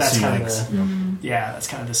moving. That's kind of that's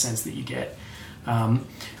kind of the sense that you get.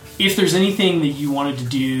 If there's anything that you wanted to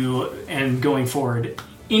do and going forward,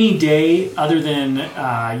 any day other than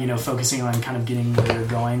focusing on kind of getting where you're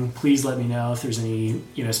going, please let me know if there's any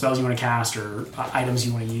spells you want to cast or items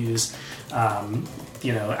you want to use.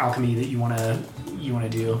 Alchemy that you want to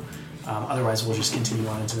do. Otherwise, we'll just continue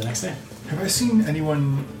on into the next day. Have I seen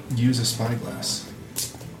anyone use a spyglass?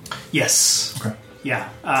 Yes. Okay. Yeah.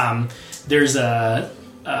 There's the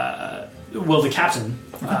captain,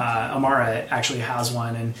 Amara, actually has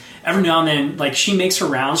one, and every now and then, like, she makes her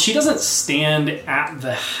rounds. She doesn't stand at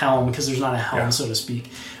the helm because there's not a helm, so to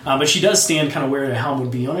speak. But she does stand kind of where the helm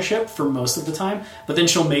would be on a ship for most of the time. But then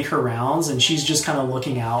she'll make her rounds, and she's just kind of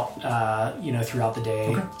looking out, throughout the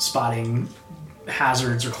day, spotting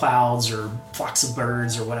hazards or clouds or flocks of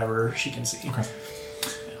birds or whatever she can see. Okay.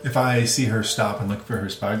 If I see her stop and look for her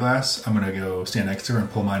spyglass, I'm going to go stand next to her and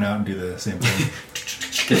pull mine out and do the same thing.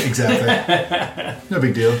 Exactly. No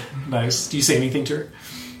big deal. Nice. Do you say anything to her?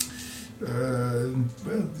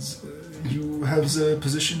 You have the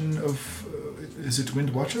position of... is it Wind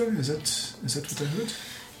Watcher? Is that what I heard?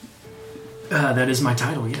 That is my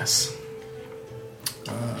title, yes.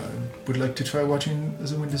 Would like to try watching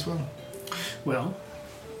the wind as well. Well,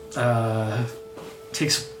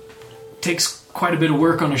 takes quite a bit of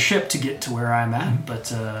work on a ship to get to where I'm at, but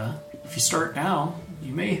if you start now,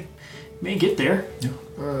 you may get there. Yeah.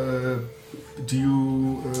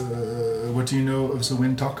 What do you know of the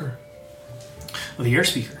Wind Talker? Well, the air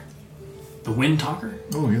speaker. The Wind Talker?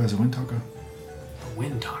 Oh, yeah, the Wind Talker. The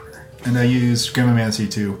Wind Talker. And I use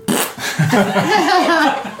Grimmamancy too.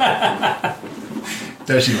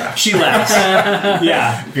 Does she laugh? She laughs.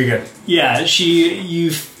 Yeah. You're good. Yeah,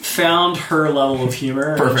 you've found her level of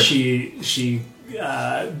humor. Perfect. She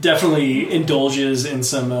definitely indulges in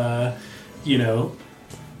some,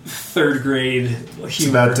 third grade humor.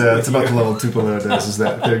 It's about the level Tupelo does, is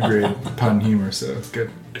that third grade pun humor, so good.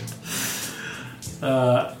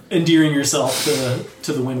 Endearing yourself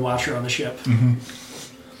to the Wind Watcher on the ship. Mm-hmm.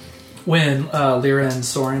 When Lyra and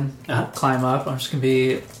Soren climb up, I'm just going to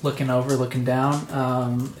be looking over, looking down,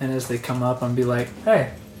 and as they come up, I'm going to be like, hey,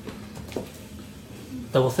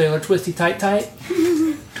 double sailor twisty tight. That's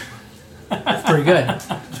pretty good. It's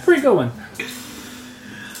a pretty good one.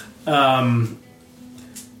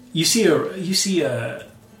 You see an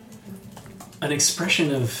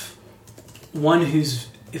expression of one who's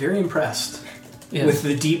very impressed with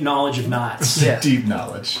the deep knowledge of knots. Yeah. Deep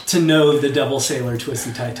knowledge. To know the double sailor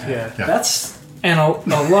twisty tight. Yeah. That's and a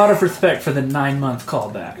lot of respect for the 9-month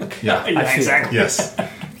callback. Yeah, exactly. Yes.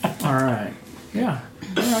 All right. Yeah.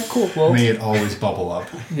 All right. Cool. Well, may it always bubble up.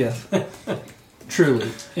 Yes.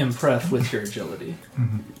 Truly impressed with your agility.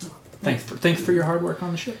 Mm-hmm. Thanks for your hard work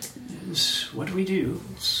on the ship. What do we do?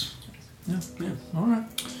 Yeah. All right.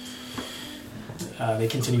 They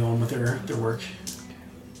continue on with their work.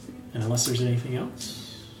 And unless there's anything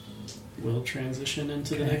else, we'll transition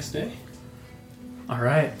into the next day. All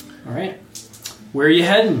right. Where are you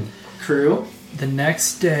heading, crew? The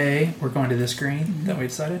next day, we're going to this green that we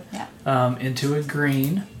decided. Yeah. Into a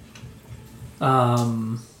green.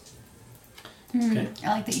 Okay. I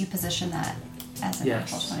like that you position that as a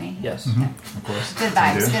natural 20. Yes. Mm-hmm. Of course. Good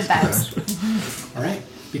vibes. Good vibes. All right.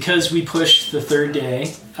 Because we pushed the third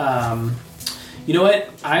day, you know what?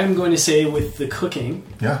 I'm going to say with the cooking,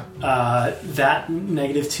 that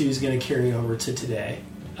 -2 is going to carry over to today.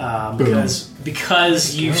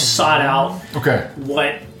 Because you sought out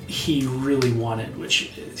what he really wanted,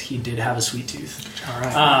 which he did have a sweet tooth. All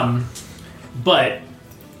right. But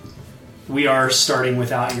we are starting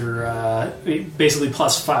without your basically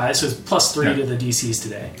 +5, so it's +3 to the DCs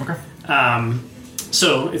today. Okay.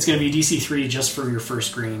 So it's going to be DC 3 just for your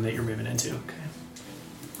first green that you're moving into. Okay.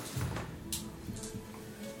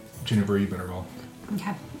 Juniper, you better roll.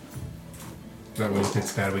 Okay. That way, if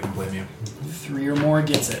it's bad, we can blame you. 3 or more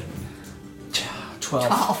gets it. 12.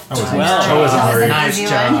 Oh, I wasn't- nice. I wasn't That was worried. an Nice easy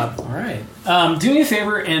job. All right. Do me a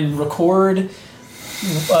favor and record.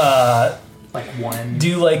 Like 1.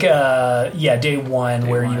 Do like day 1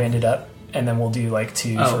 where one. you ended up, and then we'll do like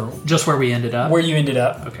 2 Oh, just where we ended up? for where you ended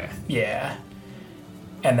up. Okay. Yeah.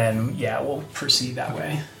 And then we'll proceed that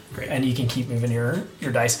way. Great. And you can keep moving your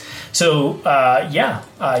dice. So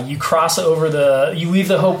you cross over you leave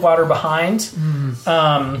the Hope Water behind.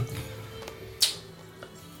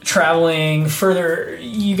 Traveling further,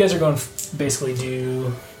 you guys are going basically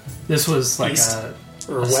due This was like East a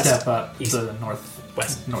or west? step up East. to the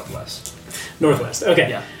northwest. northwest. Okay.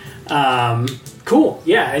 Yeah. Cool.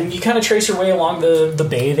 Yeah, and you kind of trace your way along the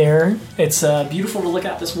bay there. It's beautiful to look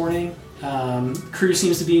at this morning. Crew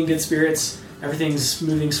seems to be in good spirits. Everything's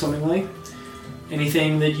moving swimmingly.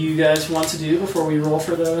 Anything that you guys want to do before we roll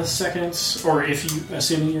for the second, or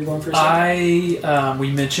assuming you're going for a second?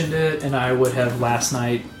 We mentioned it, and I would have last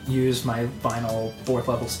night used my final 4th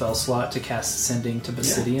level spell slot to cast Sending to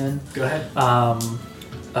Basidian. Go ahead.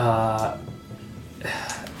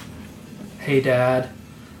 Hey, Dad,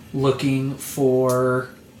 looking for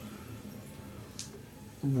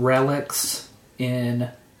relics in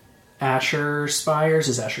Ashar Spires.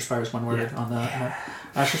 Is Ashar Spires one word on the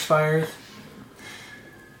Ashar Spires?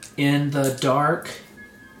 In the dark,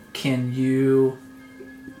 can you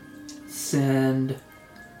send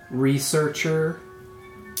researcher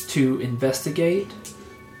to investigate?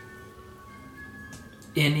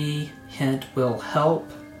 Any hint will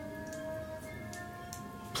help.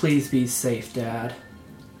 Please be safe, Dad.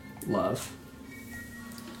 Love.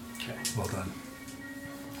 Okay. Well done.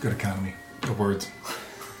 Good economy of words.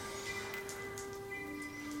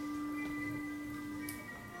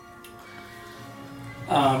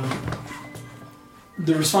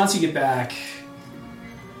 The response you get back,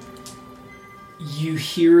 you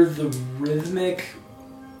hear the rhythmic.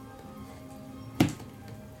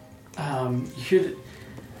 You hear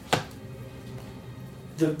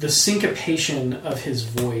the syncopation of his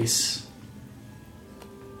voice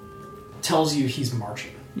tells you he's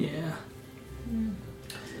marching. Yeah.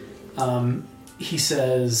 He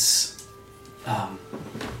says,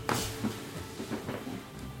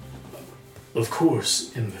 "Of course,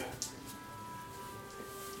 Ember.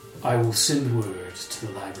 I will send word to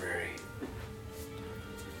the library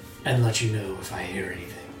and let you know if I hear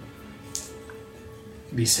anything.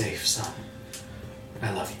 Be safe, son.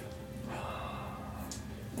 I love you."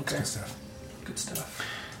 Okay. Good stuff. Good stuff.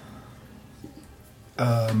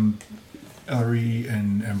 Ellery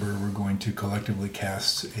and Ember were going to collectively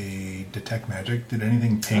cast a detect magic. Did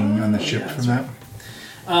anything ping on the ship from that?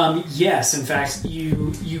 Yes, in fact,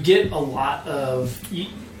 you get a lot of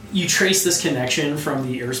you trace this connection from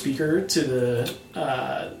the air speaker to the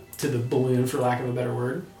balloon, for lack of a better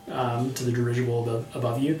word, to the dirigible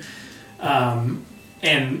above you,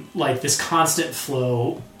 and like this constant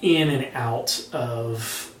flow in and out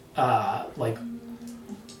of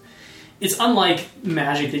it's unlike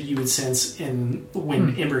magic that you would sense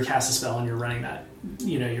when Ember casts a spell and you're running that.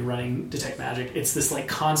 You're running detect magic. It's this like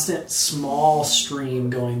constant small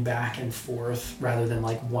stream going back and forth rather than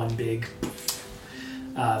like one big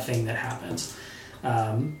thing that happens.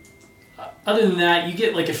 Other than that, you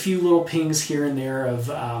get like a few little pings here and there of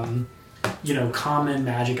common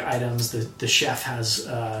magic items. The chef has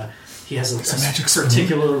he has a magic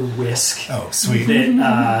particular whisk. Oh, sweet.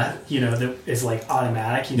 That that is like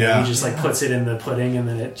automatic. He just like puts it in the pudding and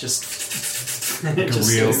then it just Like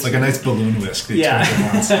a nice balloon whisk. That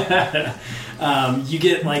turns around. you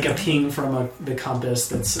get like a ping from the compass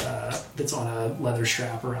that's on a leather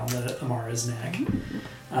strap around the Amara's neck.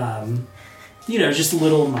 Just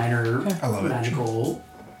little minor magical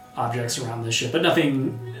objects around the ship, but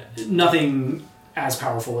nothing as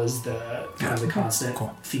powerful as the kind of the constant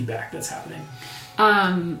feedback that's happening.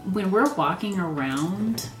 When we're walking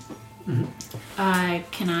around,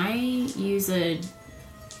 can I use a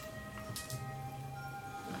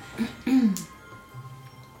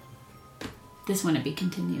this wouldn't be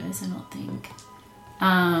continuous, I don't think.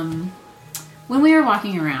 When we were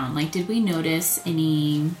walking around, like, did we notice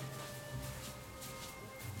any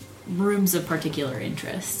rooms of particular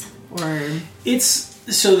interest? Or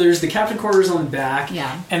So there's the captain quarters on the back,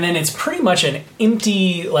 and then it's pretty much an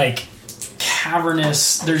empty, like,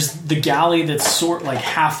 cavernous. There's the galley that's sort like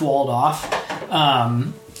half walled off,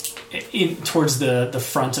 towards the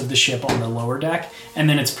front of the ship on the lower deck, and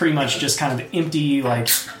then it's pretty much just kind of empty. Like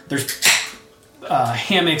there's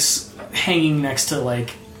hammocks hanging next to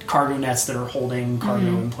like cargo nets that are holding cargo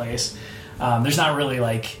in place. There's not really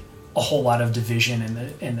like a whole lot of division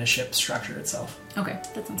in the ship structure itself. Okay,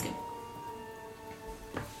 that sounds good.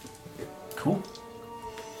 Cool.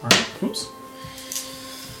 All right. Oops.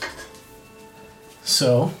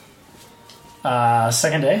 So,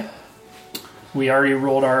 second day. We already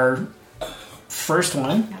rolled our first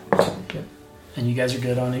one. Yep. And you guys are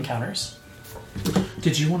good on encounters.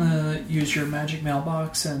 Did you want to use your magic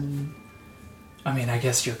mailbox and... I mean, I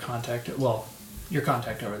guess your contact... Well, your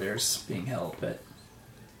contact over there is being held, but...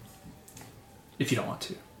 If you don't want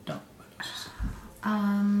to, don't.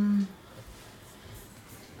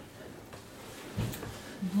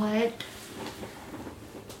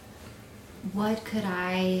 What could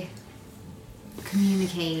I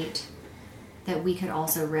communicate that we could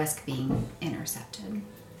also risk being intercepted?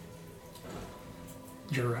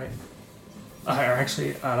 You're right. I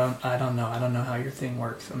don't know. I don't know how your thing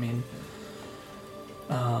works. I mean,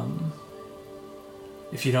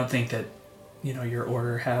 if you don't think that, your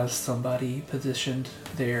order has somebody positioned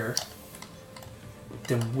there,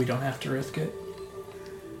 then we don't have to risk it.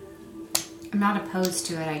 I'm not opposed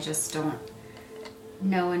to it. I just don't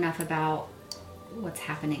know enough about what's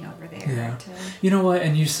happening over there. Yeah. You know what?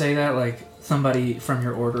 And you say that like somebody from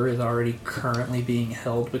your order is already currently being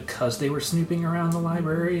held because they were snooping around the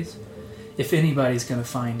libraries. If anybody's going to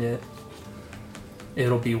find it,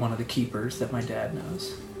 it'll be one of the keepers that my dad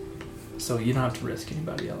knows. So you don't have to risk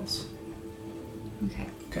anybody else. Okay.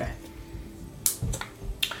 Okay.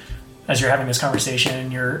 As you're having this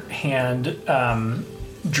conversation, your hand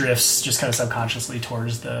drifts just kind of subconsciously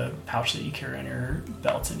towards the pouch that you carry on your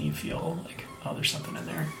belt, and you feel like, oh, there's something in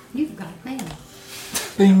there. You've got mail.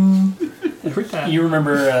 Bing. Every time. You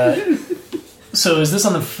remember... so is this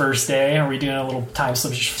on the first day? Are we doing a little time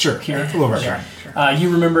slip Sure. here? A little bit. Okay. Sure.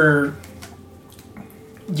 You remember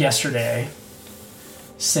yesterday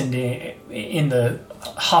sending, in the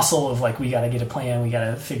hustle of like, we got to get a plan, we got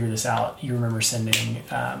to figure this out, you remember sending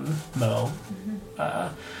Mo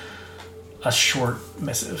a short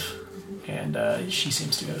missive, and she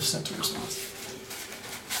seems to have sent a response.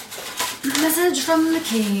 Message from the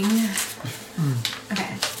king.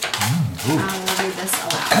 Okay. I'll read this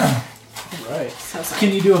aloud. Right. So sorry.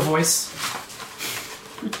 Can you do a voice?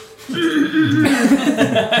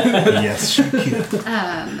 Yes, she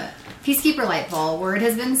can. Peacekeeper Lightfall, word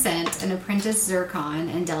has been sent. An apprentice Zircon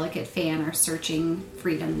and delicate Fan are searching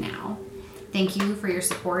freedom now. Thank you for your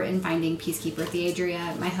support in finding Peacekeeper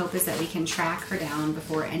Theadria. My hope is that we can track her down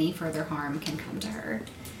before any further harm can come to her.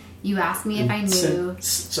 You asked me if I knew...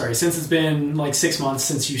 Since it's been like 6 months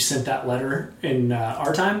since you sent that letter in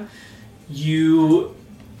our time, you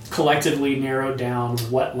collectively narrowed down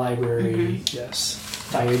what library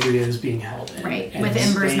Theadria is being held in. Right, And with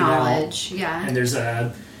Ember's they now- knowledge, yeah. And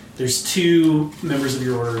there's 2 members of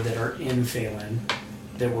your order that are in Phelan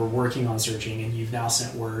that were working on searching, and you've now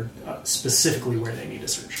sent word specifically where they need to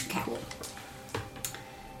search. Okay.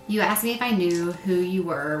 You asked me if I knew who you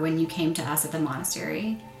were when you came to us at the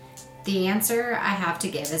monastery. The answer I have to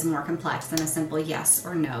give is more complex than a simple yes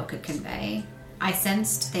or no could convey. I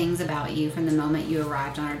sensed things about you from the moment you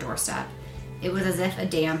arrived on our doorstep. It was as if a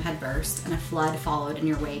dam had burst and a flood followed in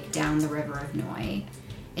your wake down the river of Noi.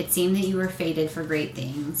 It seemed that you were fated for great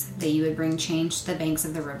things, that you would bring change to the banks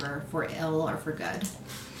of the river, for ill or for good.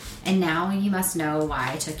 And now you must know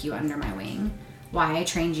why I took you under my wing, why I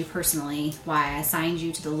trained you personally, why I assigned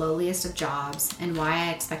you to the lowliest of jobs, and why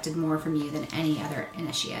I expected more from you than any other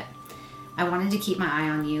initiate. I wanted to keep my eye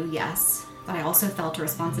on you, yes, but I also felt a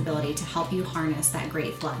responsibility to help you harness that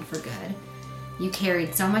great flood for good. You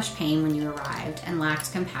carried so much pain when you arrived and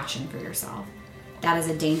lacked compassion for yourself. That is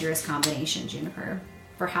a dangerous combination, Juniper.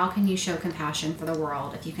 For how can you show compassion for the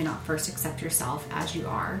world if you cannot first accept yourself as you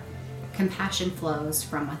are? Compassion flows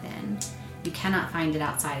from within. You cannot find it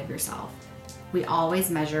outside of yourself. We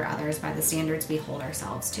always measure others by the standards we hold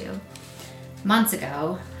ourselves to. Months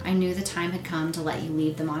ago, I knew the time had come to let you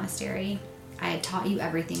leave the monastery. I had taught you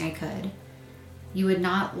everything I could. You would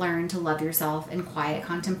not learn to love yourself in quiet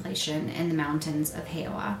contemplation in the mountains of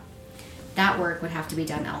Heoa. That work would have to be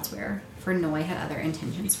done elsewhere, for Noi had other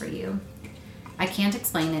intentions for you. I can't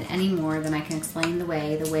explain it any more than I can explain the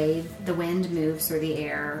way the wind moves through the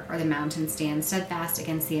air, or the mountains stand steadfast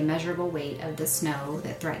against the immeasurable weight of the snow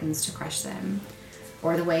that threatens to crush them,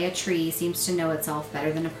 or the way a tree seems to know itself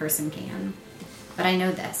better than a person can. But I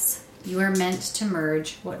know this. You are meant to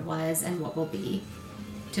merge what was and what will be,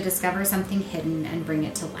 to discover something hidden and bring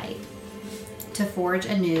it to light, to forge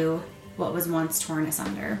anew what was once torn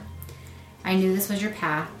asunder. I knew this was your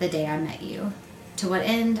path the day I met you. To what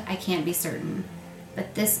end, I can't be certain,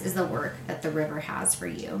 but this is the work that the river has for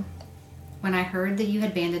you. When I heard that you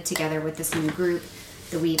had banded together with this new group,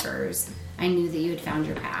 the weavers, I knew that you had found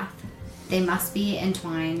your path. They must be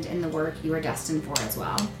entwined in the work you are destined for as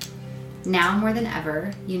well. Now more than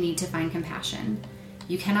ever, you need to find compassion.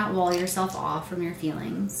 You cannot wall yourself off from your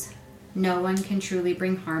feelings. No one can truly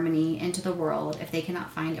bring harmony into the world if they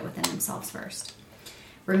cannot find it within themselves first.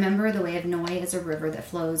 Remember, the way of Noi is a river that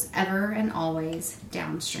flows ever and always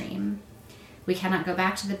downstream. We cannot go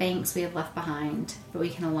back to the banks we have left behind, but we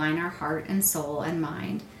can align our heart and soul and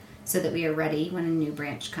mind so that we are ready when a new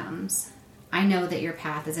branch comes. I know that your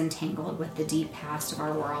path is entangled with the deep past of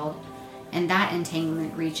our world, and that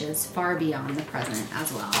entanglement reaches far beyond the present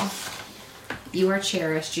as well. You are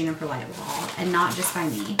cherished, Juniper Lightwall, and not just by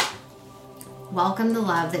me. Welcome the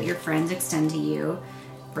love that your friends extend to you.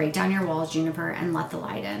 Break down your walls, Juniper, and let the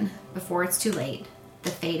light in. Before it's too late, the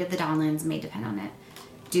fate of the Dawnlands may depend on it.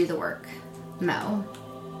 Do the work. Mo,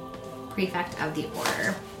 Prefect of the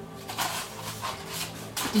Order.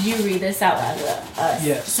 Did you read this out loud to us?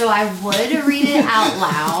 Yes. So I would read it out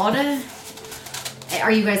loud.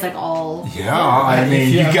 Are you guys like all... Yeah, I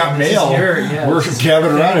mean, you got this is mail. We're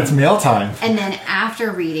gathered around. It's mail time. And then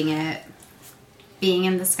after reading it, being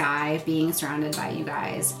in the sky, being surrounded by you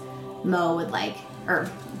guys, Mo would like, or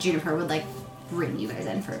Juniper would like bring you guys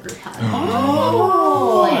in for a group hug.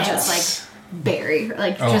 Oh, Like just like bury,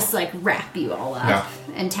 like just like wrap you all up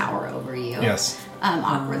and tower over you. Yes.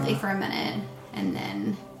 Awkwardly for a minute and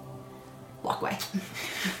then walk away.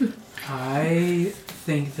 I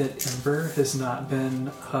think that Ember has not been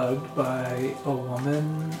hugged by a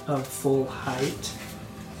woman of full height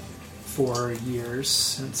for years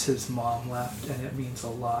since his mom left, and it means a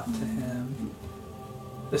lot to him,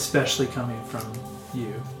 especially coming from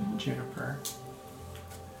you, Juniper.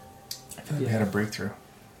 I feel like we had a breakthrough.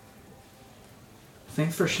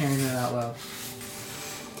 Thanks for sharing that out loud.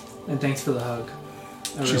 And thanks for the hug.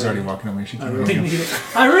 She's already walking away. She I can't really hear need you. it.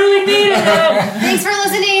 I really need it! Thanks for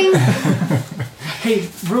listening! Hey,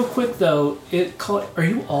 real quick though, are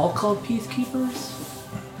you all called Peacekeepers?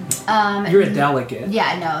 You're a delegate.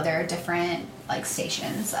 Yeah, no, there are different like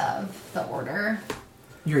stations of the order.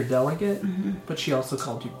 You're a delegate, but she also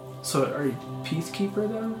called you. So are you Peacekeeper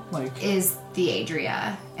though? Like Is the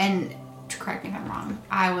Adria. And correct me if I'm wrong,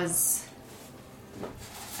 I was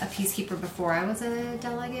a Peacekeeper before I was a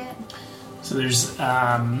delegate. So there's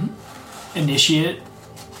initiate,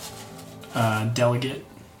 delegate,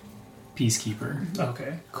 peacekeeper,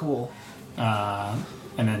 okay, cool.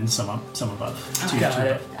 and then some above. Two Got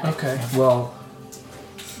it. Okay. Well,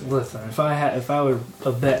 listen. If I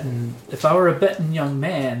were a betting young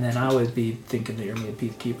man, then I would be thinking that you're me a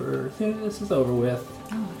Peacekeeper. This is over with.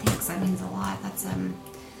 Oh, thanks. That means a lot. That's a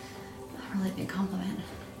really big compliment.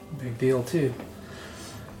 Big deal too.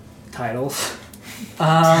 Titles.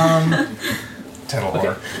 Title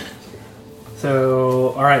Okay. So,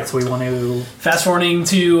 all right. So we want to. Fast forwarding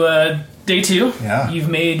to day 2. Yeah. You've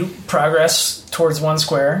made progress towards 1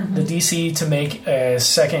 square. The DC to make a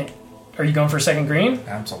second. Are you going for a second green?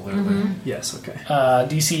 Absolutely. Yes. Okay.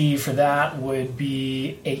 DC for that would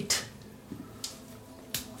be 8.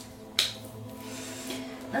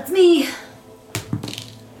 That's me.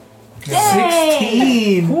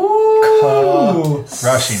 16. Ooh.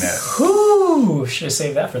 Crushing it. Ooh. Should have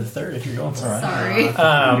saved that for the 3rd if you're going for it.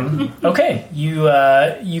 Sorry. Okay,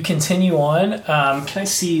 you continue on. Can I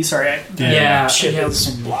see? Sorry, Yeah. Chip Yeah. is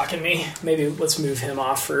blocking me. Maybe let's move him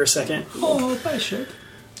off for a second. Oh, bye, Chip.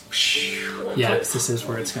 Yeah, this is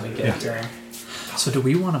where it's going to get. So do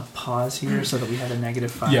we want to pause here so that we have a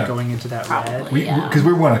 -5 going into that red? Because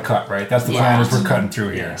we want to cut, right? That's the plan. Is we're cutting through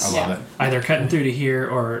here. I love it. Either cutting through to here,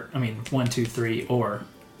 or 1, 2, 3, or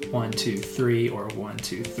 1, 2, 3, or 1,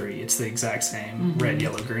 2, 3. It's the exact same red,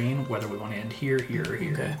 yellow, green. Whether we want to end here, here, or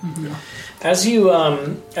here. Okay. As you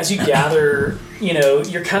gather,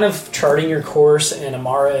 you're kind of charting your course, and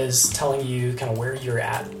Amara is telling you kind of where you're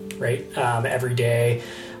at, right? Every day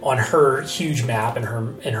on her huge map in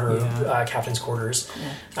her captain's quarters,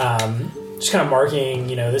 just kind of marking.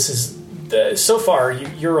 This is so far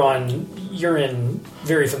you're in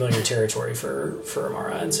very familiar territory for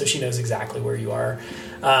Amara, and so she knows exactly where you are.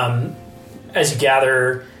 As you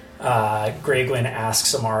gather, Greygwyn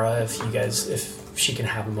asks Amara if she can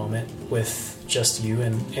have a moment with just you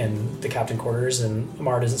and the captain quarters, and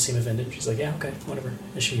Amara doesn't seem offended. She's like, yeah, okay, whatever.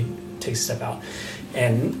 And she takes a step out,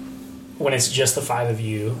 and when it's just the 5 of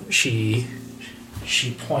you, she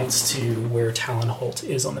points to where Talonholt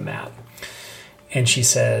is on the map, and she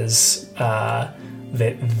says that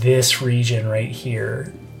this region right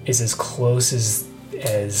here is as close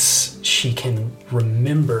as she can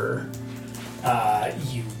remember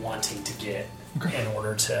you wanting to get in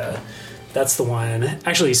order to That's the one.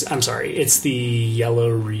 Actually, I'm sorry. It's the yellow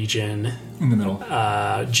region In the middle.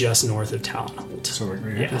 just north of Talonhold. So right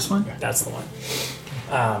here. Yeah, This one? That's the one.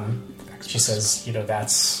 She says,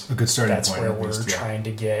 that's A good starting that's point, where at we're least, yeah. trying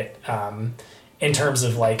to get in terms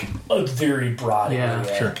of like a very broad Yeah,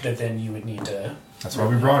 area sure. that then you would need to. That's why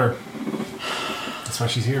we brought her. That's why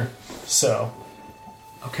she's here. So,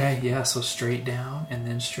 Okay, yeah, so straight down and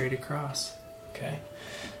then straight across. okay.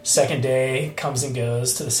 Second day comes and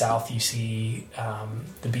goes. To the south, you see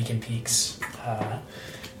the Beacon Peaks.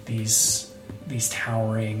 These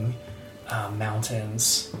towering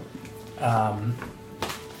mountains, and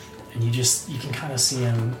you can kind of see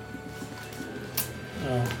them.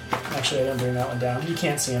 Oh, actually, I didn't bring that one down. You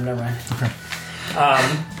can't see them. Never mind. Okay.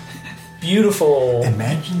 Beautiful.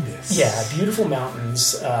 Imagine this. Yeah, beautiful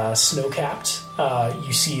mountains, snow-capped.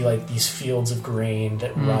 You see like these fields of grain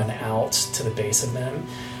that run out to the base of them,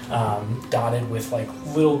 dotted with like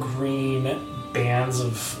little green bands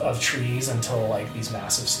of trees until like these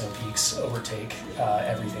massive snow peaks overtake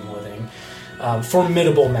everything living.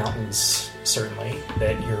 Formidable mountains, certainly,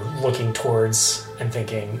 that you're looking towards and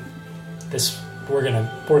thinking, "This we're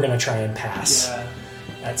gonna try and pass." Yeah.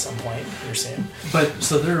 At some point, you're saying. But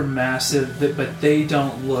so they're massive, but they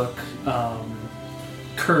don't look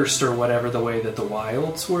cursed or whatever the way that the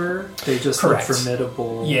wilds were. They just Correct. look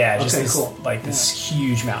formidable. Yeah, just okay, this, cool. like this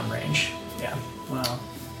huge mountain range. Yeah. Wow.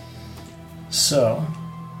 So,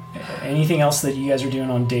 anything else that you guys are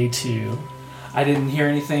doing on day 2? I didn't hear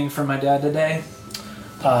anything from my dad today.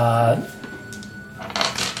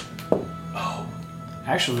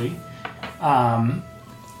 Actually,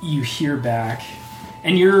 you hear back,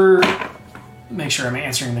 and you're. Make sure I'm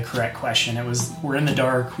answering the correct question. It was, we're in the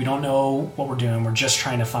dark. We don't know what we're doing. We're just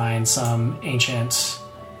trying to find some ancient.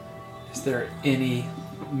 Is there any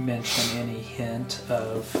mention, any hint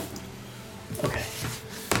of? Okay.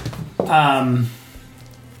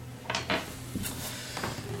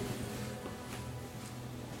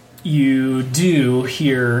 You do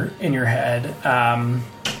hear in your head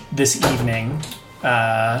this evening.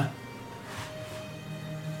 I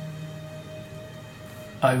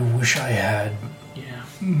wish I had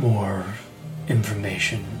more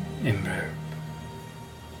information, Imber.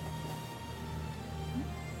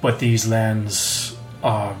 But these lands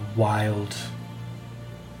are wild.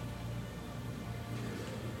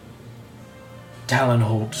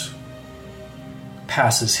 Talonhold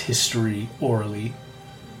passes history orally.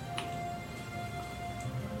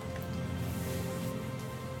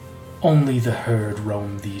 Only the herd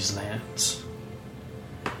roam these lands.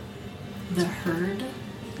 The herd?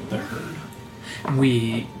 The herd.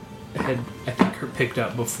 We had, I think, picked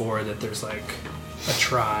up before that there's like a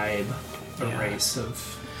tribe, a Yeah. race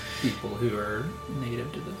of people who are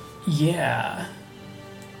native to the. Yeah.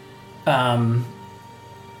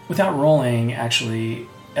 Without rolling, actually,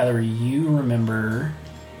 Ellery, you remember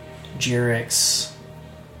Jarek's.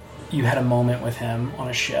 You had a moment with him on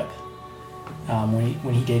a ship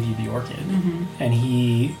when he gave you the orchid, and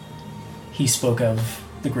he spoke of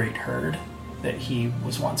the great herd that he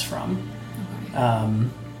was once from.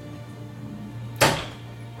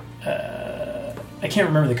 I can't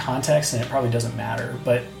remember the context, and it probably doesn't matter,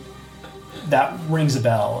 but that rings a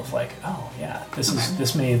bell of like, oh yeah,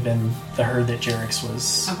 this may have been the herd that Jarek's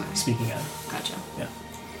was speaking of. Gotcha. Yeah.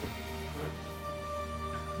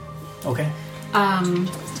 Okay.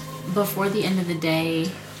 Before the end of the day,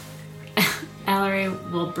 Ellery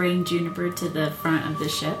will bring Juniper to the front of the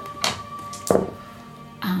ship.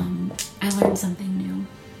 I learned something new.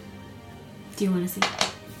 Do you want to see?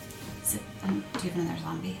 Do you have another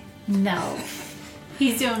zombie? No.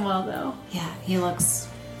 He's doing well, though. Yeah, he looks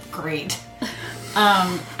great.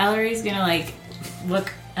 Ellery's gonna, like,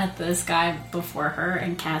 look at the sky before her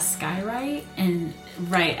and cast Skywrite and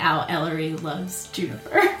write out Ellery loves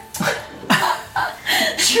Juniper.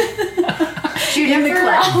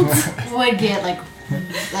 Juniper would get like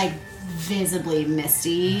visibly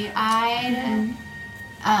misty-eyed,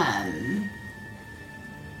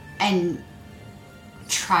 and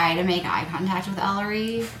try to make eye contact with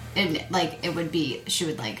Ellery, and like it would be, she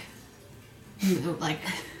would like move like.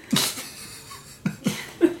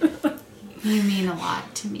 You mean a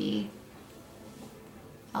lot to me,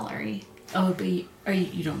 Ellery. Oh, but you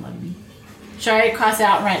don't love me. Should I cross it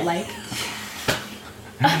out and write like?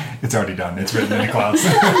 It's already done. It's written in the clouds.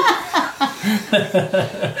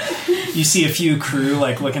 You see a few crew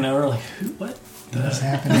like looking over, like, who? What? What's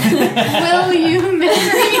happening? Will you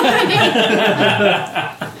marry me?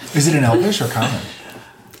 Is it in Elvish or Common?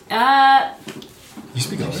 You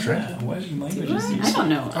speak Elvish, right? Yeah, what language is I don't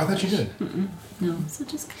know. I thought you did. No, so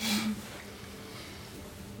just kind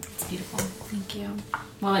beautiful. Thank you.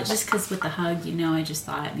 Well, it's just because with the hug, I just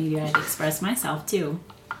thought maybe I'd express myself too.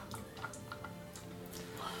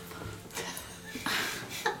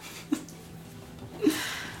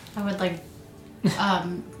 I would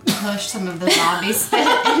push some of the zombie spit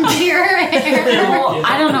into your hair. Well,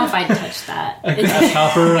 I don't know if I'd touch that.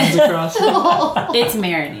 Grasshopper runs across. It's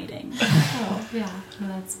marinating. Oh, yeah. Well,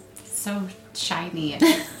 that's so shiny and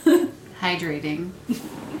hydrating.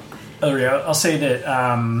 Elrio, I'll say that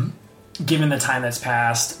given the time that's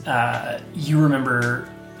passed, you remember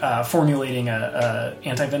formulating a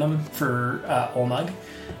anti-venom for Olmug,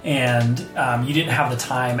 and you didn't have the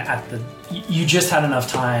time you just had enough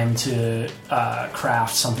time to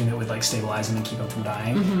craft something that would stabilize him and keep him from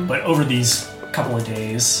dying. Mm-hmm. But over these couple of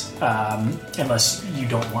days, unless you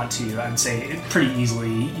don't want to, I'd say pretty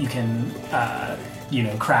easily you can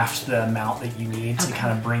craft the amount that you need to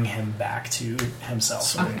kind of bring him back to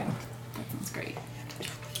himself. Okay. That's great.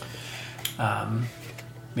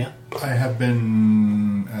 I have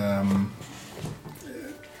been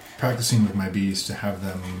practicing with my bees to have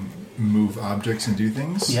them move objects and do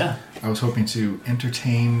things. Yeah. I was hoping to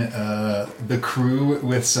entertain the crew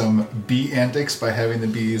with some bee antics by having the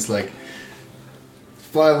bees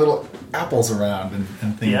fly little apples around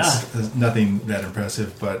and things. Yeah. Nothing that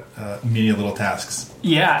impressive, but many little tasks.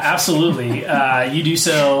 Yeah, absolutely. You do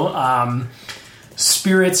so.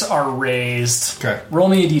 Spirits are raised. Okay. Roll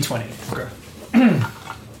me a d20. Okay.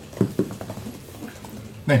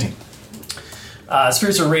 19.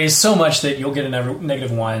 Spirits are raised so much that you'll get a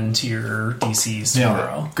 -1 to your DCs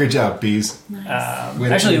tomorrow. Great job, bees. Nice.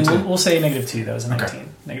 Actually, we'll say -2. That was a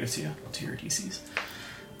 19. Okay. -2 to your DCs.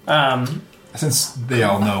 Since they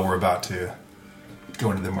all know we're about to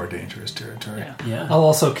go into the more dangerous territory. Yeah. I'll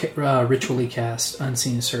also ritually cast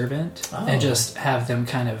Unseen Servant and just have them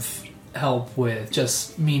kind of help with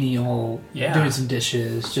just menial, doing some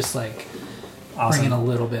dishes, just awesome. bringing a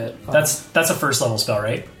little bit. That's a first level spell,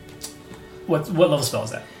 right? What level spell is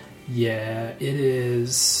that? Yeah, it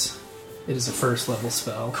is. It is a first level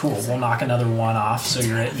spell. Cool. We'll knock another 1 off, so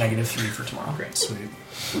you're at -3 for tomorrow. Great. Sweet.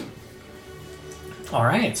 All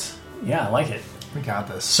right. Yeah, I like it. We got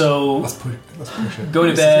this. So let's push it. Go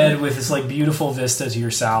to bed with this beautiful vista to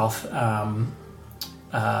your south.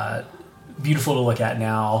 Beautiful to look at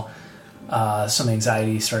now. Some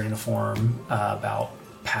anxiety starting to form about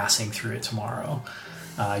passing through it tomorrow.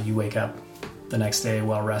 You wake up the next day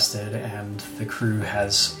well rested, and the crew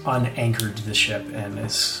has unanchored the ship and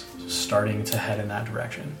is starting to head in that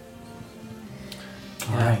direction.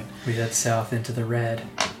 All right. We head south into the red.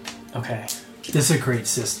 Okay. This is a great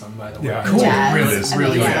system, by the way. Yeah, Cool. Yes, it really is.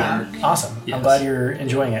 Really good. amazing. Awesome. Yes. I'm glad you're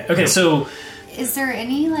enjoying it. Okay, so Is there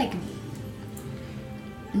any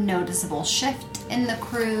noticeable shift in the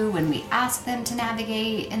crew when we ask them to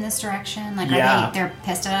navigate in this direction? They're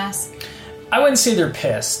pissed at us? I wouldn't say they're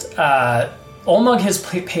pissed. Olmug has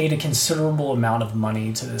paid a considerable amount of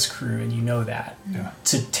money to this crew, and you know that,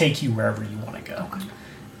 to take you wherever you want to go. Okay.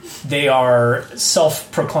 They are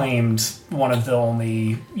self-proclaimed one of the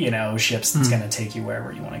only, ships that's going to take you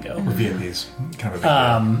wherever you want to go. We're VIPs. Kind of a big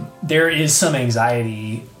deal. There is some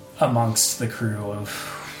anxiety amongst the crew of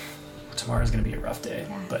tomorrow's going to be a rough day,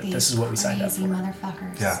 but this is what we signed up for.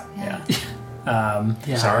 Motherfuckers. Yeah.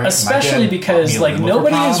 Sorry. Especially because Meal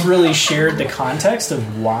nobody for has prom. really shared the context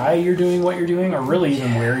of why you're doing what you're doing, or really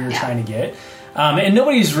even where you're trying to get. And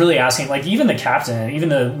nobody's really asking. Even the captain, even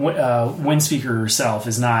the wind speaker herself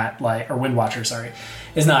is not or wind watcher,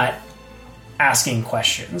 is not asking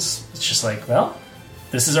questions. It's just well,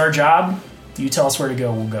 this is our job. You tell us where to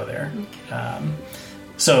go, we'll go there.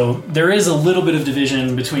 So there is a little bit of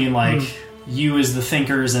division between you as the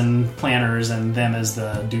thinkers and planners and them as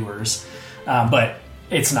the doers. But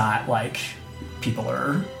it's not people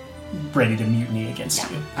are ready to mutiny against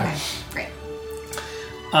you. Okay, great.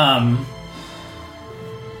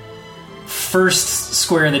 First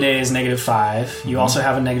square of the day is -5. You also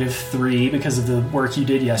have a -3 because of the work you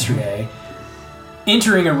did yesterday.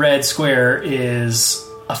 Entering a red square is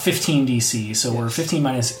a 15 DC, so we're 15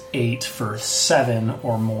 minus 8 for 7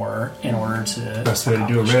 or more in order to. Best way to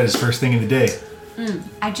do a red is first thing in the day.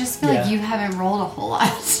 I just feel like you haven't rolled a whole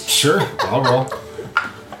lot. Sure, I'll roll.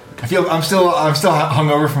 I'm still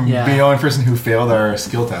hungover from being the only person who failed our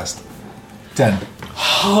skill test. 10.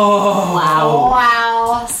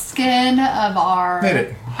 Wow. Skin of our Made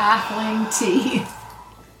it. halfling teeth.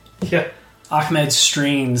 Yeah. Ahmed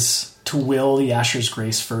strains to will the Asher's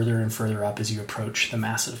grace further and further up as you approach the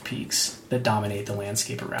massive peaks that dominate the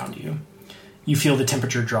landscape around you. You feel the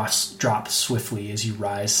temperature drop swiftly as you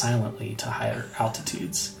rise silently to higher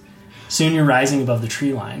altitudes. Soon you're rising above the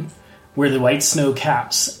tree line, where the white snow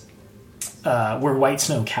caps where white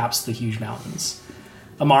snow caps the huge mountains.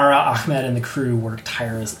 Amara, Ahmed, and the crew work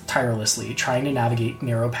tirelessly, trying to navigate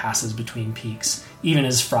narrow passes between peaks, even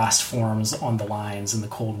as frost forms on the lines and the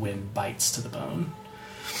cold wind bites to the bone.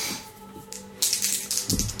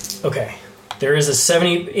 Okay, there is a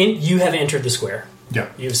 70... you have entered the square. Yeah.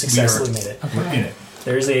 You have successfully made it. We're in it.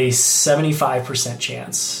 There's a 75%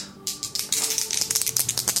 chance.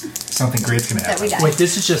 Something great's going to That we happen. die. Wait,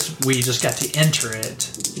 this is just we just got to enter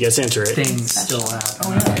it. You guys enter it. Things still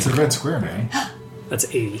happen. It's a red square, man. That's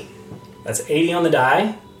 80. That's 80 on the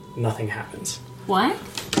die. Nothing happens. What?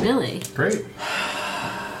 Really? Great.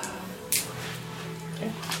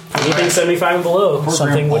 Anything 75 and below,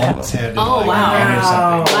 something would happen. Head Oh, like, wow. manage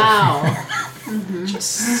something. Wow.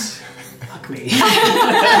 Just fuck me.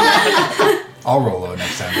 I'll roll low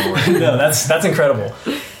next time. Don't worry. No, that's incredible.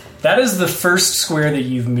 That is the first square that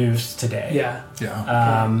you've moved today. Yeah.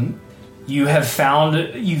 Yeah. You have found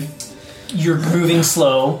you're moving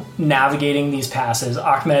slow, navigating these passes.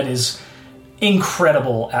 Ahmed is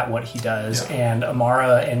incredible at what he does, and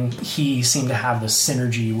Amara and he seem to have this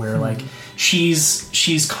synergy where like she's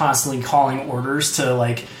constantly calling orders to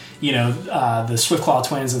like the Swiftclaw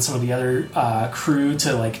twins and some of the other crew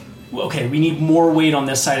to like, okay, we need more weight on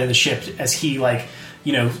this side of the ship, as he like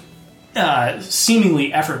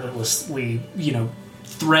seemingly effortlessly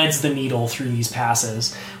threads the needle through these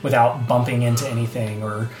passes without bumping into anything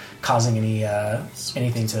or causing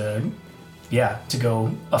anything to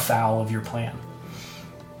go afoul of your plan.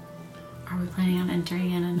 Are we planning on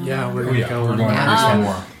entering in another? Yeah, we're Oh, gonna yeah. go. We're going to understand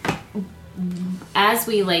more. As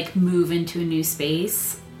we like move into a new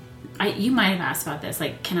space, you might have asked about this.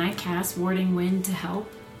 Like, can I cast Warding Wind to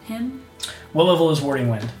help him? What level is Warding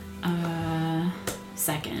Wind?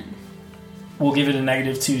 Second. We'll give it a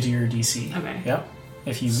 -2 to your DC. Okay. Yep.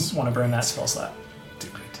 If you want to burn that spell slot. Do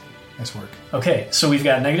it. Nice work. Okay, so we've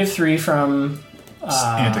got -3 from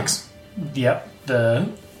Antics. Yep, the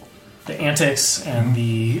antics and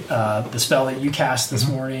the spell that you cast this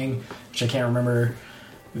morning, which I can't remember.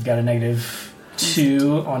 We've got a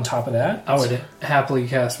 -2 on top of that. I would happily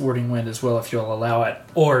cast Warding Wind as well if you'll allow it,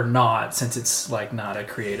 or not, since it's like not a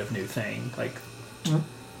creative new thing. Like,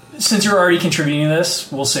 Since you're already contributing to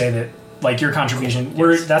this, we'll say that like your contribution,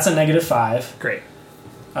 that's a -5. great.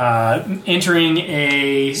 Entering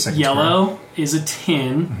a Second yellow is a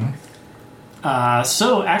 10.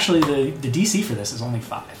 So actually, the DC for this is only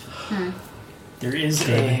 5. There is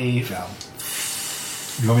Good job.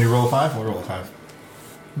 You want me to roll a 5? I'll roll a 5.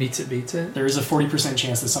 Meets it, beats it. There is a 40%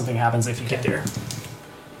 chance that something happens if you get there.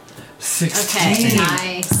 16. Okay,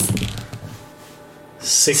 nice.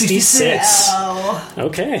 66. Oh.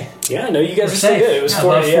 Okay. Yeah, no, you guys are still safe. good. It was Yeah,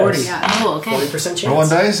 40. above Yeah, 40. Yeah. Oh, okay. 40% chance. Rolling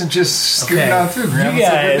dice and just scooting Okay. on through, Graham. You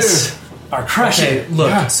That's what we guys are crushing Okay, it. look.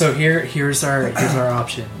 Yeah. So here's our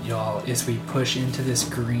option, y'all. Is we push into this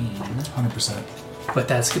green, do. 100%. but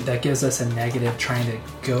that gives us a negative trying to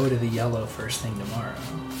go to the yellow first thing tomorrow.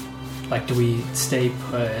 Like, do we stay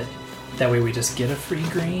put? That way we just get a free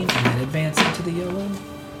green and then advance into the yellow.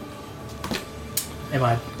 Am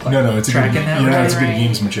I No, it's a good, tracking that it's a good right?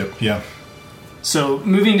 gamesmanship. Yeah. So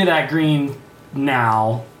moving to that green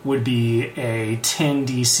now would be a 10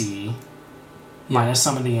 DC minus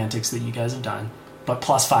some of the antics that you guys have done, but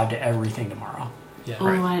plus 5 to everything tomorrow. Yeah. Oh,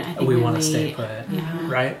 I think we we want to wait. stay put, Yeah.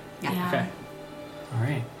 right? Yeah. Okay. All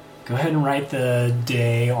right. Go ahead and write the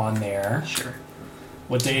day on there. Sure.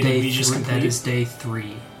 What day did we just That complete? is day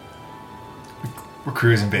 3. We're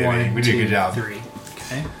cruising, baby. 1, we did a 2, good job. 3.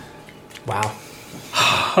 Okay. Wow.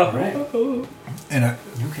 All right. And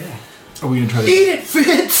Okay. are we gonna try to Eat it,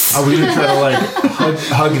 Fitz! Are we gonna try to like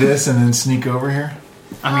hug this and then sneak over here?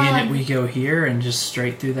 I mean, we go here and just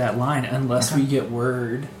straight through that line, unless we get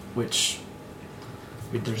word, which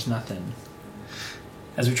there's nothing.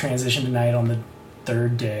 As we transition tonight on the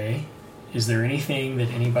 3rd day, is there anything that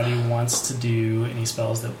anybody wants to do? Any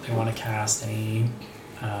spells that they want to cast? Any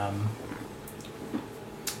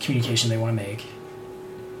communication they want to make?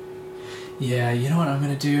 Yeah, you know what I'm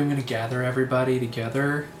going to do? I'm going to gather everybody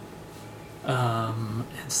together and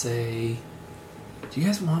say, do you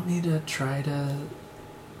guys want me to try to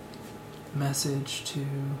message to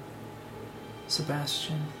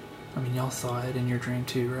Sebastian? I mean, y'all saw it in your dream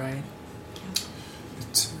too, right?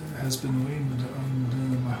 It has been weighing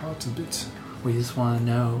on my heart a bit. We just want to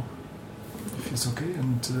know. If it's okay,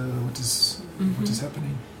 and what is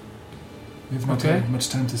happening? We have not Okay. had much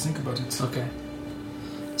time to think about it. Okay.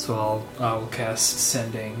 So I'll cast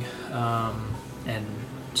sending and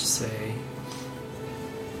just say,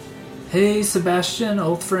 hey Sebastian,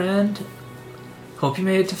 old friend, hope you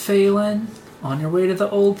made it to Phelan on your way to the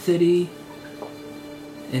old city.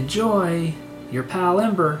 Enjoy, your pal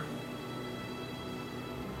Ember.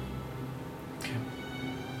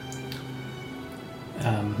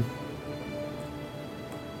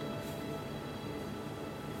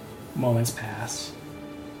 Moments pass.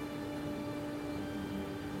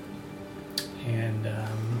 And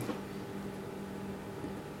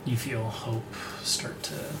you feel hope start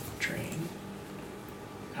to drain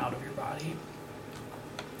out of your body.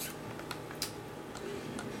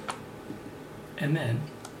 And then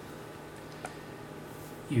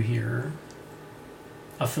you hear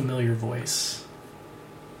a familiar voice,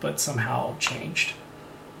 but somehow changed.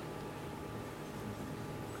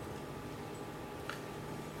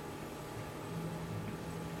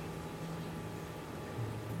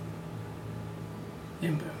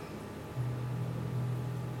 Imbu.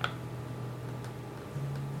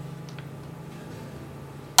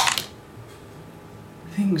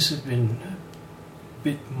 Things have been a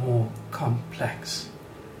bit more complex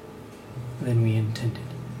than we intended.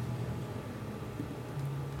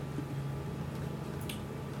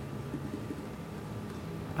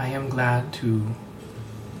 I am glad to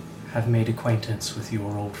have made acquaintance with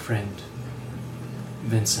your old friend,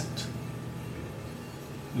 Vincent.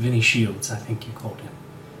 Vinny Shields, I think you called him.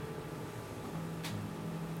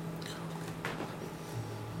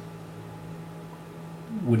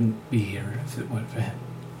 Wouldn't be here if it weren't for him.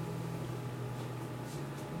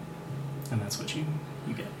 And that's what you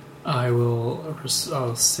get.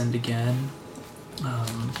 I'll send again.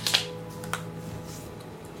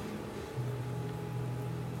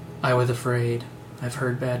 I was afraid. I've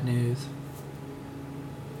heard bad news.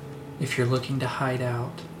 If you're looking to hide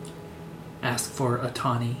out, ask for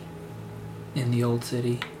Atani in the old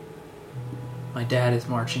city. My dad is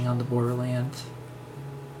marching on the borderlands.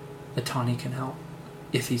 Atani can help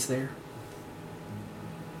if he's there.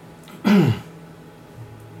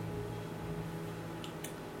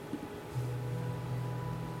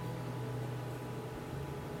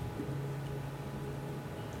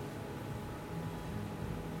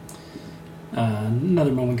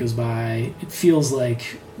 Another moment goes by. It feels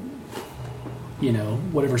like,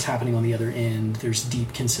 whatever's happening on the other end, there's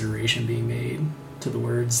deep consideration being made to the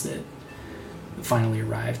words that finally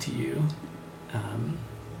arrive to you.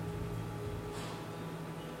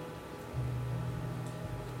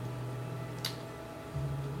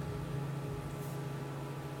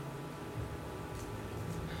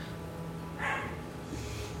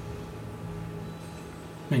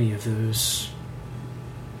 Many of those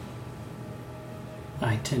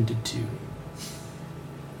I tended to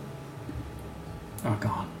are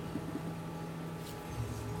gone.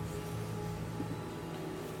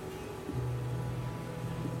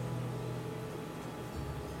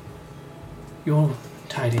 Your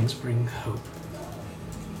tidings bring hope.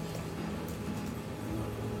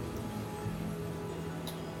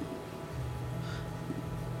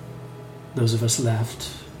 Those of us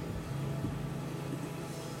left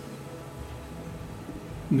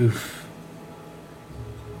move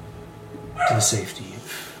to the safety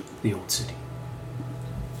of the old city.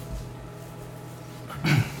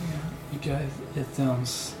 You guys,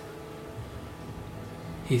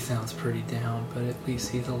 he sounds pretty down, but at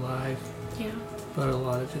least he's alive. Yeah. But a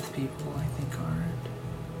lot of his people, I think, aren't.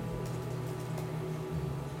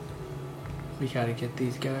 We gotta get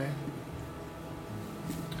these guys.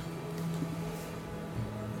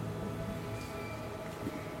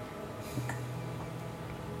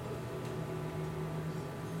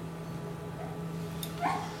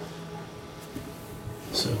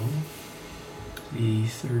 So, the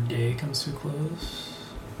third day comes to a close.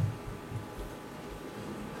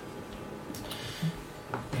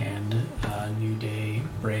 And a new day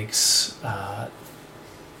breaks.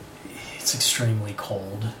 It's extremely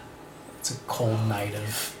cold. It's a cold night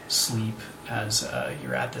of sleep as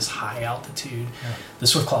you're at this high altitude. Yeah. The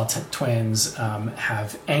Swiftclaw twins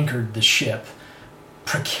have anchored the ship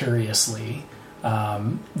precariously.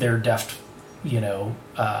 Their deft,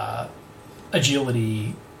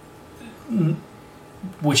 agility,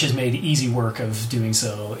 which has made easy work of doing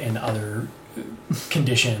so in other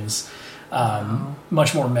conditions,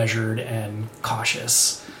 much more measured and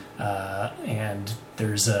cautious. And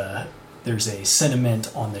there's a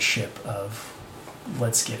sentiment on the ship of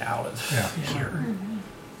let's get out of here. Mm-hmm.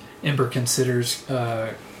 Ember considers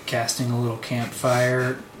casting a little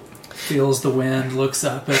campfire, feels the wind, looks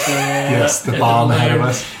up at the bomb ahead of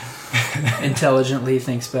us. Intelligently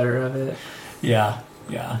thinks better of it. Yeah.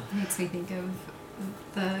 Makes me think of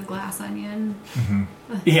the glass onion. Mm-hmm.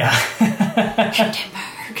 Yeah.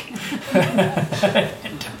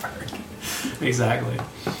 Hindenburg. Exactly.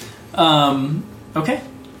 Okay.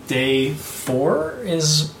 Day 4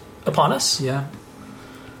 is upon us. Yeah.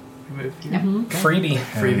 We move here. Yep. Mm-hmm.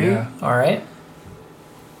 Freebie. Yeah. All right.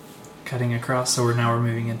 Cutting across, so we're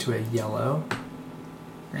moving into a yellow.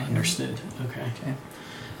 Understood. Okay.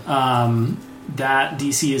 That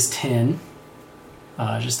DC is 10.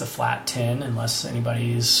 Just a flat 10, unless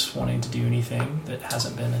anybody's wanting to do anything that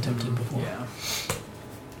hasn't been attempted before.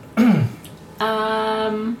 Yeah.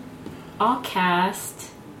 I'll cast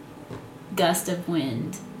Gust of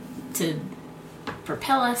Wind to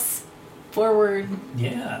propel us forward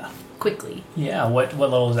Yeah. quickly. Yeah, what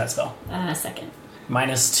level is that spell? Second.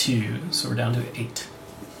 -2, so we're down to 8.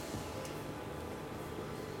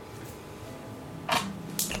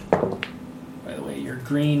 By the way, your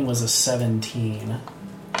green was a 17,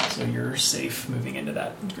 so you're safe moving into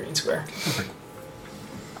that green square. Perfect.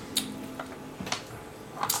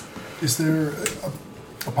 Is there,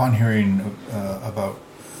 upon hearing about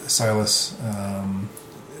Silas,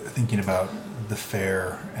 thinking about the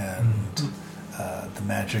fair and the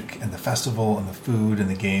magic and the festival and the food and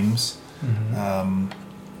the games,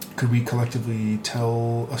 could we collectively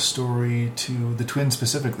tell a story to the twins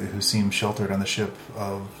specifically who seem sheltered on the ship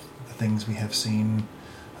of the things we have seen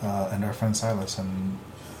and our friend Silas and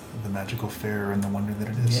the magical fair and the wonder that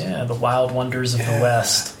it is? Yeah, the wild wonders of the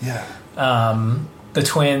West. Yeah. The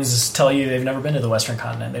twins tell you they've never been to the Western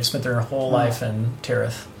continent. They've spent their whole life in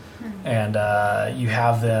Tirith. And you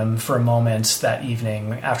have them for a moment that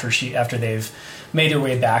evening after they've made their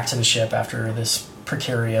way back to the ship after this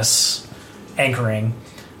precarious anchoring.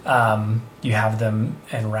 You have them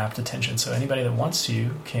in rapt attention. So anybody that wants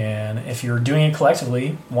to can, if you're doing it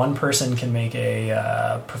collectively, one person can make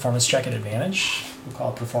a performance check at advantage. We'll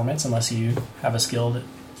call it performance unless you have a skill that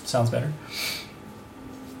sounds better.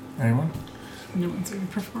 Anyone? No one's going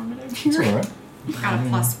to perform it over It's here. all right. Got a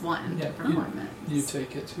 +1 Yeah, to performance. You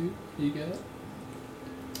take it too. You get it.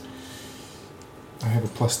 I have a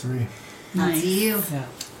 +3. That's you. Yeah.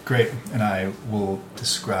 Great. And I will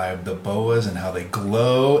describe the boas and how they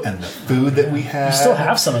glow and the food that we have. You still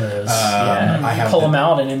have some of those. Yeah, I you have pull the- them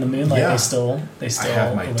out, and in the moonlight, Yeah. they still. I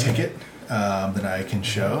have my illuminate. ticket that I can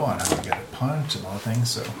show on how to get a punch and all things.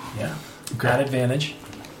 So Yeah, Great. at advantage.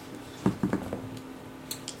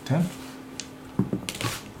 10?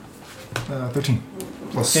 13.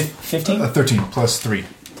 Plus 15 13 plus 3.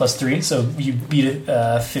 plus 3, so you beat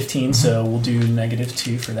it 15. So we'll do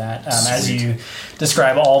 -2 for that. As Sweet. you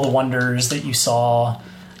describe all the wonders that you saw,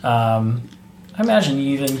 I imagine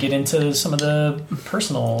you even get into some of the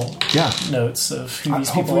personal notes of who these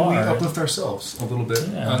people Hopefully we are. uplift ourselves a little bit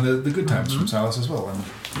Yeah. on the good times from Silas as well. And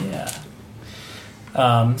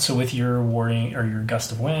Yeah. So with your warding or your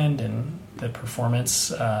gust of wind and the performance,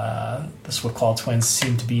 the Swiftclaw twins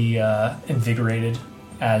seem to be invigorated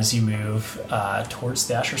as you move towards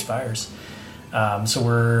the Ashar Spires. So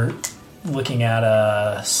we're looking at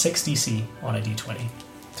a 6 DC on a D20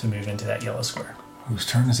 to move into that yellow square. whose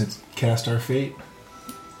turn is it? Cast our fate.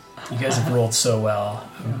 You guys have rolled so well.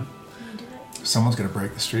 Someone's going to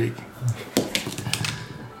break the streak.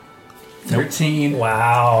 13.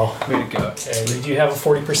 Wow. Way to go. Okay, did you have a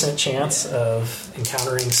 40% chance of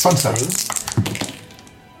encountering Fun stuff. something?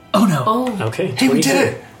 Oh no. Oh, Okay. Hey, we did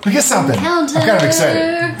it! We get something! Encounter! I'm kind of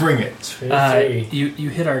excited. Bring it. You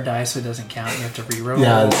hit our die, so it doesn't count. You have to reroll.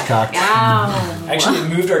 Yeah, it's cocked. wow. Actually, it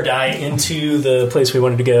moved our die into the place we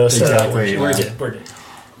wanted to go, so Exactly, we're yeah. good. We're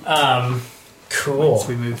good. Cool. So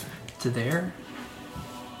we move to there.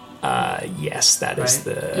 Yes, that is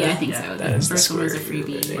Right? the. Yeah, I think so. That The is the first one was a square you're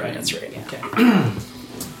freebie. moving. Right. That's right. Okay.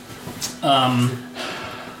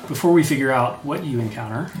 Before we figure out what you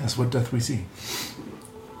encounter, Yes, what doth we see?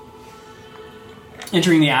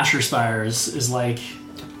 entering the Ashar Spires is like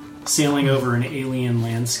sailing over an alien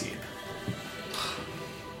landscape.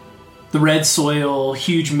 The red soil,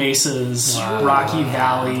 huge mesas, rocky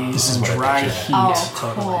valleys, This is what I dry pictured. heat. Oh,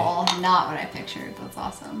 totally. cool. Not what I pictured. That's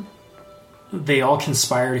awesome. They all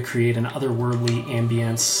conspire to create an otherworldly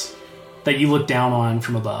ambience that you look down on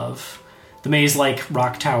from above. The maze-like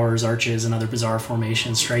rock towers, arches, and other bizarre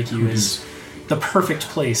formations strike you as the perfect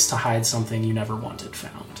place to hide something you never wanted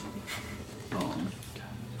found.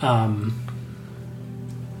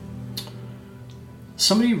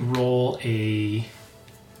 Somebody roll a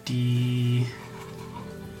D10.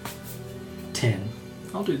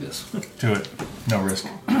 I'll do this. Do it. No risk.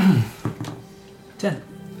 10.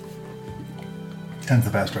 10's the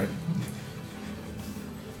best, right?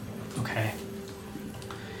 Okay.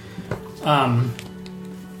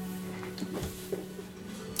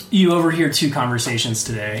 You overhear two conversations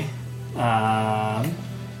today.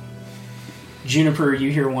 Juniper,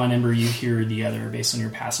 you hear one. Ember, you hear the other based on your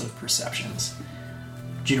passive perceptions.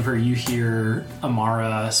 Juniper, you hear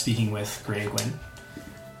Amara speaking with Grey-Gwyn.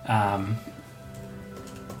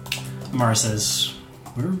 Amara says,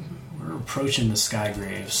 we're approaching the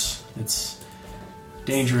Skygraves. It's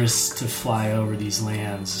dangerous to fly over these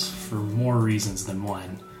lands for more reasons than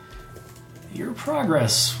one. Your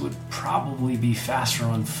progress would probably be faster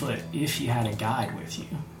on foot if you had a guide with you.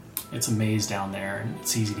 It's a maze down there, and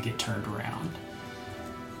it's easy to get turned around.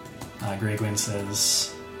 Gregwin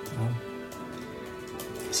says, well,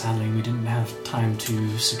 sadly, we didn't have time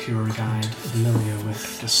to secure a guide familiar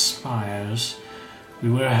with the spires. We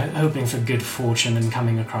were hoping for good fortune in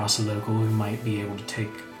coming across a local who might be able to take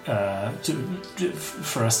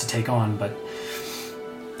for us to take on, but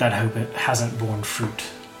that hope it hasn't borne fruit.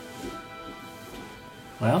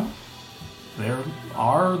 Well, there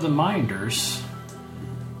are the Minders.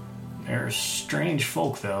 They're strange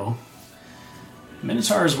folk, though.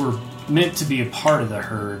 Minotaurs were meant to be a part of the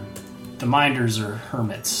herd. The Minders are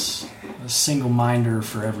hermits, a single Minder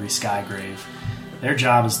for every skygrave. Their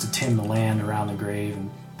job is to tend the land around the grave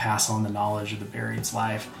and pass on the knowledge of the buried's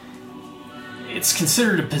life. It's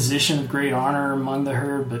considered a position of great honor among the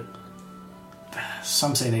herd, but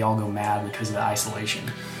some say they all go mad because of the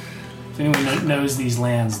isolation. If anyone knows these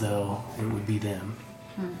lands, though, it would be them.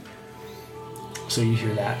 So you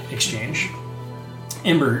hear that exchange.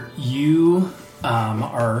 Ember, you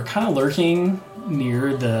are kind of lurking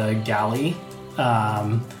near the galley,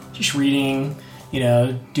 just reading,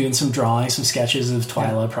 doing some drawing, some sketches of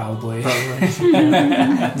Twyla, probably.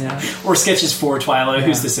 Yeah. Or sketches for Twyla,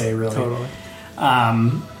 who's to say, really. Totally.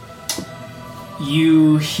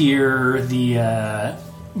 You hear the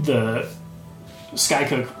sky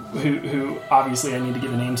cook, who obviously I need to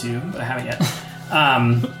give a name to, but I haven't yet,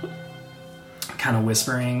 kind of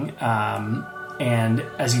whispering, and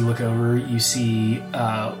as you look over, you see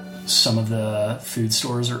some of the food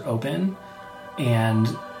stores are open, and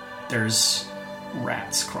there's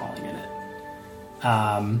rats crawling in it.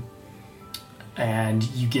 And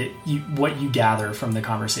what you gather from the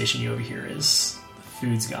conversation you overhear is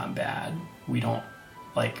food's gone bad. We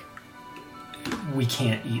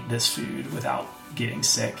can't eat this food without getting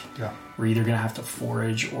sick. Yeah. We're either going to have to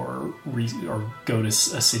forage or go to a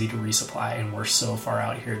city to resupply, and we're so far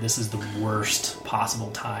out here. This is the worst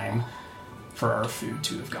possible time for our food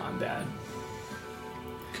to have gone bad.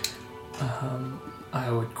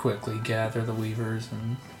 I would quickly gather the weavers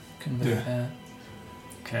and convey that.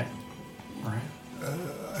 Okay. All right.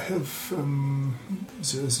 I have.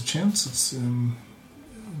 There's a chance. It's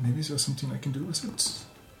maybe there's something I can do with it.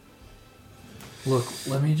 Look,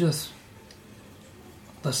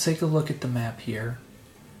 let's take a look at the map here.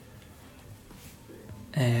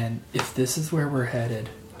 And if this is where we're headed,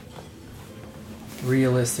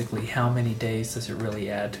 realistically, how many days does it really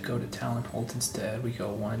add to go to Talonholt instead? We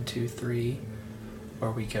go 1, 2, 3,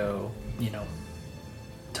 or we go,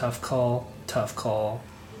 tough call,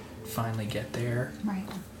 finally get there. Right.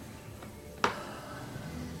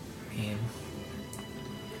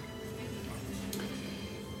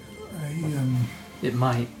 I mean, it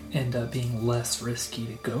might end up being less risky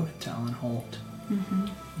to go to Talonholt. Mm-hmm.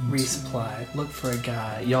 Resupply. Look for a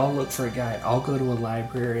guy. Y'all look for a guy. I'll go to a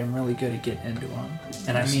library. I'm really good at getting into them.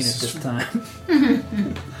 And I mean it this time.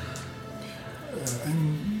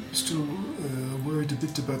 I'm still worried a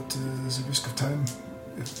bit about the risk of time.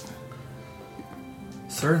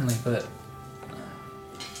 Certainly, but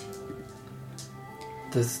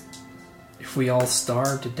if we all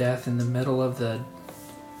starve to death in the middle of the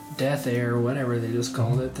death air or whatever they just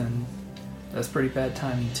called it, then that's pretty bad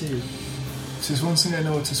timing too. If there's one thing I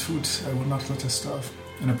know, it's food. I will not let us starve.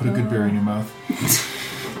 And I put a good berry in your mouth.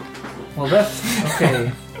 Well, that's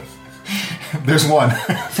okay. There's one.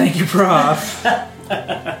 Thank you, Prof.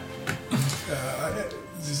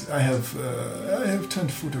 I have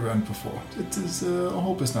turned food around before. It is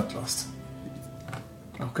hope is not lost.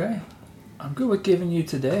 Okay, I'm good with giving you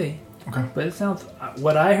today. Okay, but it sounds.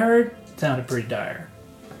 What I heard sounded pretty dire.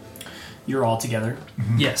 You're all together.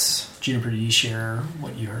 Mm-hmm. Yes. Juniper, do you share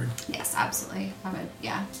what you heard? Yes, absolutely. I would.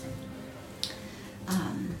 Yeah.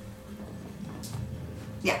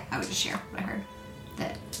 I would just share what I heard.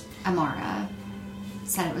 That Amara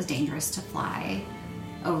said it was dangerous to fly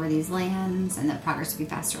over these lands and that progress would be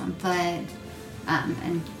faster on foot,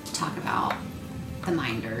 and talk about the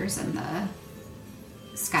Minders and the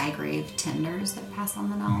Skygrave tenders that pass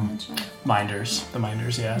on the knowledge of. The Minders,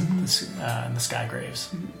 yeah. Mm-hmm. And the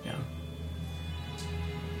Skygraves, yeah.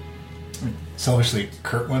 Selfishly,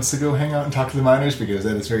 Kurt wants to go hang out and talk to the miners because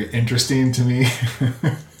that is very interesting to me.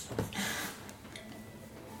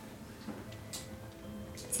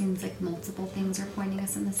 Seems like multiple things are pointing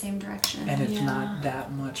us in the same direction. And it's not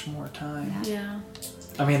that much more time. Yeah.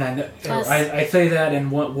 I mean, I know. Plus, I say that,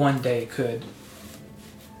 and one day could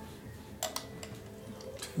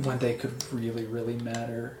really, really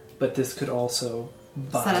matter. But this could also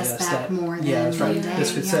by Set us back more than that's right. one day,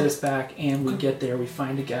 This could yeah. set us back, and we get there, we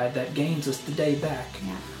find a guide that gains us the day back.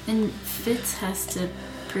 Yeah. And Fitz has to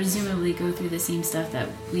presumably go through the same stuff that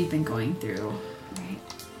we've been going through. Right.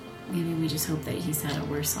 Maybe we just hope that he's had a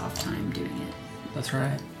worse off time doing it. That's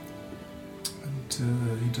right.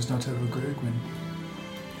 And he does not have a Gregwin.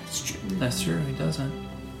 That's true. He doesn't.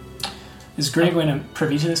 Is Greg going to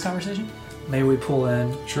privy to this conversation? Maybe we pull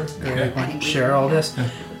in. Sure. Greg, I think we share do, all yeah. this.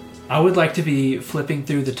 I would like to be flipping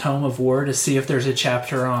through the Tome of War to see if there's a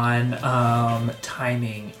chapter on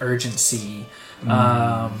timing, urgency,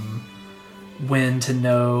 when to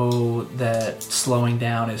know that slowing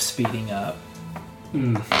down is speeding up.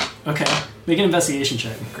 Okay. Make an investigation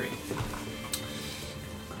check. Great.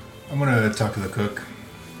 I'm gonna talk to the cook.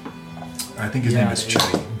 I think his name is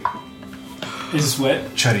Chuddy. Is this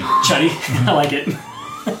what? Chuddy. Chuddy? I like it.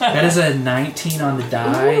 That is a 19 on the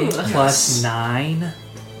die, Ooh. plus 9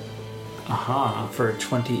 For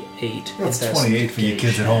 28. That's 28 for you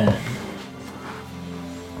kids at home.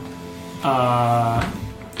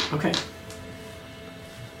 Okay.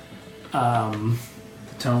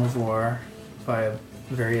 The Tome of War by a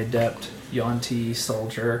very adept Yuan-Ti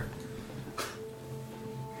soldier.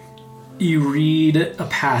 You read a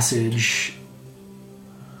passage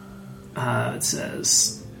that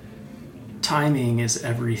says, "Timing is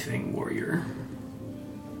everything, warrior.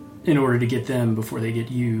 In order to get them before they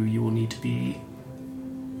get you, you will need to be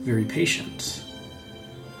very patient.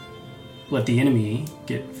 Let the enemy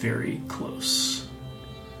get very close.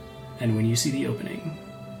 And when you see the opening,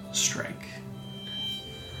 strike."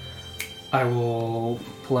 I will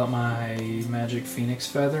pull out my magic phoenix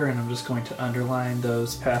feather, and I'm just going to underline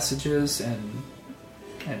those passages and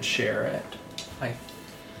share it.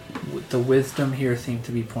 The wisdom here seems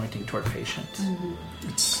to be pointing toward patience.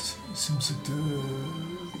 It seems like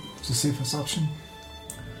it's the safest option.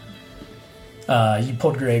 You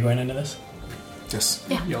pulled Greg into this? Yes.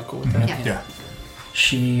 Yeah. Y'all cool with that? Yeah. Yeah.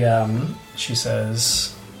 She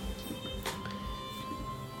says,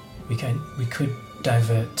 we could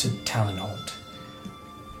divert to Talonhold.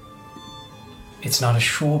 It's not a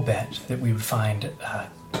sure bet that we would find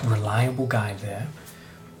a reliable guide there,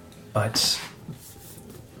 but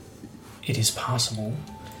it is possible.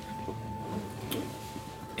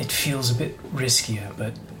 It feels a bit riskier,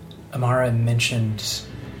 but Amara mentioned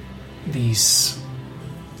these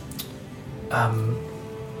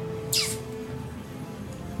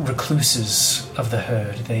recluses of the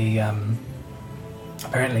herd. They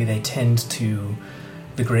apparently they tend to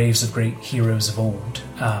the graves of great heroes of old.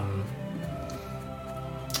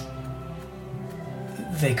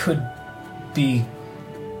 They could be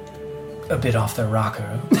a bit off their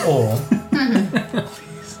rocker, or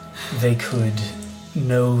they could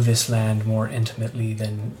know this land more intimately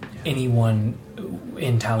than anyone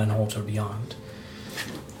in Talonhold or beyond.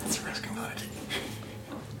 That's a risk I'm not taking.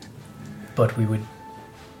 But we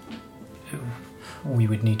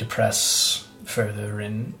would need to press further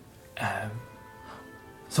and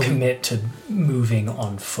commit to moving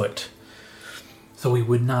on foot. So we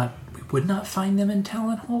would not find them in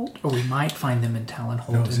Talonhold, or we might find them in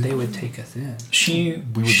Talonhold, and they would take us in. She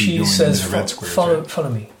We would be going says, into the red squares, follow right? follow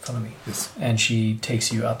me. Yes. And she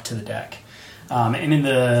takes you up to the deck. And in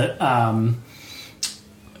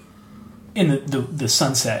the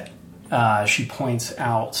sunset, she points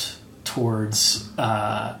out towards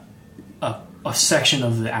a section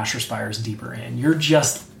of the Ashar Spires deeper in. You're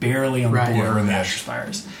just barely on the Right, border yeah, we're of in the the Ashar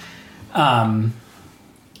Spires.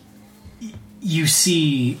 You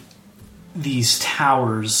see these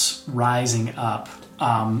towers rising up,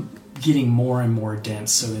 getting more and more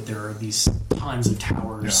dense, so that there are these tons of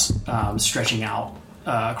towers stretching out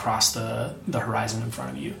across the horizon in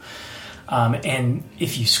front of you. And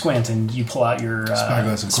if you squint and you pull out your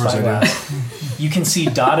Spyglass, of course I do. spyglass, you can see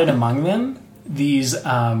dotted among them these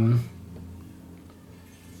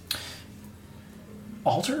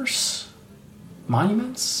altars,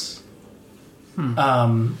 monuments.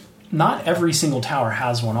 Not every single tower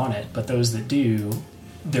has one on it, but those that do,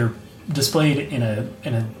 they're displayed in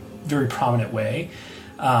a very prominent way,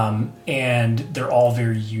 and they're all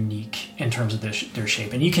very unique in terms of their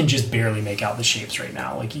shape. And you can just barely make out the shapes right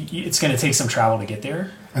now. Like it's going to take some travel to get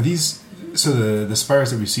there. Are these so the spires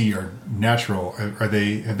that we see are natural? Have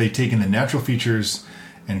they taken the natural features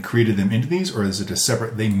and created them into these, or is it a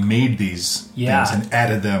separate? They made these things and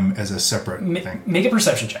added them as a separate thing. Make a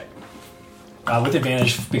perception check with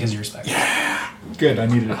advantage because of your spec. Good, I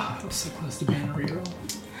needed it. I'm so close to being a reroll.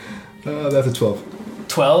 That's a 12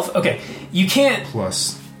 12. Okay, you can't.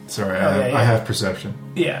 plus. Sorry, yeah. I have perception.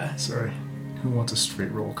 Yeah, Sorry. Who wants a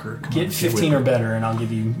straight roll, Kurt? Come get on, 15 with or it. better, and I'll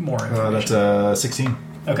give you more information. That's 16.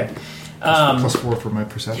 Okay. +4 for my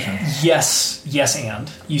perception. Yes,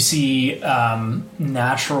 and you see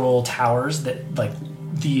natural towers that like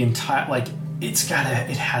the entire like it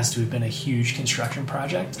has to have been a huge construction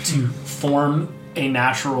project to form a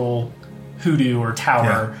natural hoodoo or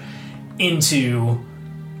tower into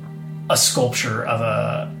a sculpture of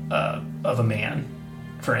a man,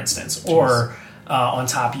 for instance. Or on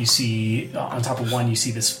top of one you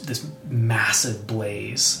see this massive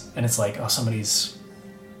blaze, and it's like, oh, somebody's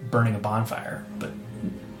burning a bonfire, but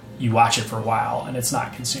you watch it for a while and it's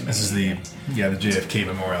not consuming. This is the JFK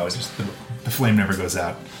memorial. It's just the flame never goes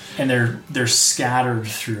out, and they're scattered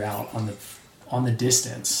throughout on the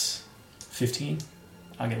distance. 15,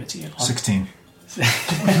 I'll give it to you. 16.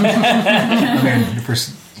 I mean, your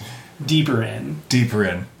person deeper in.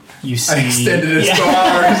 You see, I extended as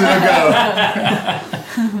far as it'll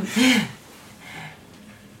go.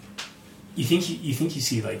 You think you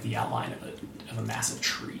see like the outline of a massive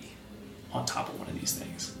tree on top of one of these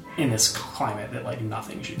things in this climate that like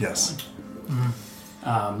nothing should be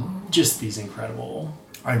on. Just these incredible.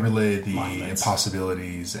 I relay the monuments.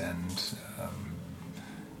 impossibilities and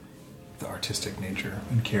the artistic nature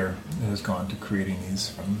and care that has gone to creating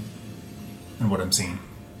these and what I'm seeing.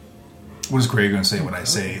 What is Greg going to say when I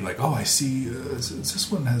say, like, oh, I see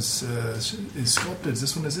this one is sculpted,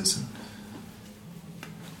 this one is this?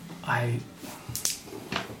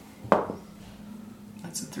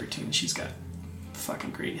 That's a 13. She's got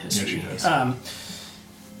fucking great history. Yeah, she does.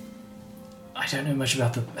 I don't know much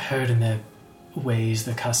about the herd and their ways,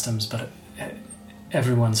 their customs, but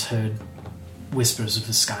everyone's heard whispers of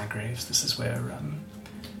the sky graves. This is where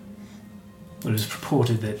it was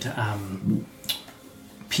purported that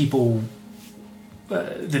people,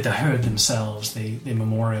 that the herd themselves, they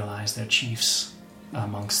memorialize their chiefs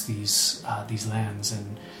amongst these lands,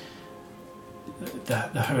 and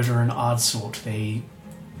the herd are an odd sort. They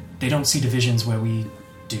don't see divisions where we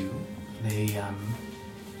do. They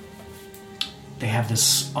have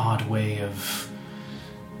this odd way of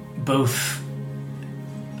both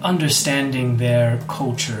understanding their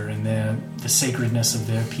culture and the sacredness of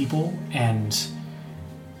their people and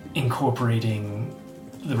incorporating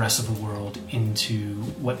the rest of the world into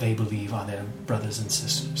what they believe are their brothers and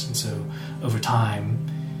sisters. And so over time,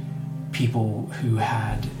 people who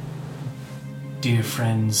had dear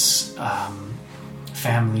friends,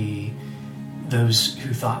 family, those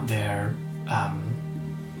who thought their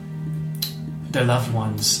loved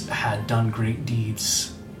ones had done great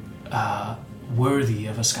deeds worthy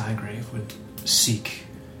of a skygrave would seek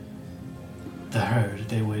the herd.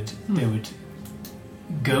 They would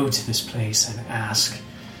go to this place and ask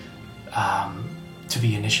to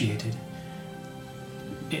be initiated.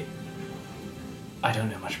 I don't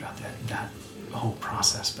know much about that whole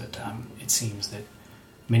process, but it seems that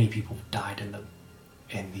many people died in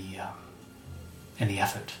the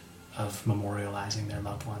effort of memorializing their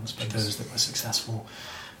loved ones. But those that were successful,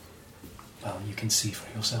 well, you can see for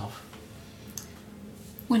yourself.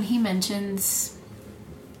 When he mentions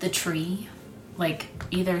the tree, like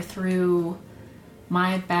either through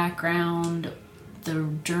my background, the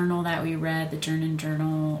journal that we read, the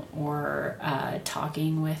journal, or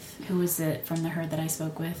talking with, who was it from the herd that I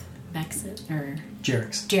spoke with? Vexit or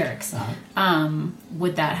Jerix. Uh-huh.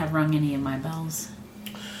 Would that have rung any of my bells?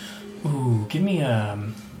 Ooh, give me a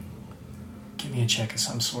check of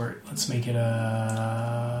some sort. Let's make it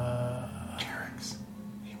a Jerix.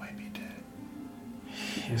 He might be dead.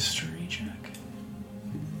 history check.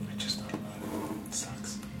 I just thought about it. It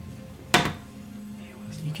sucks.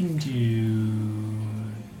 You can do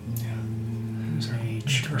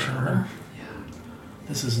nature.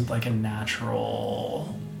 This isn't like a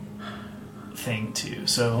natural thing too.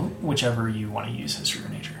 So whichever you want to use, history or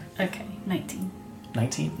nature. Okay, 19.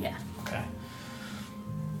 19? Yeah. Okay.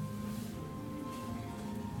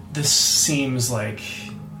 This seems like,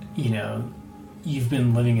 you've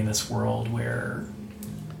been living in this world where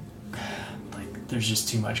like there's just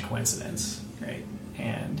too much coincidence, right?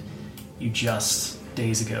 And you just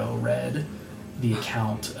days ago read the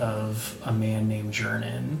account of a man named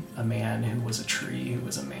Jernin, a man who was a tree, who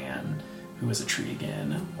was a man, who was a tree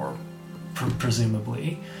again, or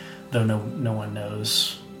presumably, though no one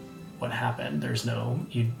knows what happened. There's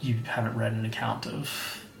you haven't read an account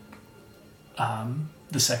of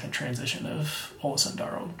the second transition of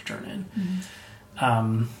Olasundaro Jernin.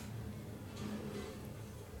 Mm-hmm.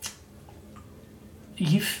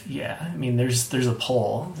 There's a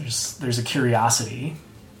pull. There's a curiosity.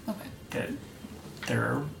 Okay. That there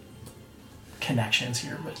are connections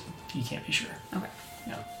here, but you can't be sure. Okay.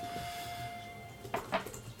 Yeah.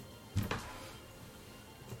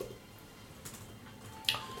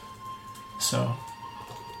 So,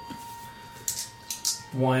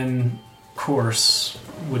 One course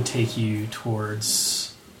would take you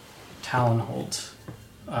towards Talonholt.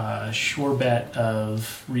 Sure bet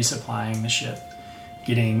of resupplying the ship,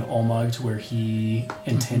 getting Olmug to where he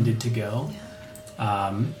intended to go.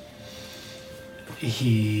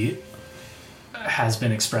 He has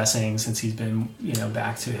been expressing since he's been,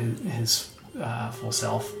 back to his full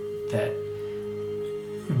self that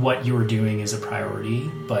what you're doing is a priority,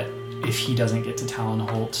 but if he doesn't get to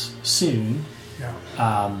Talonholt soon,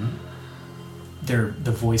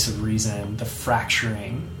 the voice of reason, the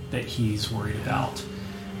fracturing that he's worried about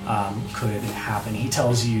could happen. He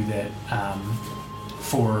tells you that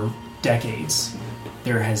for decades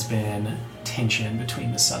there has been tension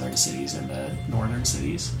between the southern cities and the northern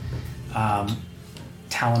cities.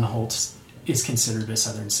 Talonholt is considered a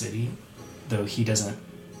southern city, though he doesn't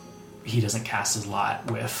cast his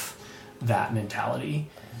lot with that mentality.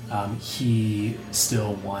 He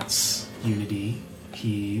still wants unity.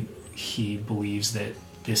 He believes that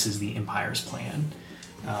this is the Empire's plan,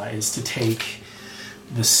 is to take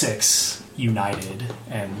the six united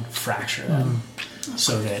and fracture them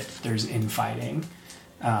so that there's infighting,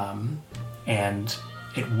 and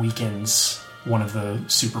it weakens one of the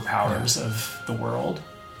superpowers of the world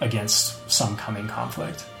against some coming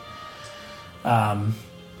conflict.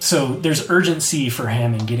 So there's urgency for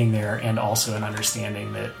him in getting there, and also an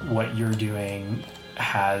understanding that what you're doing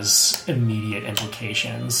has immediate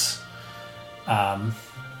implications.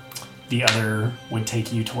 The other would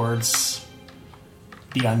take you towards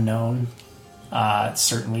the unknown. It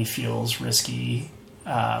certainly feels risky.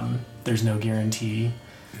 There's no guarantee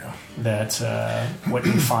that what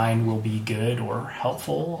you find will be good or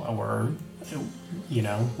helpful, or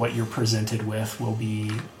what you're presented with will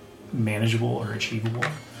be manageable or achievable.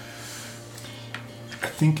 I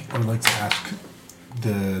think I would like to ask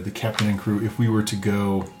the captain and crew if we were to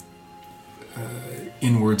go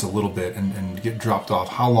inwards a little bit and get dropped off.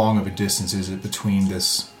 How long of a distance is it between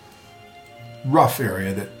this rough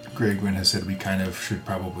area that Gregwin has said we kind of should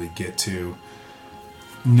probably get to,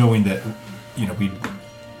 knowing that we'd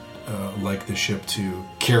like the ship to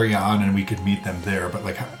carry on and we could meet them there, but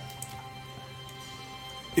like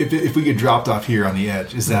if we get dropped off here on the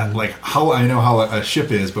edge, is that like how I know how a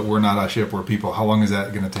ship is, but we're not a ship, we're people. How long is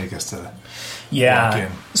that going to take us to walk in?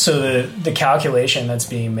 So the calculation that's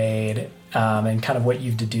being made, and kind of what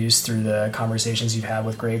you've deduced through the conversations you've had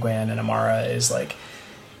with Gregwan and Amara is like,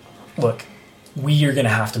 look, we are going to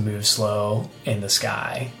have to move slow in the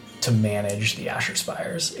sky to manage the Ashar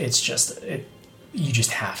spires. It's just you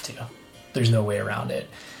just have to. There's no way around it.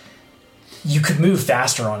 You could move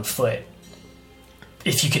faster on foot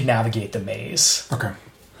if you could navigate the maze. Okay.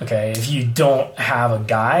 If you don't have a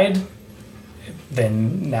guide,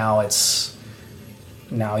 then now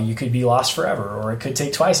you could be lost forever, or it could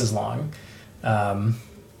take twice as long.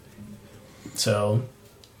 So,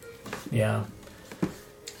 yeah.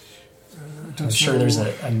 I'm sure there's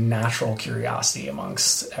a natural curiosity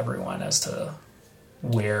amongst everyone as to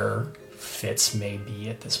where Fitz may be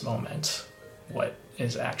at this moment, what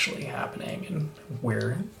is actually happening, and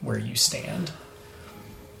where you stand.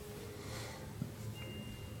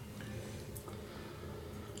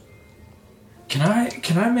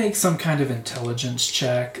 Can I make some kind of intelligence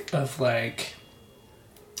check of like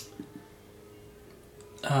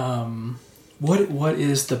what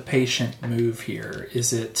is the patient move here?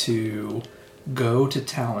 Is it to go to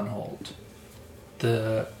Talonholt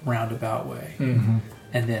the roundabout way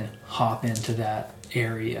and then hop into that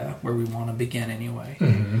area where we want to begin anyway?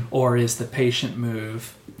 Or is the patient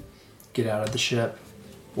move get out of the ship,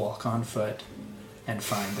 walk on foot, and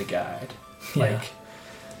find the guide?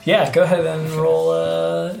 Yeah, go ahead and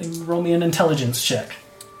roll me an intelligence check.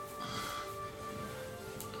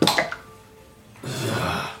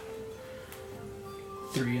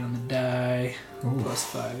 3 on the die. Plus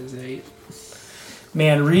 5 is 8.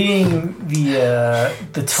 Man, reading the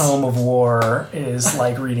Tome of War is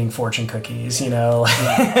like reading fortune cookies, Yeah.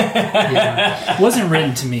 It wasn't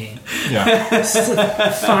written to me. Yeah. It's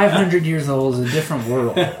 500 years old. It's a different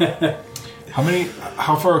world.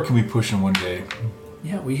 How far can we push in one day?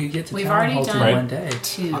 Yeah, we could get to We've already Talonholt done in one day.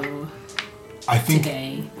 2 I think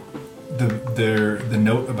today. the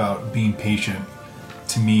note about being patient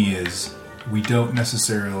to me is we don't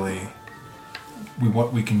necessarily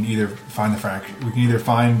we can either find the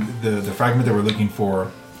fragment that we're looking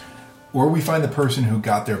for, or we find the person who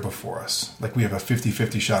got there before us. Like we have a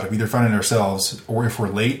 50-50 shot of either finding it ourselves, or if we're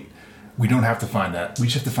late, we don't have to find that. We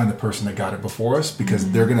just have to find the person that got it before us,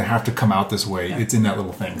 because they're going to have to come out this way. Yeah. It's in that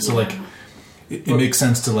little thing. So like it makes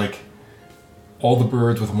sense to like all the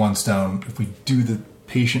birds with one stone. If we do the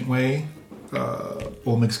patient way,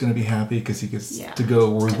 Olmec's going to be happy because he gets Yeah. to go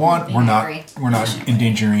where we want. I agree. We're not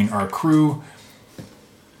endangering our crew.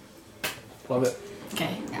 Love it.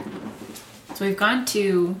 Okay. So we've gone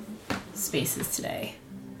 2 spaces today.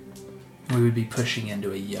 We would be pushing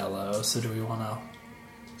into a yellow, so do we want to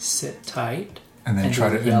sit tight And then and try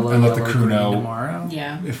do to yellow, and let the yellow, crew green know tomorrow?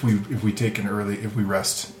 Yeah. if we take an early, if we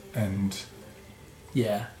rest and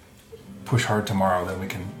Yeah, push hard tomorrow, then we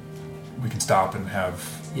can stop and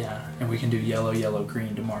have yeah, and we can do yellow, yellow,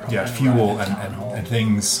 green tomorrow. and fuel arrive at Town Hall. and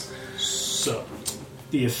things. So,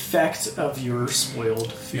 the effect of your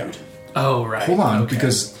spoiled food. Oh right. Hold on, Okay.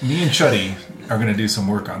 because me and Chuddy are going to do some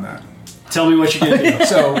work on that. Tell me what you're going to do.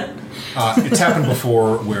 So, it's happened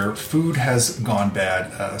before where food has gone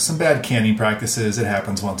bad. Some bad canning practices. It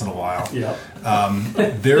happens once in a while.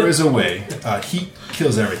 Yep. There is a way. Heat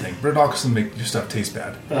kills everything, but it also makes your stuff taste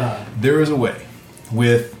bad. There is a way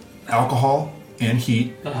with alcohol and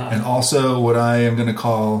heat, and also what I am going to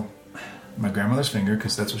call my grandmother's finger,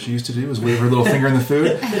 because that's what she used to do, is wave her little finger in the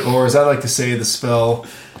food. Or as I like to say, the spell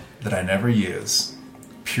that I never use.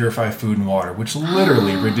 Purify food and water, which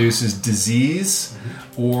literally reduces disease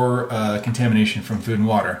or contamination from food and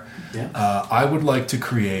water. Yeah. I would like to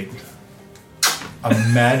create a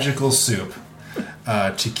magical soup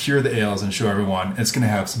to cure the ails and show everyone. It's going to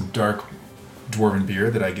have some dark dwarven beer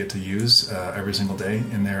that I get to use every single day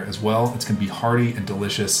in there as well. It's going to be hearty and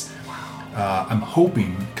delicious. I'm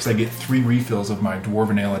hoping, because I get 3 refills of my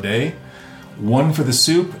dwarven ale a day, 1 for the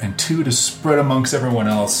soup and 2 to spread amongst everyone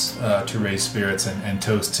else to raise spirits and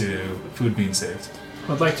toast to food being saved.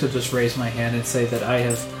 I'd like to just raise my hand and say that I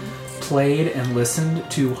have played and listened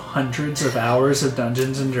to hundreds of hours of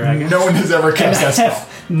Dungeons and Dragons. No one has ever cast that spell.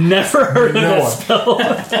 Never heard of No that one. spell.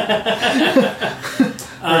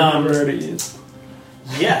 I've never heard it used.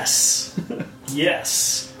 Yes.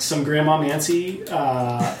 Yes. Some Grandma-mancy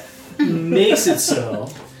makes it so.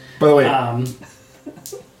 By the way,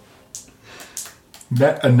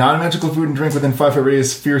 that a non-magical food and drink within 5 foot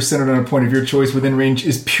radius, sphere centered on a point of your choice within range,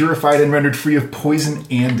 is purified and rendered free of poison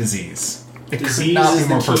and disease. It Disease could not is be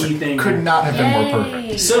more the key perfect. thing Could here. not have been more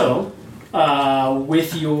perfect. So,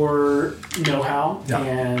 with your know-how Yeah.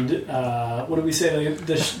 and what did we say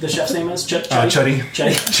the chef's name is? Chuddy.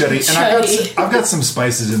 Chuddy. Chuddy. And I've got some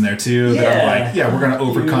spices in there too that I'm like, we're going to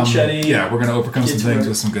overcome. Chuddy. Yeah, we're going to overcome Get some to things work.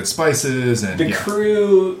 with some good spices and The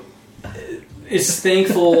crew is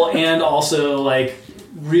thankful and also like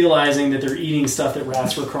realizing that they're eating stuff that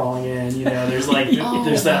rats were crawling in. You know, there's like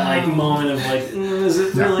there's that like moment of like, is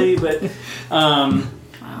it really? But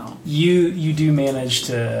Wow. you do manage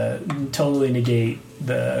to totally negate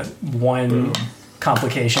the one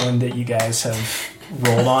complication that you guys have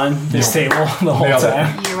rolled on this table the whole Nailed it.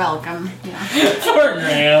 time. You're welcome. Yeah. Poor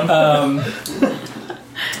Graham.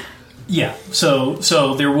 Yeah, so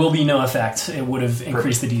there will be no effect. It would have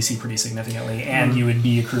increased the DC pretty significantly, and you would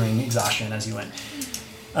be accruing exhaustion as you went.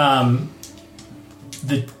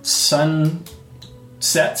 The sun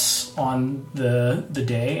sets on the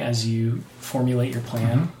day as you formulate your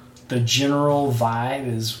plan. The general vibe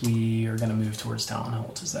is we are going to move towards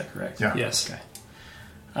Talonholt. Is that correct? Yeah. Yes. Okay.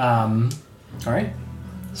 All right.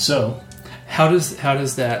 So How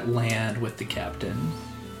does that land with the captain?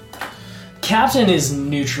 Captain is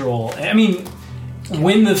neutral. I mean,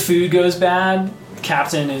 when the food goes bad,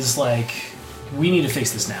 Captain is like, we need to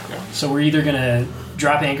fix this now. So we're either going to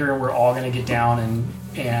drop anchor and we're all going to get down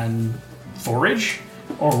and forage,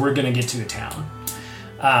 or we're going to get to a town.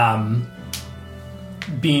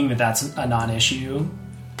 Being that that's a non-issue,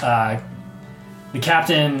 the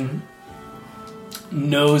Captain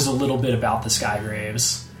knows a little bit about the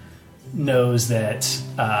Skygraves, knows that...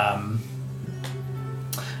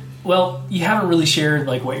 well, you haven't really shared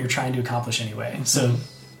like what you're trying to accomplish anyway. So,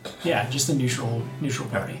 yeah, just a neutral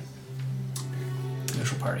party.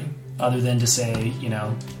 Neutral party. Other than to say, you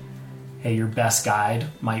know, hey, your best guide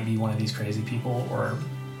might be one of these crazy people, or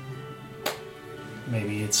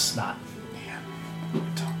maybe it's not.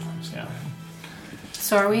 Yeah,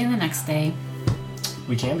 So are we in the next day?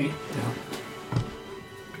 we can be.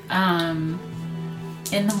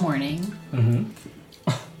 In the morning,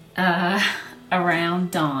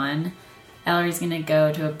 around dawn, Ellery's gonna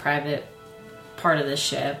go to a private part of the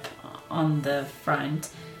ship on the front,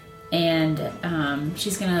 and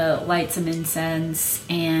she's gonna light some incense,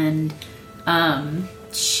 and I don't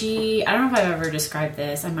know if I've ever described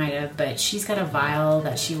this, I might have, but she's got a vial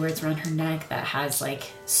that she wears around her neck that has like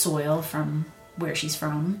soil from where she's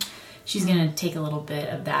from. She's gonna take a little bit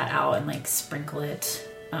of that out and like sprinkle it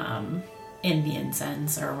in the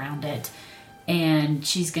incense or around it, and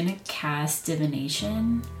she's gonna cast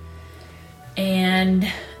divination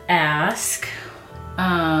and ask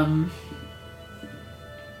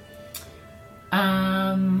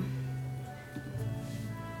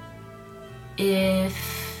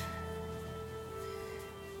If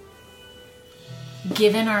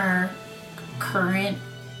given our current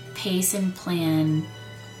pace and plan,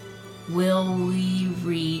 will we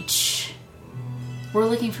reach... We're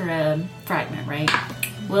looking for a fragment, right?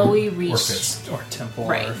 Will we reach... Or Fitz. Or temple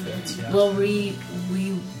Right. or Fitz, yeah. Will we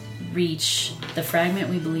reach the fragment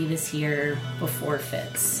we believe is here before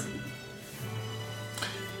Fitz?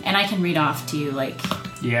 And I can read off to you, like...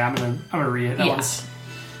 Yeah, I'm gonna read it. That Yeah. one's...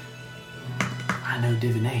 I know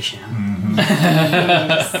divination.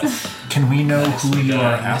 Can we know who you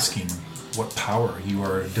are asking? What power you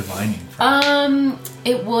are divining from?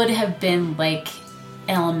 It would have been, like,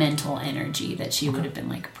 elemental energy that she would have been,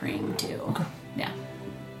 like, praying to. Okay. Yeah.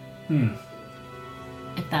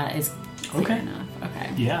 If that is clear Okay. enough.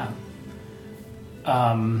 Okay. Yeah.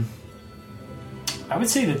 I would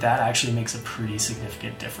say that actually makes a pretty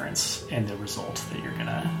significant difference in the result that you're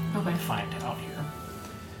gonna Okay. find out here.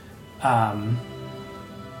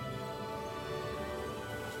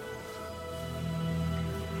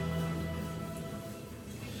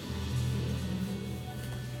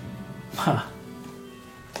 Huh.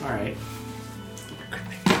 All right.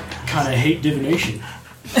 Kind of hate divination.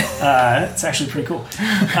 It's actually pretty cool.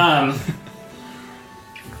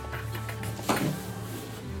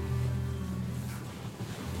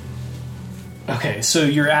 Okay, so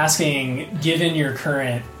you're asking, given your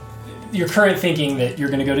current thinking that you're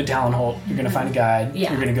going to go to Talonholt, you're going to find a guide,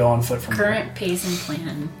 Yeah. you're going to go on foot from Current pace and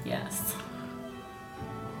plan, yes.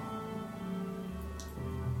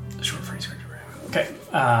 there. Short phrase. Okay.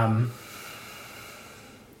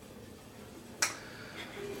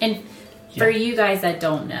 And for you guys that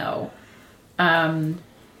don't know,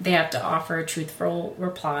 they have to offer a truthful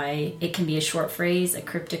reply. It can be a short phrase, a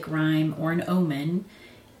cryptic rhyme, or an omen.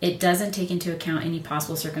 It doesn't take into account any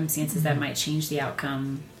possible circumstances that might change the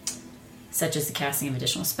outcome, such as the casting of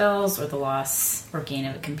additional spells or the loss or gain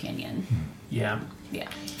of a companion. Yeah. Yeah.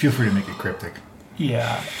 Feel free to make it cryptic.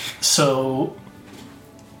 Yeah. So,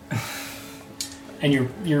 and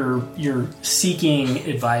you're seeking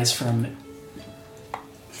advice from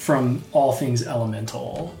all things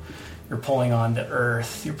elemental. You're pulling on the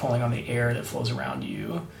earth. You're pulling on the air that flows around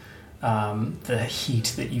you. The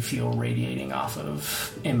heat that you feel radiating off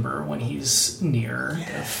of Ember when he's near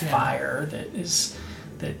the fire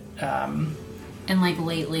And like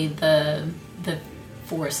lately, the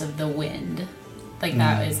force of the wind, like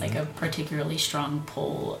that is like a particularly strong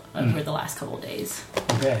pull over the last couple of days.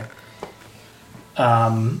 Okay.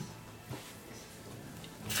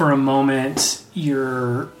 For a moment,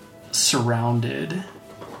 you're surrounded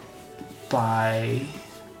by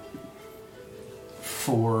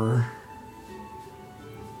four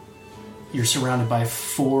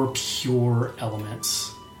pure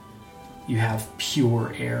elements. You have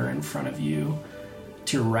pure air in front of you.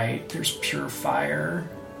 To your right, there's pure fire.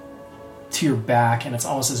 To your back, and it's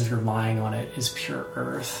almost as if you're lying on it, is pure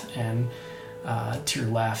earth. And to your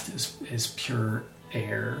left is pure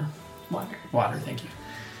air. Water, thank you.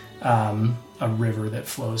 A river that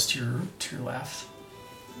flows to your left.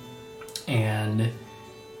 And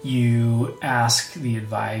you ask the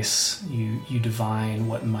advice, you divine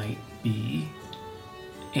what might be,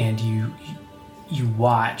 and you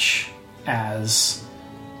watch as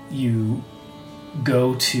you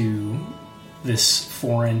go to this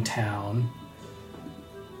foreign town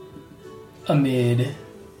amid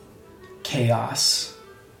chaos.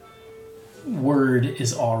 Word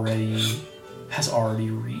has already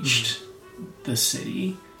reached the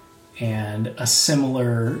city, and a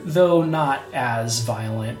similar, though not as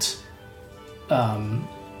violent,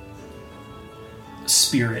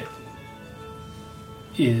 spirit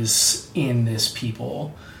is in this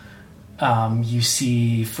people. You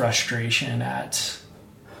see frustration at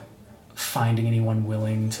finding anyone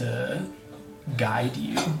willing to guide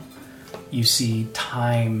you. You see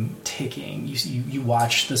time ticking. You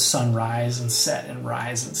watch the sun rise and set and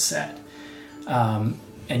rise and set. And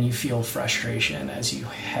you feel frustration as you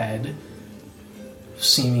head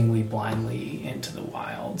seemingly blindly into the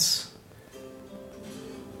wilds.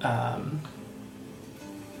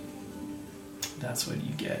 That's what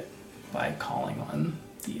you get by calling on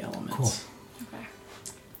the elements. Cool. Okay.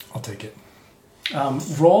 I'll take it.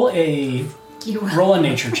 Roll a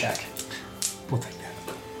nature check. We'll take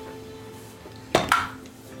that.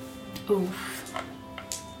 Oof.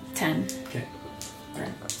 10. Okay. All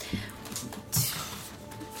right.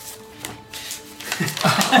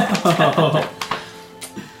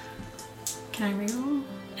 Can I reroll?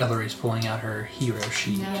 Ellery's pulling out her hero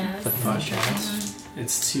sheet Yes. for the podcast.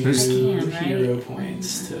 It's 2 I can, right? hero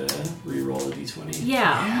points to re-roll a d20.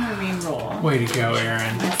 Yeah, I'm gonna re-roll. Way to go,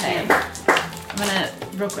 Aaron. I'm gonna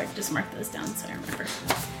real quick just mark those down so I remember.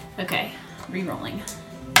 Okay, re-rolling.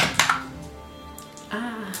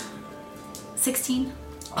 16.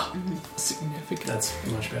 Significant. That's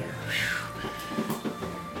much better.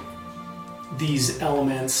 These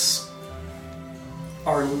elements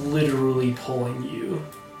are literally pulling you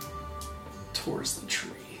towards the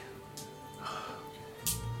tree.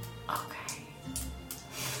 Okay.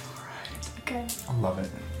 Okay. I love it.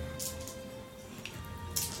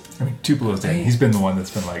 I mean, Tupelo's dead. He's been the one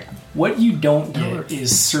that's been like, What you don't get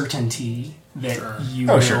is certainty that you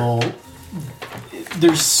Oh, will. sure.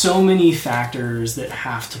 There's so many factors that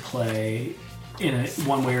have to play in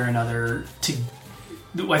one way or another.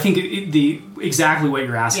 I think exactly what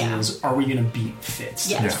you're asking is: are we going to beat Fitz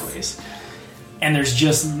to this place? And there's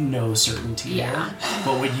just no certainty there.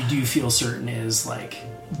 But what you do feel certain is like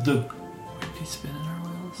the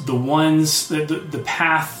ones the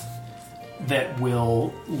path that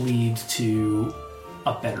will lead to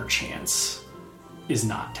a better chance is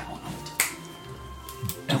not Talonholt.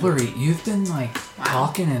 Ellery, you've been like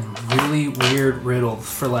talking in really weird riddles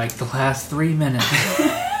for like the last 3 minutes.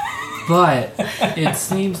 But it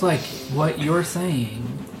seems like what you're saying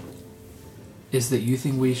is that you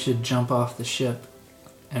think we should jump off the ship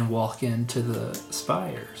and walk into the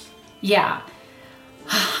spires. Yeah.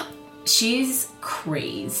 She's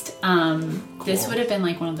crazed. This would have been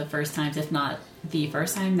like one of the first times, if not the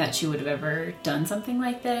first time, that she would have ever done something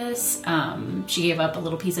like this. She gave up a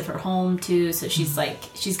little piece of her home too, so she's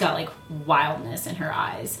got like wildness in her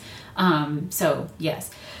eyes. So yes,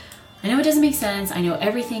 I know it doesn't make sense. I know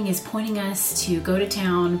everything is pointing us to go to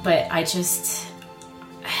town, but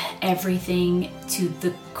everything to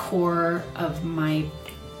the core of my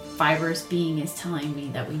fibrous being is telling me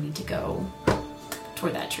that we need to go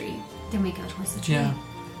toward that tree. Then we go towards the tree. Yeah.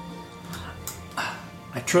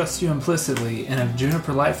 I trust you implicitly, and if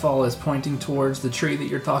Juniper Lightfall is pointing towards the tree that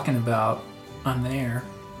you're talking about, I'm there.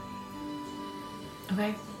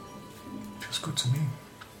 Okay. Feels good to me.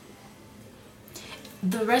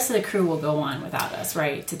 The rest of the crew will go on without us,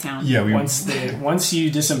 right, to town? yeah, we Once you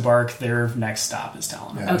disembark, their next stop is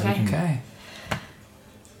Talonholt. Yeah. Okay. Okay.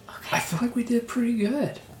 I feel like we did pretty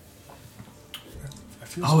good. I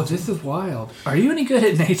feel Oh, so this is wild. Are you any good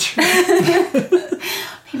at nature?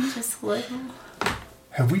 Maybe just a little.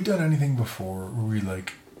 Have we done anything before where we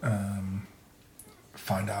like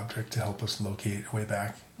find object to help us locate a way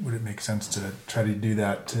back? Would it make sense to try to do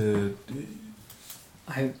that to?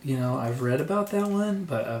 I've read about that one,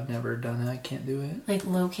 but I've never done it. I can't do it. Like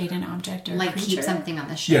locate an object or Like creature? keep something on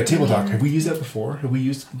the ship. Yeah, table talk. Have we used that before? Have we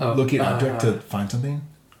used locate object to find something?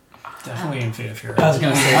 Definitely in Fate of Fury. I was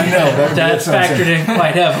going to say, I know that's what I'm factored saying. in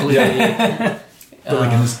quite heavily. But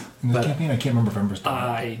like in this but- campaign, I can't remember if Ember's done it.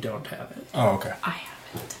 I don't have it. Oh, okay. I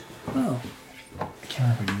haven't. Oh. I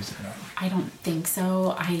can't remember if we used it or not. I don't think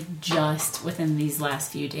so. I just, within these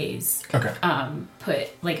last few days, Okay.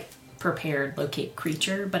 prepared locate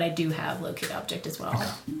creature, but I do have locate object as well.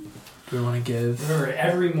 Do we want to give... Remember,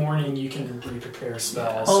 every morning you can re-prepare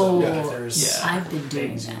spells. Oh, so if there's I've been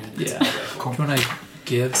doing things you that. need Yeah. to Do you want to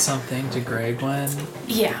give something to Greg when...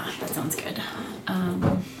 Yeah, that sounds good.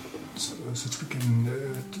 So since we can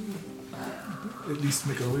at least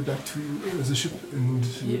make our way back to the ship and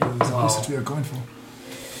the place that we are going for.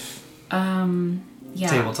 Yeah.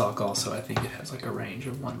 Table talk also, I think it has like a range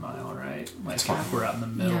of 1 mile, right? Like if we're out in the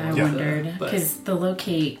middle. Yeah, I of wondered but- because the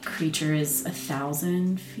locate creature is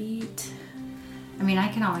 1,000 feet. I mean, I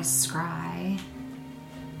can always scry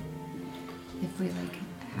if we need to.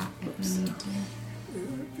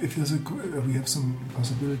 If there's we have some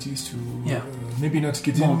possibilities to maybe not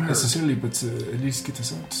get Won't in hurt. necessarily, but at least get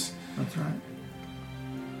us out. That's right.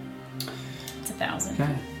 It's 1,000.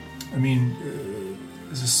 Okay. I mean,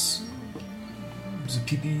 is a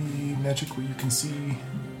PP magic where you can see?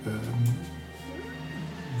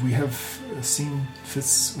 We have seen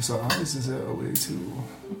Fitz with our eyes. Is there a way to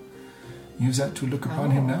use that to look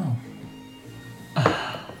upon him now?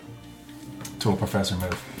 Total professor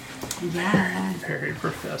move. Yeah. Very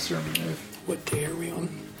professor move. What day are we on?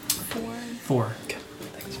 4.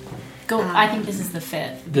 Go. I think this is the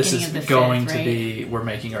 5th. This is beginning of the going 5th, to right? be... We're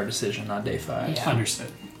making our decision on day 5. Yeah.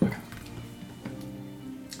 Understood.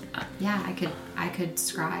 Yeah, I could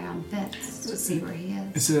scry on Fitz to see where he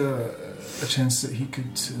is. Is there a chance that he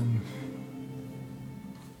could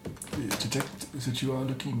detect that you are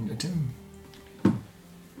looking at him?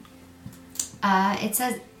 It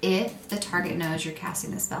says if the target knows you're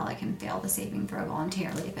casting the spell, it can fail the saving throw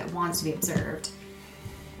voluntarily if it wants to be observed.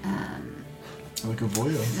 Like a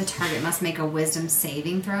voyeur. The target must make a wisdom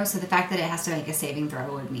saving throw. So the fact that it has to make a saving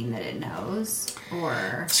throw would mean that it knows,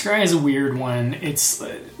 or Scry is a weird one. It's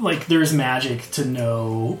like there's magic to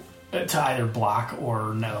know, to either block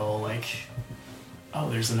or know, like, oh,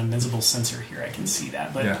 there's an invisible sensor here, I can see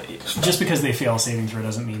that. But just because they fail a saving throw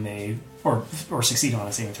doesn't mean they, or succeed on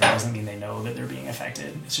a saving throw doesn't mean they know that they're being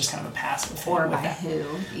affected. It's just kind of a passive thing. or with by that. who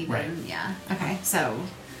even. Right. Yeah. Okay. So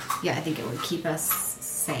yeah, I think it would keep us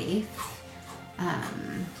safe.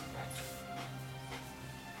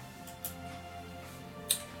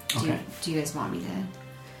 Okay. Do you guys want me to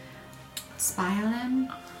spy on him?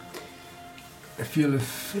 I feel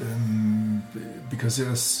if, because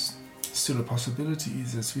there's still a possibility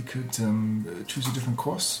that we could choose a different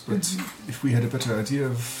course, but if we had a better idea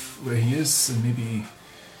of where he is, and maybe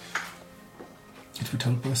it would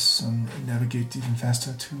help us navigate even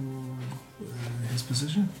faster to his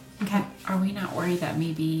position. Okay. Are we not worried that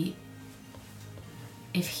maybe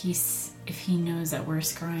if he knows that we're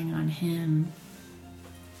scrying on him,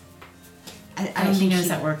 I if don't he think knows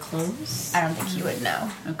that we're close? I don't think he would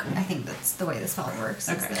know. Okay. I think that's the way the spell works.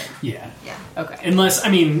 Is Okay. that, Yeah. yeah. Okay.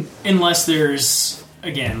 Unless there's,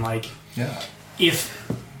 again, like, Yeah.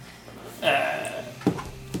 if I'm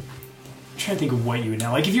trying to think of what you would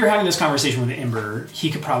know. Like, if you're having this conversation with Ember,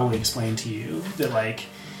 he could probably explain to you that, like,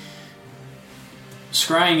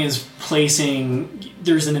 scrying is placing,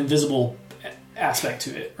 there's an invisible aspect to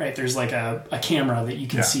it, right? There's like a camera that you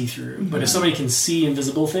can see through. But if somebody can see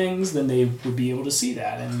invisible things, then they would be able to see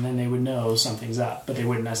that, and then they would know something's up, but they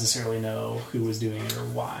wouldn't necessarily know who was doing it or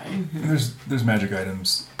why. And there's magic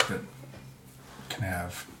items that can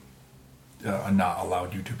have not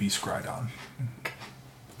allowed you to be scryed on.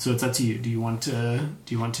 So it's up to you. Do you want to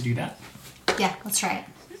do that? Yeah, let's try it.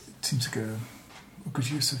 It seems like a good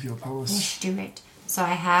use of your We powers. should do it. So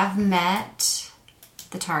I have met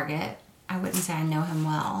the target. I wouldn't say I know him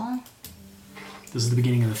well. This is the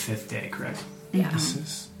beginning of the 5th day, correct? Yeah. This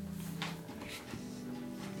is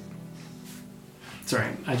Sorry,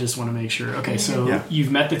 I just want to make sure. Okay, so Yeah.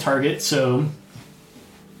 you've met the target. So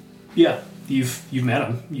yeah, you've met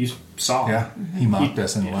him. You saw him. yeah. He mocked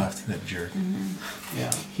us and left. That jerk.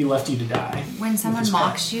 Yeah, he left you to die. When someone his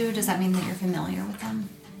mocks you, does that mean that you're familiar with them?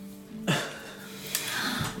 That's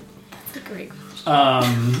a great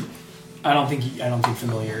question. I don't think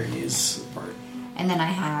familiarity is a part. And then I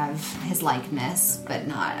have his likeness, but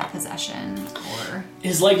not a possession or...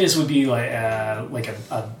 His likeness would be like a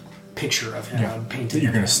picture of him, a painting. That you're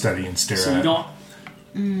of going him. to study and stare So at. you don't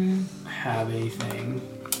have a thing.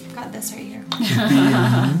 I've got this right here.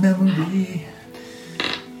 Memory.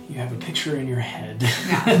 You have a picture in your head.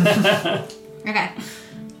 Yeah. Okay.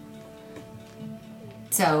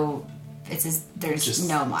 So there's Just-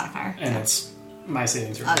 no modifier. And it's my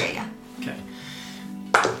saving throw. Okay, yeah. Okay.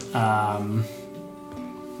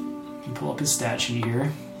 You pull up his stat sheet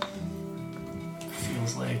here.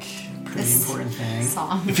 Feels like a pretty This important thing.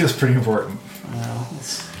 song. It feels pretty important. Well,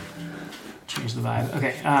 let's change the vibe.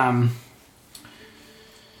 Okay.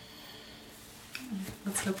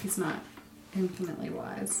 Let's hope he's not infinitely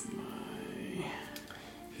wise.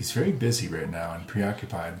 He's very busy right now and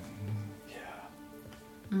preoccupied.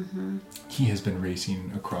 Yeah. He has been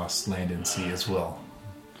racing across land and sea as well.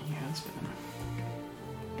 He has been.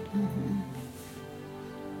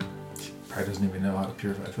 Probably doesn't even know how to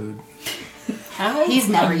purify food. How He's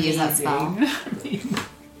never used that spell. He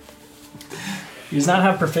does not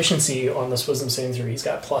have proficiency on this wisdom saving throw. He's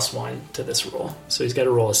got +1 to this roll. So he's got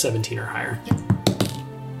to roll a 17 or higher.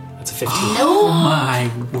 That's a 15. Oh my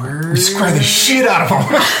word. Scry the shit out of him!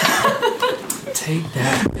 Take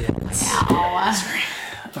that,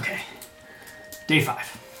 bitch. Okay. Day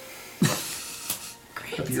 5.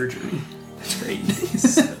 Great. Of your journey. That's great.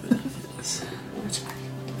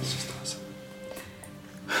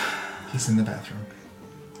 He's in the bathroom.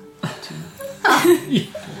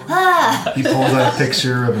 He pulled out a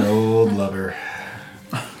picture of an old lover.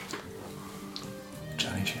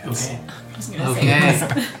 Johnny Chance. Okay.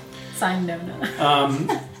 Okay. Sign no.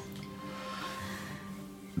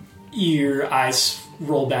 Your eyes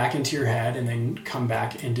roll back into your head and then come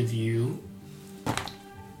back into view.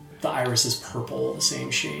 The iris is purple, the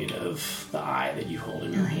same shade of the eye that you hold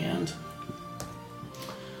in your hand.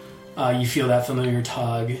 You feel that familiar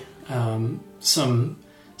tug. Some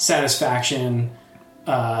satisfaction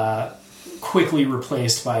quickly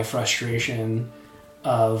replaced by frustration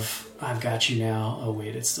of, I've got you now. Oh,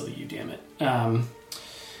 wait, it's still you, damn it.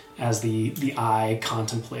 As the eye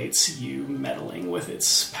contemplates you meddling with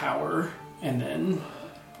its power, and then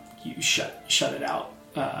you shut it out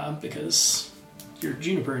because you're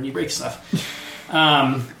Juniper and you break stuff.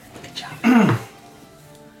 Good job.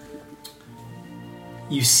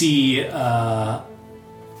 You see a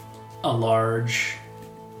large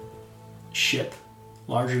ship,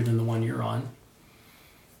 larger than the one you're on,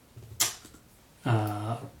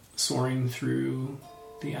 soaring through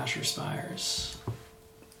the Ashar spires.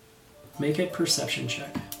 Make a perception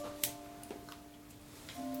check.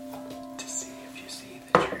 To see if you see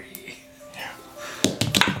the tree.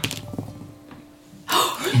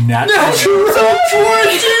 Natural 20!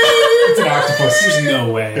 It's an octopus. There's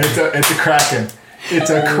no way. It's a kraken. It's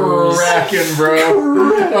a kraken, bro.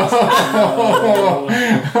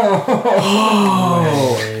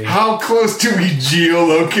 Oh. How close do we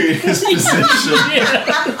geolocate his position?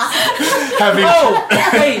 Having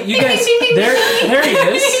Hey, you guys, there he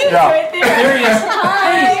is. yeah. There he is.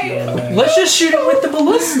 Hey, let's just shoot him with the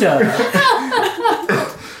ballista.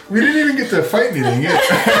 We didn't even get to fight anything yet.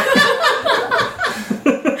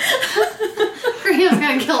 Graham's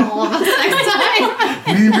gonna kill all of us next time.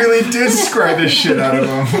 We really did scry the shit out of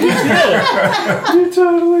him. You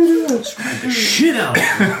totally did. Shit out.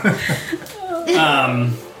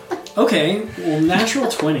 Okay, well, natural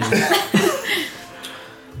 20.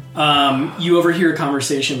 You overhear a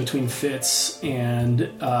conversation between Fitz and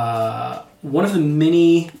one of the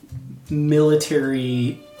many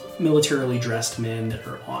militarily dressed men that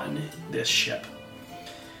are on this ship.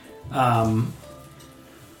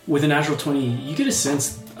 With a natural 20, you get a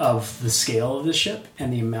sense of the scale of the ship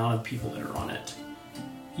and the amount of people that are on it.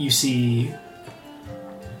 You see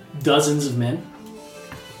dozens of men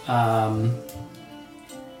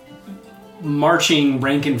marching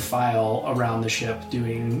rank and file around the ship,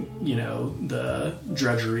 doing, the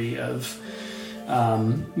drudgery of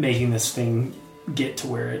making this thing get to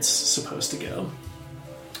where it's supposed to go.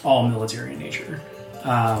 All military in nature.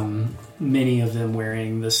 Many of them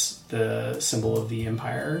wearing the symbol of the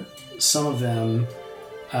Empire. Some of them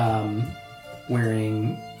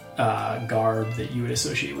wearing garb that you would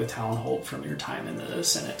associate with Talonholt from your time in the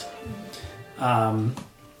Senate.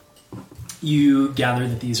 You gather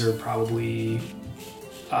that these are probably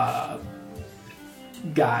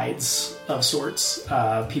guides of sorts,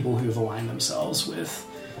 people who have aligned themselves with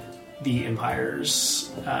the Empire's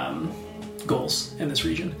goals in this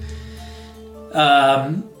region.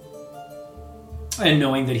 And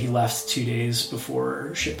knowing that he left 2 days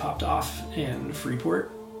before ship popped off in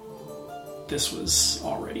Freeport, this was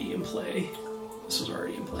already in play.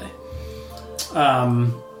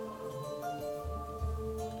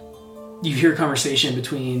 You hear a conversation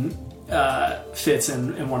between Fitz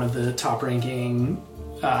and one of the top-ranking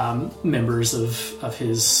members of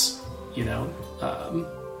his,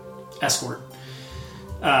 escort.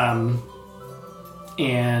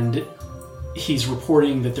 And he's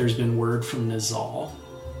reporting that there's been word from Nizal.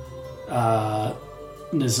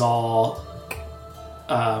 Nizal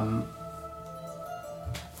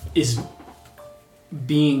is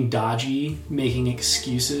being dodgy, making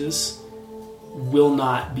excuses, will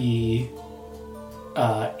not be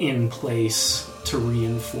in place to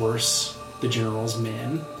reinforce the general's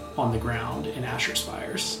men on the ground in Ashar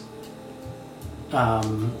Spires.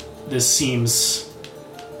 This seems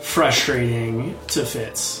frustrating to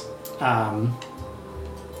Fitz,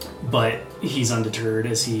 but he's undeterred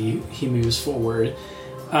as he moves forward.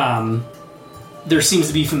 There seems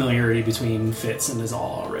to be familiarity between Fitz and Nizal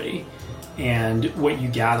already, and what you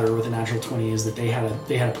gather with a natural 20 is that they had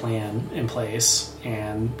a plan in place,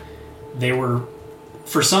 and they were,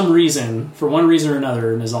 for one reason or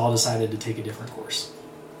another, Nizal decided to take a different course,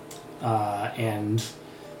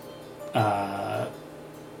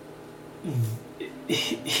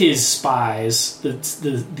 his spies,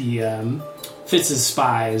 Fitz's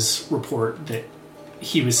spies report that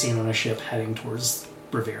he was seen on a ship heading towards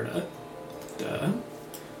Breverda,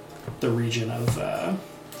 the region of Our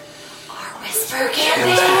whisper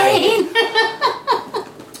campaign.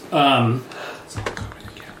 I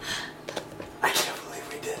can't believe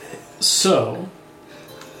we did it. So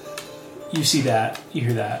you see that, you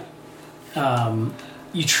hear that.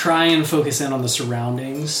 You try and focus in on the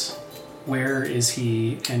surroundings. Where is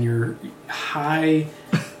he? And you're high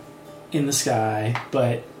in the sky,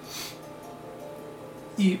 but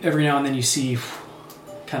every now and then you see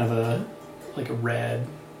kind of a red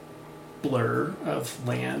blur of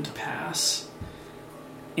land pass,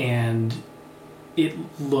 and it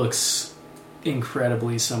looks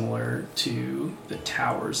incredibly similar to the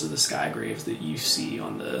towers of the Skygraves that you see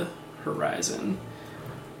on the horizon.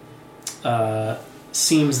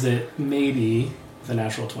 Seems that maybe the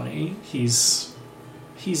natural 20, he's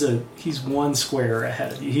one square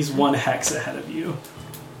ahead of you. He's one hex ahead of you,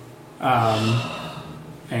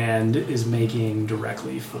 and is making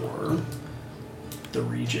directly for the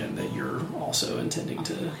region that you're also intending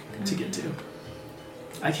to get to.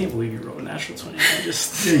 I can't believe you rolled a natural 20. Yeah,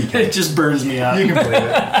 you can. It just burns me up. You can believe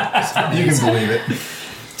it. You can believe it.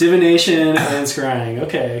 Divination and scrying.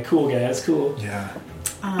 Okay, cool, guys. Cool. Yeah.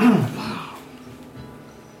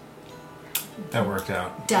 That worked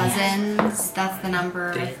out. Dozens. That's the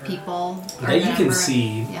number of people. or That you the can number-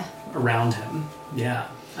 see Yeah. around him. Yeah.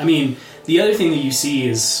 I mean, the other thing that you see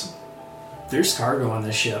is there's cargo on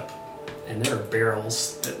this ship, and there are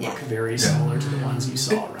barrels that look very similar to the ones you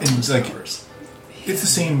saw around And the it's like- towers. It's the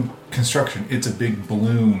same construction. It's a big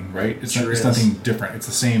balloon, right? It's, Sure it's is. nothing different. It's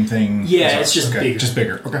the same thing. Yeah, as it's ours. just okay. bigger. Just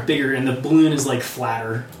bigger. Okay. Bigger, and the balloon is like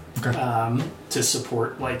flatter Okay. to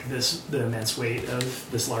support like the immense weight of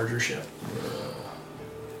this larger ship.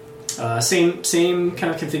 Same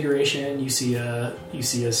kind of configuration. You see a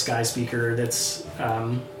sky speaker that's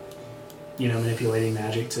manipulating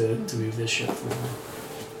magic to move this ship forward.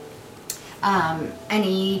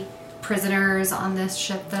 Any prisoners on this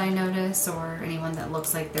ship that I notice, or anyone that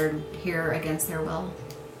looks like they're here against their will?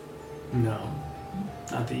 No,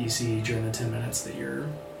 not that you see during the 10 minutes that you're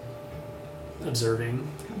observing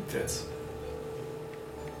Fitz.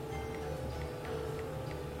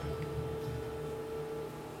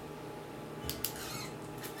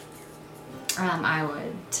 I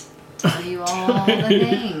would tell you all the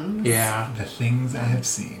things. Yeah. The things I have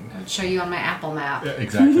seen. I'd show you on my Apple map Yeah,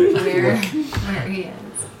 exactly. where Look, where he is.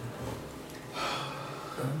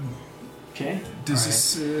 Okay. does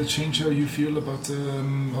this change how you feel about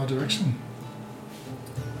our direction?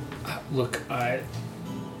 Look, I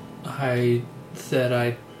said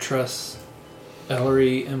I trust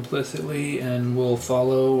Ellery implicitly and will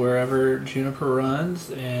follow wherever Juniper runs,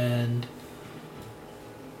 and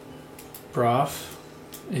Prof,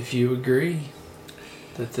 if you agree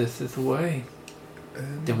that this is the way,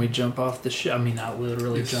 then we jump off the ship. I mean, not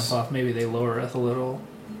literally Yes. jump off. Maybe they lower us a little.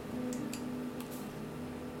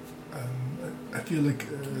 I feel like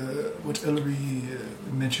what Ellery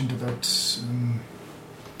mentioned about seeing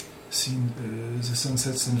the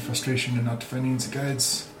sunsets and frustration and not finding the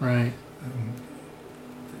guides. Right.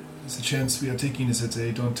 There's a chance we are taking is that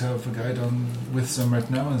they don't have a guide on with them right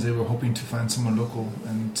now, and they were hoping to find someone local,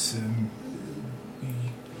 and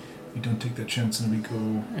we don't take that chance, and we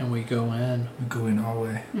go in our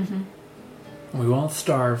way. Mm-hmm. We won't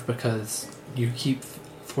starve because you keep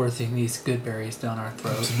forcing these good berries down our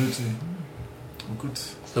throats. Absolutely. Oh, good.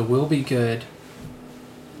 So we'll be good.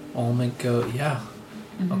 Only go, yeah.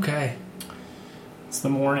 Mm-hmm. Okay. It's the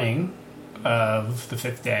morning of the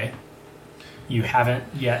 5th day. You haven't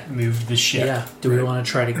yet moved the ship. Yeah. Do we Right. want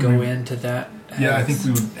to try to go Mhm. into that? Yeah, I think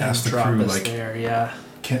we would and ask the drop crew, us like, there. Yeah.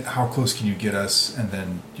 how close can you get us, and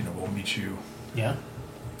then we'll meet you. Yeah.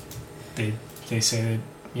 They say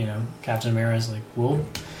that, Captain Amira is like, well,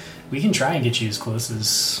 we can try and get you as close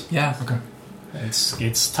as... Yeah. Okay.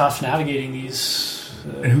 It's tough navigating these...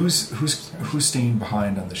 And who's staying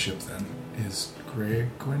behind on the ship then? Is Greg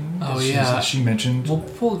Gwyn? Oh, Is yeah. she mentioned? We'll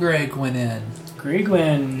pull Greg Gwyn in.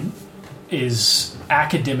 Grigwin is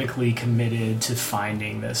academically committed to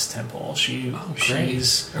finding this temple. Great.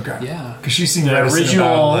 She's... Okay. Yeah. Because she seemed The reticent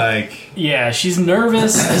original- about, Yeah, she's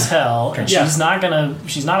nervous as hell, and Yeah. she's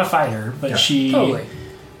not a fighter, but Yeah. Totally.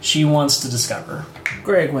 she wants to discover.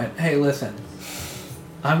 Greg went, hey, listen.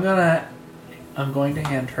 I'm going to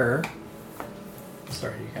hand her.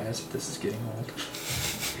 Sorry, you guys, if this is getting old.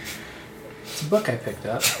 It's a book I picked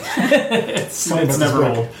up. It's Tell me about never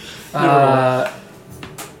this old.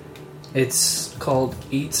 It's called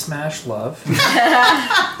Eat, Smash, Love.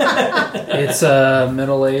 It's a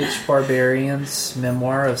middle-aged barbarian's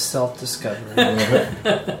memoir of self-discovery.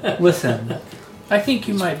 Listen, I think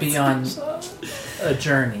you might be on a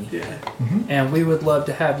journey. Yeah. And we would love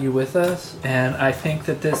to have you with us. And I think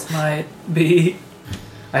that this might be...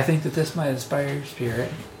 I think that this might inspire your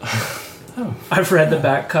spirit. Oh. I've read the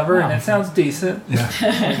back cover and it sounds decent. Yeah.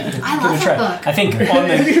 I love Try. that book. I think on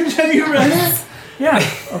the Yeah,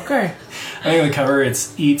 okay. I think on the cover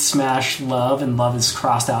it's Eat, Smash, Love, and love is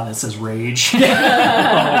crossed out and it says Rage. Oh,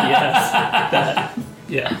 yes. That,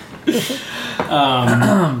 yeah.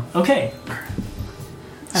 Okay. I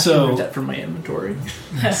have to So remove that from my inventory.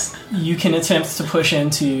 you can attempt to push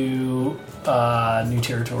into new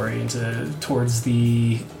territory, towards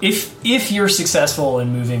the. If you're successful in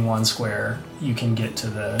moving one square, you can get to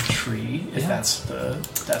the tree if Yeah. that's the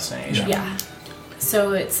destination. Yeah.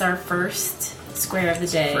 So it's our first square of the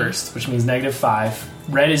day. First, which means -5.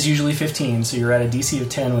 Red is usually 15, so you're at a DC of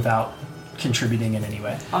 10 without contributing in any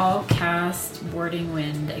way. I'll cast Warding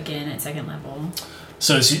Wind again at 2nd level.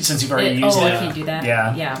 So since you've already used it, I can't do that?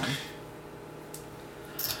 Yeah. Yeah.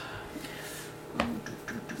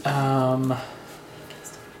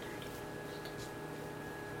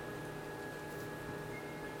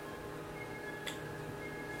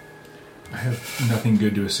 I have nothing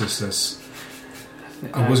good to assist us.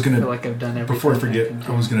 I was gonna feel like I've done everything. Before I forget,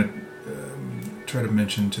 I was gonna try to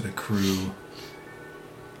mention to the crew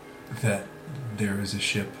that there is a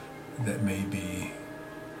ship that may be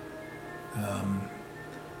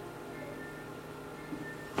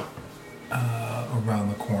around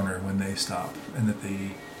the corner when they stop, and that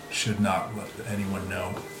they should not let anyone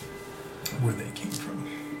know where they came from.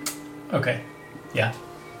 Okay. Yeah.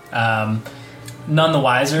 None the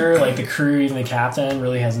wiser. Like the crew, even the captain,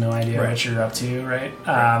 really has no idea what you're up to, right?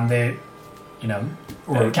 They,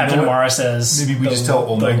 or Captain Amara says maybe we just tell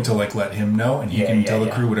Olmec to like let him know, and he can tell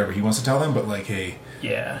the crew whatever he wants to tell them. But like, hey,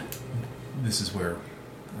 this is where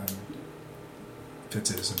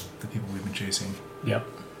Fitz is and the people we've been chasing. Yep.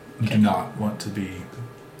 We do not want to be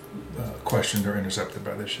questioned or intercepted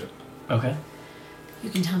by this ship. Okay. You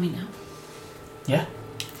can tell me now. Yeah.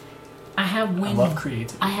 I have wind. I love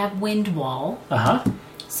creativity. I have wind wall.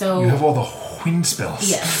 So you have all the wind spells.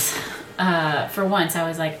 Yes. For once, I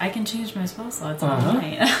was like, I can change my spell slots all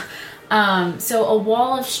night. So a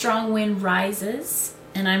wall of strong wind rises,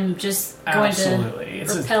 and I'm just going to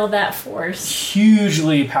repel that force.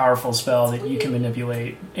 Hugely powerful spell that you can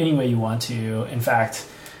manipulate any way you want to. In fact,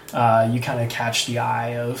 you kind of catch the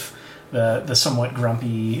eye of the somewhat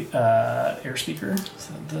grumpy air speaker.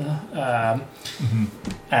 So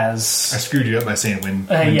as I screwed you up by saying wind.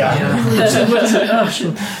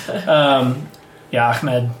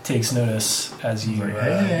 Ahmed takes notice as you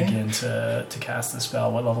begin to cast the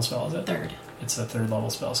spell. What level spell is it? 3rd. It's a 3rd level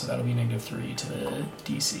spell, so that'll be -3 to the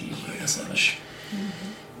DC for the 7th.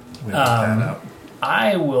 We'll that up.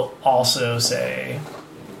 I will also say,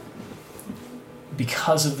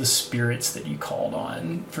 because of the spirits that you called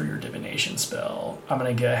on for your divination spell, I'm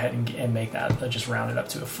going to go ahead and make that just round it up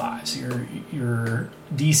to a 5. So your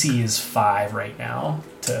DC is 5 right now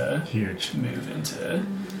to move into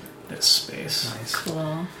this space. Nice.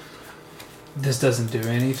 Cool. This doesn't do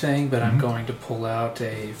anything, but I'm going to pull out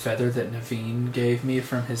a feather that Naveen gave me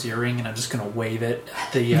from his earring, and I'm just going to wave it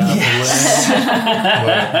at the and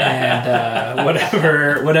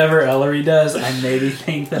whatever Ellery does, I maybe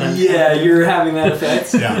think that I'm... Yeah, you're having that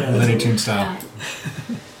effect. Yeah, Lenny Tune style.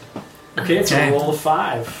 Okay, it's a roll of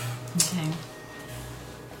 5. Okay.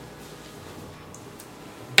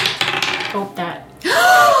 Oh, that.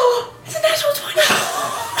 It's a natural 20!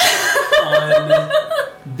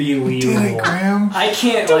 Unbelievable. Graham. I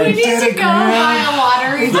can't, Do we need to go buy a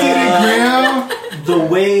lottery ticket? The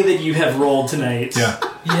way that you have rolled tonight.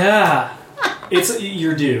 Yeah.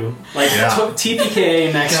 You're due. Like,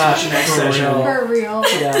 TPK next session. For real.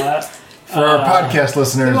 Yeah. For our podcast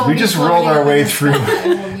listeners, we just rolled our way through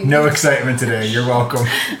no excitement today. You're welcome.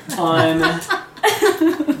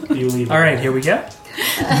 Unbelievable. All right, here we go.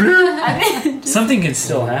 Something can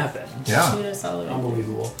still happen. Yeah.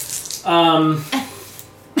 Unbelievable.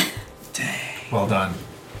 Well done.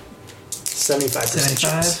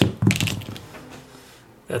 75%.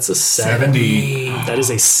 That's a 70. That is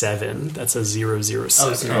a 7. That's a 007.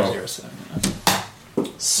 Oh, 007.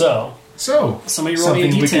 So somebody roll me a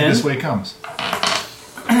something D10. wicked this way comes.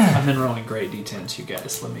 I've been rolling great D10s, you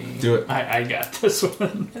guys. Let me... Do it. I got this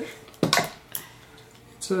one.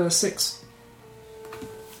 It's a 6.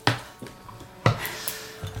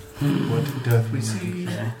 What doth we see?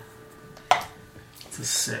 It's a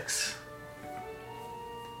 6.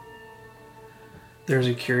 There's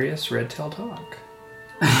a curious red-tailed hawk.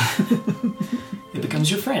 It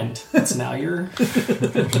becomes your friend. It's now your...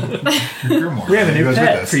 Grimoire. We have a He new goes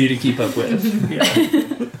pet with us. for you to keep up with.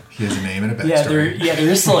 He has a name and a backstory. there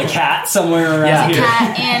is still a cat somewhere around here.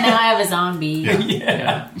 Cat, and I have a zombie.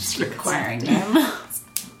 Yeah. Just requiring them.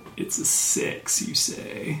 It's a 6, you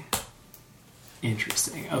say.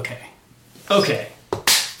 Interesting. Okay.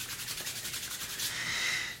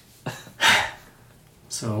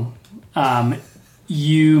 So,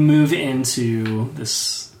 you move into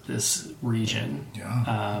this region.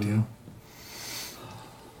 Yeah.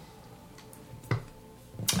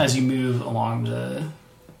 As you move along the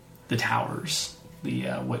towers,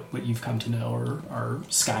 what you've come to know are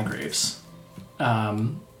skygraves,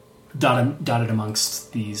 dotted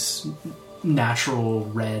amongst these natural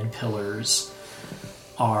red pillars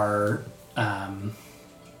are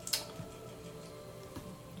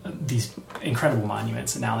these incredible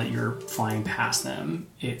monuments, and now that you're flying past them,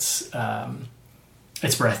 it's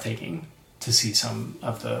breathtaking to see some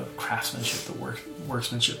of the craftsmanship, the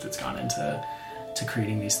workmanship that's gone into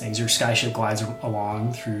creating these things. Your skyship glides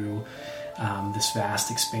along through this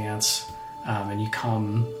vast expanse, and you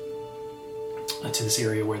come to this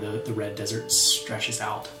area where the red desert stretches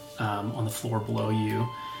out on the floor below you,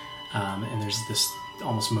 and there's this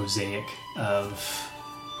almost mosaic of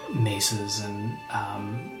mesas and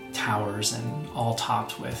towers, and all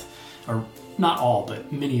topped with, or not all,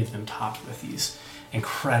 but many of them topped with these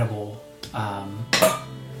incredible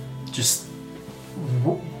just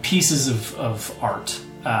pieces of art.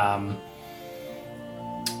 A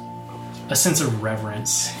sense of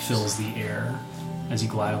reverence fills the air as you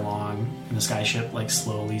glide along, and the skyship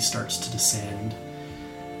slowly starts to descend.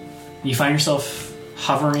 You find yourself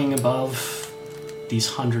hovering above these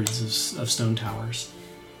hundreds of stone towers.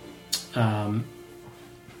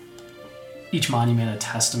 Each monument a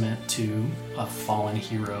testament to a fallen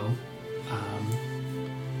hero.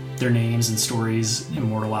 Their names and stories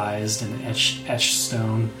immortalized in etched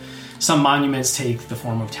stone. Some monuments take the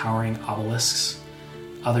form of towering obelisks.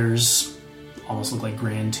 Others almost look like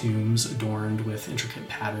grand tombs adorned with intricate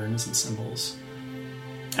patterns and symbols.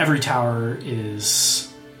 Every tower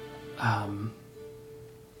is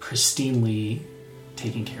pristinely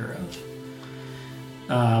taken care of.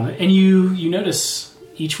 And you notice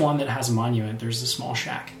each one that has a monument, there's a small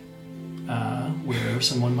shack where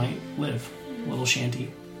someone might live, a little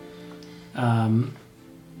shanty. The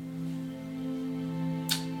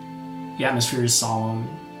atmosphere is solemn,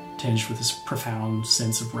 tinged with this profound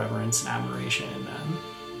sense of reverence and admiration.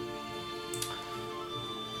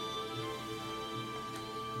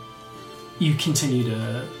 You continue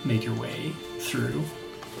to make your way through,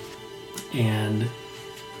 and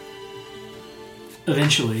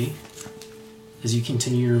eventually, as you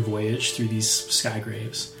continue your voyage through these sky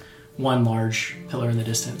graves, one large pillar in the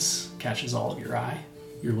distance catches all of your eye.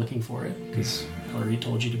 You're looking for it because Hillary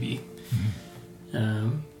told you to be.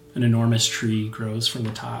 An enormous tree grows from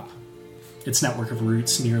the top, its network of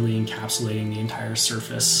roots nearly encapsulating the entire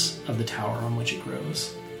surface of the tower on which it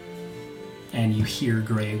grows. And you hear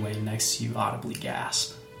Grey Wind next to you audibly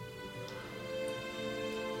gasp.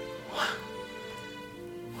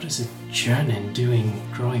 What is a Gernan doing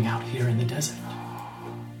growing out here in the desert?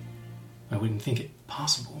 I wouldn't think it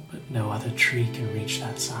possible, but no other tree can reach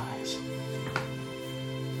that size.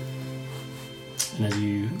 And as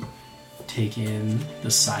you take in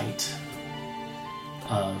the sight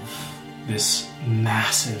of this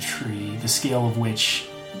massive tree, the scale of which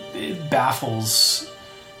it baffles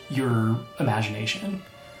your imagination,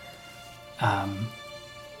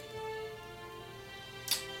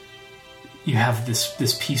 you have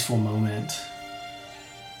this peaceful moment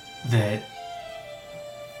that,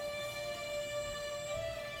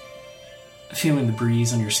 feeling the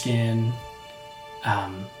breeze on your skin,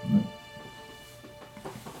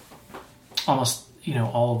 almost,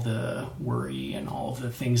 all of the worry and all of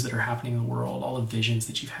the things that are happening in the world, all the visions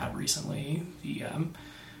that you've had recently, the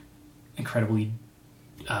incredibly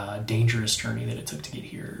dangerous journey that it took to get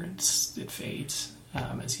here, it fades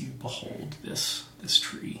as you behold this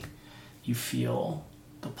tree. You feel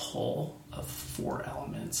the pull of 4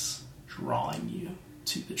 elements drawing you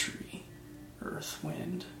to the tree: earth,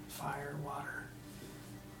 wind, fire, water,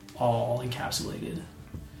 all encapsulated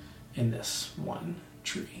in this one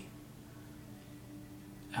tree.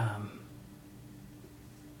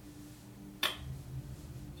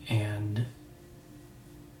 And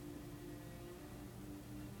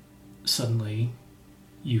suddenly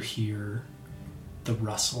you hear the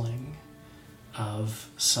rustling of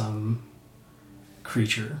some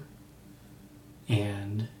creature,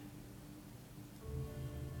 and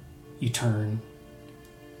you turn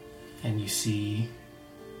and you see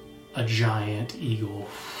a giant eagle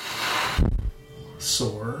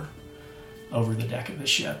soar over the deck of the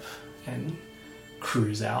ship and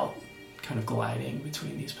cruise out, kind of gliding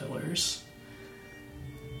between these pillars.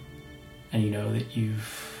 And you know that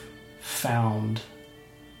you've found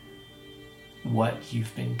what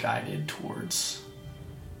you've been guided towards.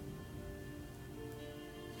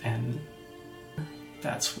 And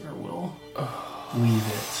that's where we'll leave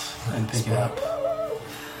it and pick it up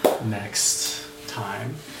next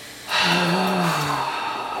time.